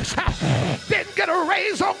 didn't get a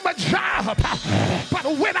raise on my job, but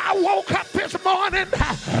when I woke up this morning,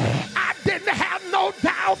 I didn't have no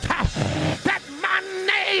doubt that my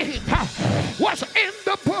name was in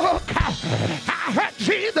the book. I heard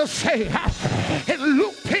Jesus say in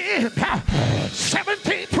Luke 10,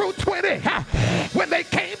 17 through 20, when they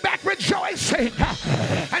came back rejoicing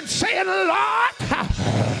and saying, Lord,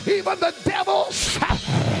 even the devils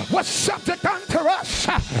was subject unto us.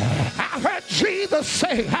 I heard Jesus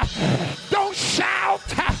say, don't shout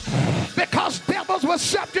because devils were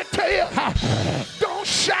subject to you. Don't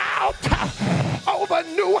shout over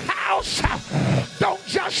new house. Don't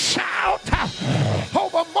just shout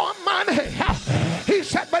over more money. He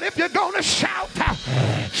said, but if you're going to shout,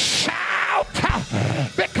 shout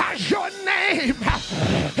because your name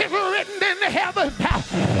is written in heaven.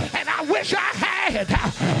 And I wish I had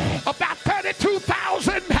about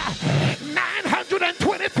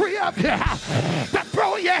 32,923 of you to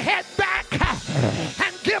throw your head back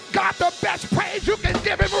and give God the best praise you can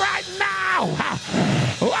give him right now.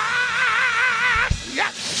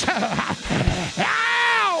 Yes, sir.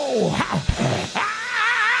 Ow.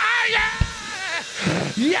 Yeah.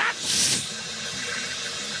 Yes.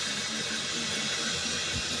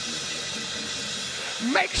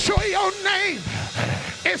 Make sure your name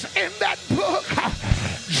is in that book.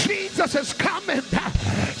 Jesus is coming.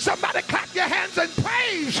 Somebody clap your hands and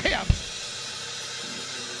praise him.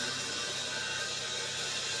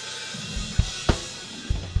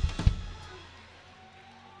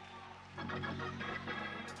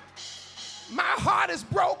 My heart is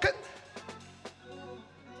broken.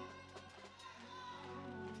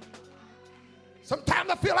 Sometimes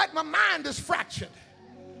I feel like my mind is fractured.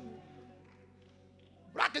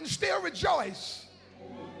 But I can still rejoice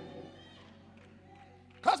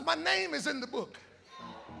because my name is in the book.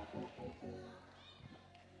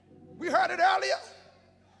 We heard it earlier.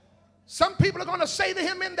 Some people are going to say to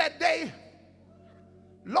him in that day,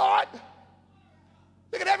 Lord,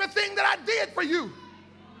 look at everything that I did for you.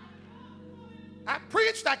 I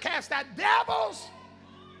preached, I cast out devils,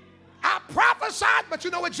 I prophesied, but you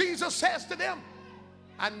know what Jesus says to them?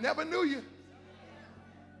 I never knew you.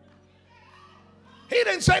 He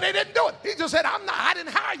didn't say they didn't do it. He just said, I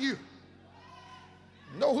didn't hire you.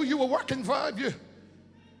 Know who you were working for if you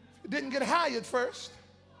didn't get hired first.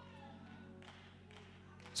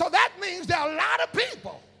 So that means there are a lot of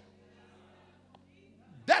people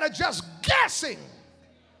that are just guessing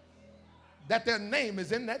that their name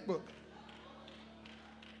is in that book.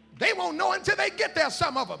 They won't know until they get there,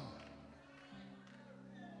 some of them.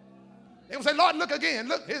 They will say, Lord, look again.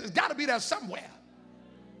 Look, it's got to be there somewhere.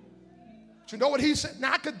 But you know what he said?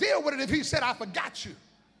 Now, I could deal with it if he said, I forgot you.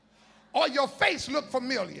 Or your face looked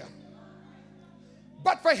familiar.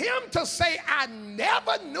 But for him to say, I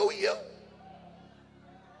never knew you.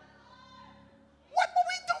 What were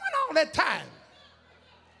we doing all that time?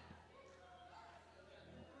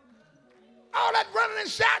 All that running and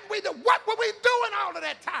shouting, what were we doing all of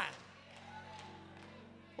that time?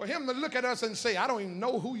 For him to look at us and say, I don't even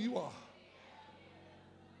know who you are.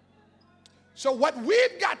 So what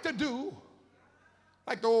we've got to do,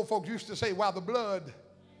 like the old folks used to say, while the blood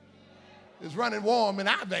is running warm in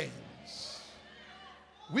our veins,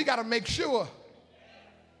 we got to make sure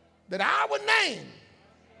that our name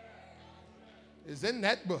is in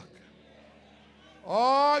that book.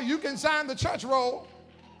 Or you can sign the church roll,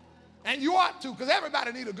 and you ought to, because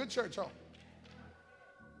everybody needs a good church home.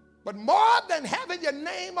 But more than having your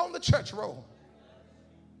name on the church roll,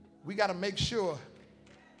 we got to make sure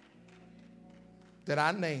that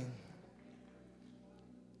our name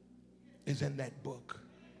is in that book.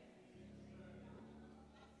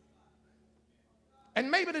 And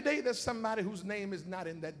maybe today there's somebody whose name is not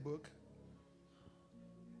in that book.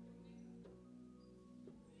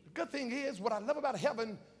 The good thing is, what I love about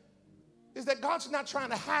heaven is that God's not trying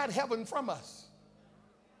to hide heaven from us.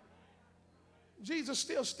 Jesus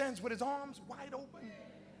still stands with his arms wide open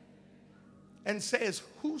and says,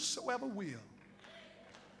 whosoever will.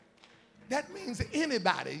 That means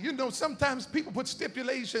anybody. You know, sometimes people put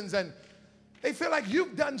stipulations and they feel like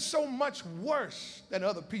you've done so much worse than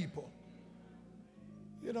other people.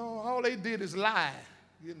 You know, all they did is lie,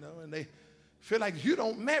 you know, and they feel like you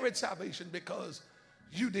don't merit salvation because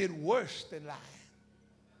you did worse than lying.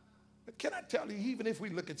 But can I tell you, even if we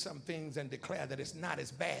look at some things and declare that it's not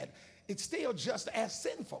as bad, it's still just as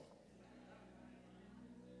sinful.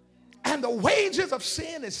 And the wages of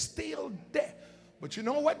sin is still death. But you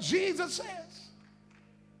know what Jesus says?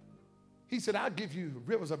 He said, I'll give you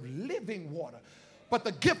rivers of living water. But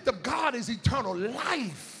the gift of God is eternal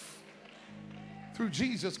life through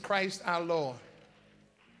Jesus Christ our Lord.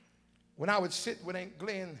 When I would sit with Aunt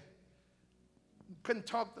Glen, couldn't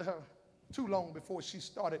talk to her too long before she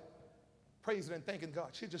started praising and thanking God.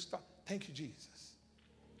 She just thought, thank you, Jesus.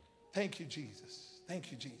 Thank you, Jesus.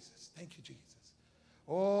 Thank you, Jesus. Thank you, Jesus.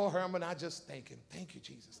 Oh, Herman, I just thank him. Thank you,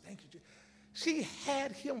 Jesus. Thank you, Jesus. She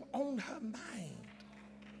had him on her mind.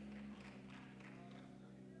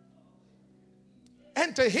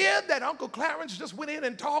 And to hear that Uncle Clarence just went in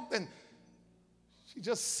and talked and she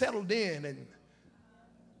just settled in and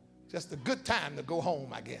just a good time to go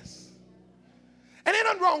home, I guess. And ain't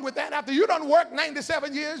nothing wrong with that. After you done worked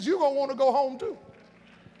 97 years, you're going to want to go home too.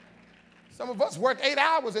 Some of us work 8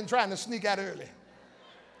 hours and trying to sneak out early.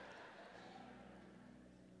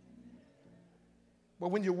 But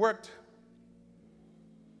when you worked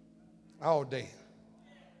all day,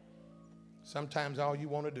 sometimes all you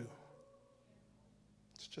want to do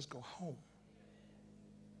is just go home.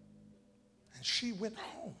 And she went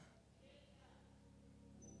home.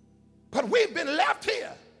 But we've been left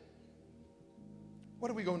here. What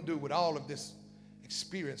are we going to do with all of this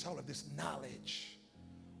experience, all of this knowledge,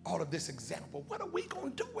 all of this example? What are we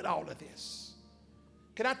going to do with all of this?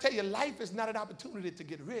 Can I tell you, life is not an opportunity to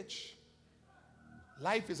get rich.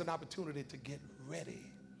 Life is an opportunity to get ready.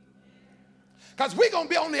 Because we're going to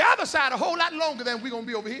be on the other side a whole lot longer than we're going to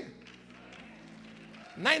be over here.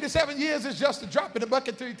 97 years is just a drop in the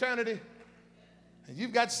bucket to eternity. And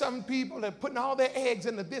you've got some people that are putting all their eggs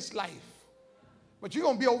into this life. But you're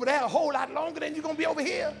going to be over there a whole lot longer than you're going to be over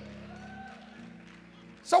here.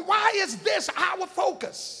 So why is this our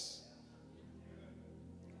focus?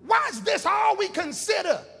 Why is this all we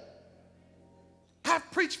consider?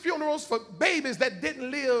 I've preached funerals for babies that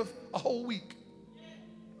didn't live a whole week.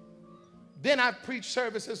 Then I've preached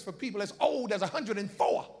services for people as old as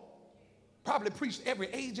 104. Probably preached every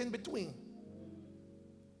age in between.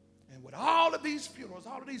 And with all of these funerals,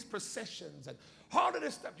 all of these processions, and all of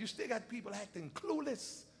this stuff, you still got people acting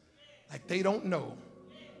clueless, like they don't know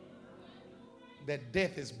that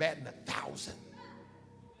death is batting 1,000.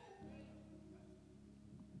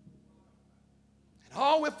 And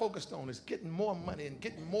all we're focused on is getting more money and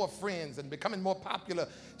getting more friends and becoming more popular,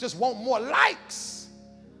 just want more likes.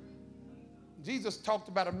 Jesus talked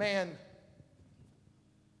about a man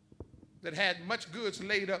that had much goods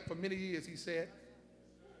laid up for many years, he said,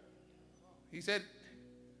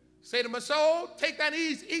 say to my soul, take thine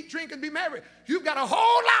ease, eat, drink, and be merry. You've got a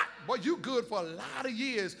whole lot. Boy, you good for a lot of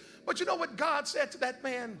years. But you know what God said to that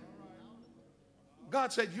man?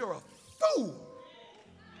 God said, you're a fool.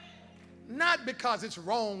 Not because it's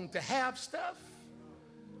wrong to have stuff,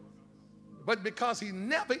 but because he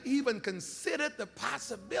never even considered the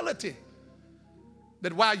possibility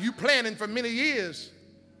that while you planning for many years,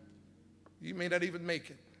 you may not even make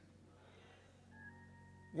it.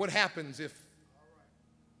 What happens if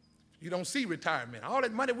you don't see retirement? All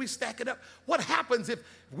that money we stack it up. What happens if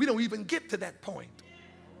we don't even get to that point?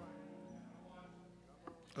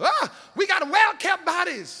 We got well-kept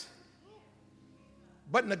bodies,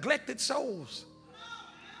 but neglected souls.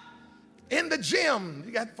 In the gym,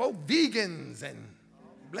 you got folk vegans and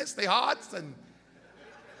bless their hearts and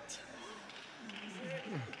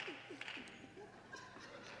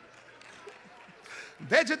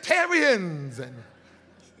vegetarians and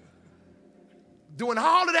doing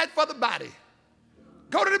all of that for the body.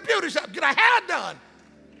 Go to the beauty shop, get our hair done.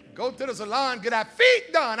 Go to the salon, get our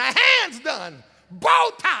feet done, our hands done.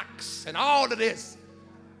 Botox and all of this.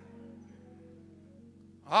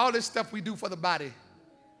 All this stuff we do for the body.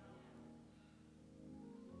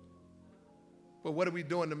 But what are we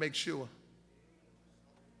doing to make sure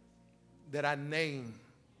that our name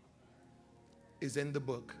is in the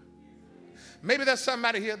book? Maybe there's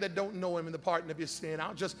somebody here that don't know him in the pardon of your sin.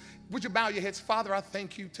 Would you bow your heads? Father, I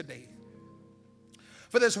thank you today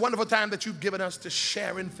for this wonderful time that you've given us to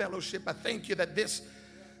share in fellowship. I thank you that this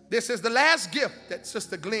is the last gift that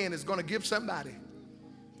Sister Glen is going to give somebody,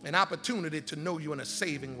 an opportunity to know you in a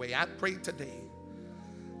saving way. I pray today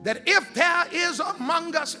that if there is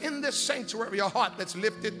among us in this sanctuary a heart that's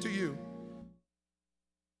lifted to you,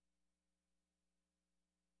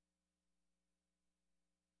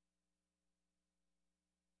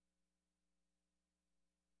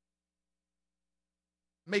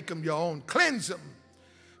 make them your own. Cleanse them.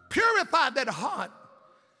 Purify that heart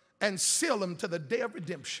and seal them to the day of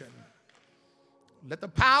redemption. Let the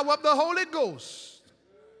power of the Holy Ghost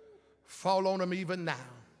fall on them even now.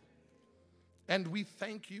 And we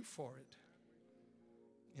thank you for it.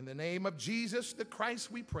 In the name of Jesus the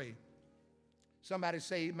Christ we pray. Somebody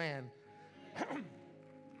say amen.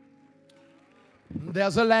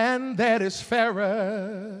 There's a land that is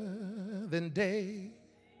fairer than day,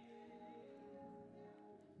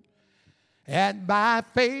 and by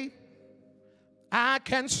faith I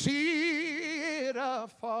can see it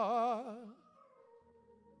afar,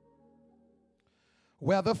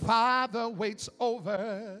 where the Father waits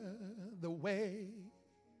over the way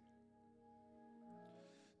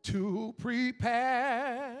to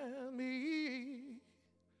prepare me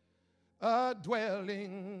a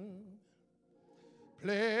dwelling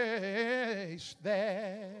place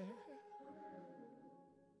there.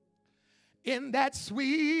 In that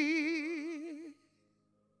sweet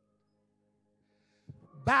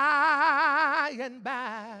by and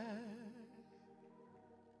by,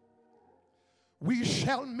 we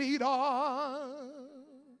shall meet on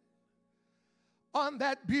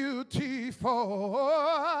that beautiful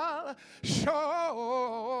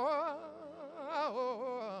shore.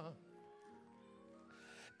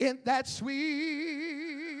 In that sweet,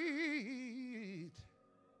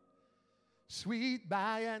 sweet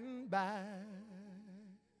by and by,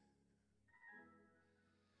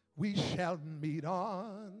 we shall meet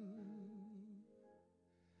on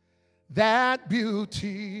that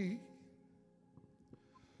beautiful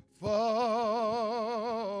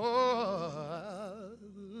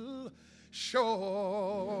shore.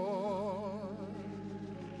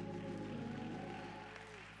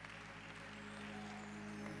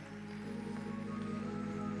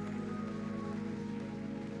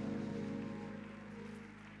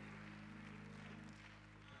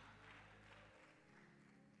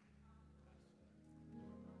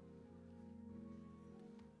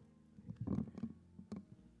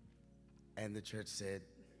 And the church said,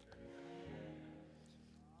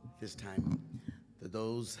 this time, to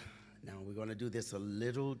those, now we're going to do this a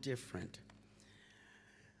little different.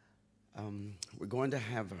 We're going to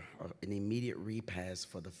have an immediate repast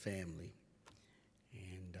for the family.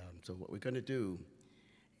 And so what we're going to do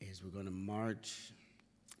is we're going to march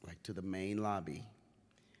like to the main lobby.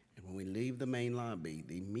 And when we leave the main lobby,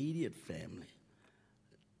 the immediate family,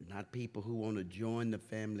 not people who want to join the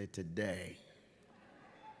family today,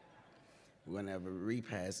 we're going to have a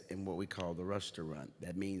repast in what we call the restaurant.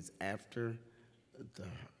 That means after the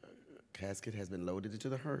casket has been loaded into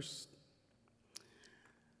the hearse,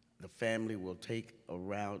 the family will take a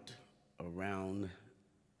route around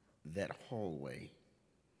that hallway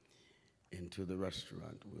into the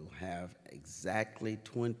restaurant. We'll have exactly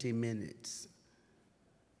 20 minutes.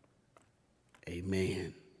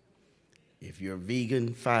 Amen. If you're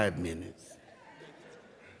vegan, 5 minutes.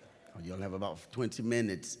 You'll have about 20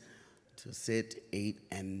 minutes to sit, eat,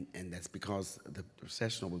 and that's because the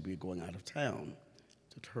processional will be going out of town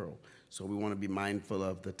to Turl. So we want to be mindful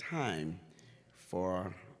of the time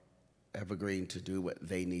for Evergreen to do what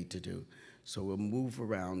they need to do. So we'll move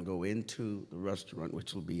around, go into the restaurant,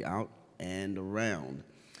 which will be out and around,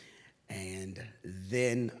 and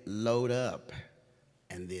then load up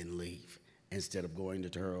and then leave instead of going to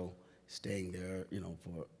Turl, staying there,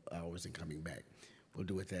 for hours and coming back. We'll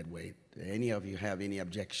do it that way. Any of you have any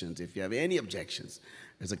objections? If you have any objections,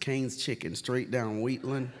 there's a Cane's Chicken straight down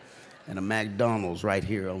Wheatland and a McDonald's right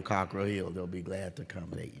here on Cockrell Hill. They'll be glad to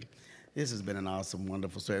accommodate you. This has been an awesome,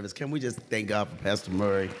 wonderful service. Can we just thank God for Pastor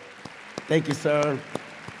Murray? Thank you, sir.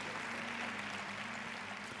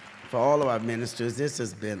 For all of our ministers, this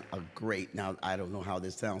has been a great, now I don't know how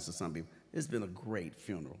this sounds to some people, it's been a great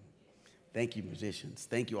funeral. Thank you, musicians.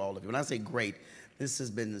 Thank you, all of you. When I say great, this has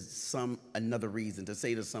been another reason to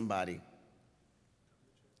say to somebody,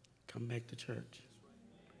 come back to church.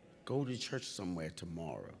 Go to church somewhere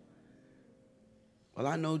tomorrow. Well,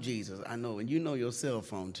 I know Jesus, I know, and you know your cell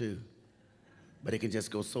phone too, but it can just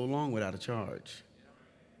go so long without a charge.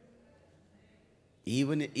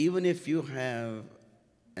 Even if you have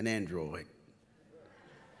an Android,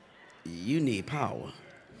 you need power.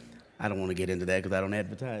 I don't want to get into that because I don't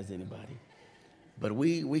advertise to anybody. But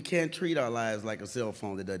we can't treat our lives like a cell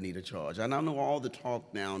phone that doesn't need a charge. And I know all the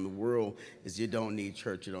talk now in the world is you don't need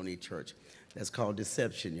church, you don't need church. That's called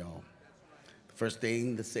deception, y'all. The first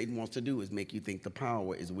thing that Satan wants to do is make you think the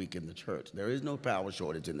power is weak in the church. There is no power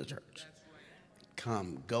shortage in the church.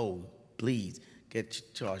 Come, go, please, get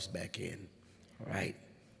charged back in. All right?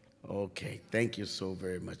 Okay, thank you so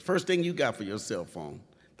very much. First thing you got for your cell phone,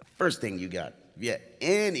 the first thing you got, if you had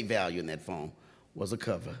any value in that phone, was a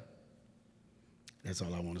cover. That's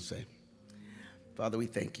all I want to say. Father, we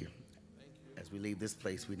thank you. As we leave this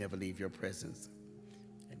place, we never leave your presence.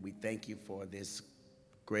 And we thank you for this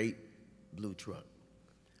great blue truck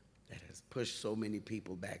that has pushed so many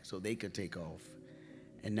people back so they could take off.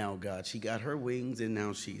 And now, God, she got her wings and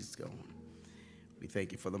now she's gone. We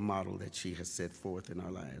thank you for the model that she has set forth in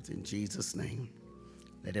our lives. In Jesus' name,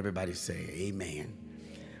 let everybody say amen.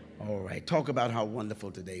 All right, talk about how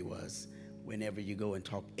wonderful today was. Whenever you go and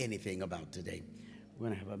talk anything about today, we're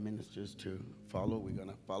going to have our ministers to follow. We're going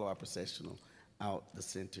to follow our processional out the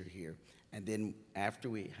center here. And then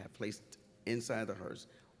after we have placed inside the hearse,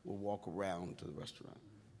 we'll walk around to the restaurant.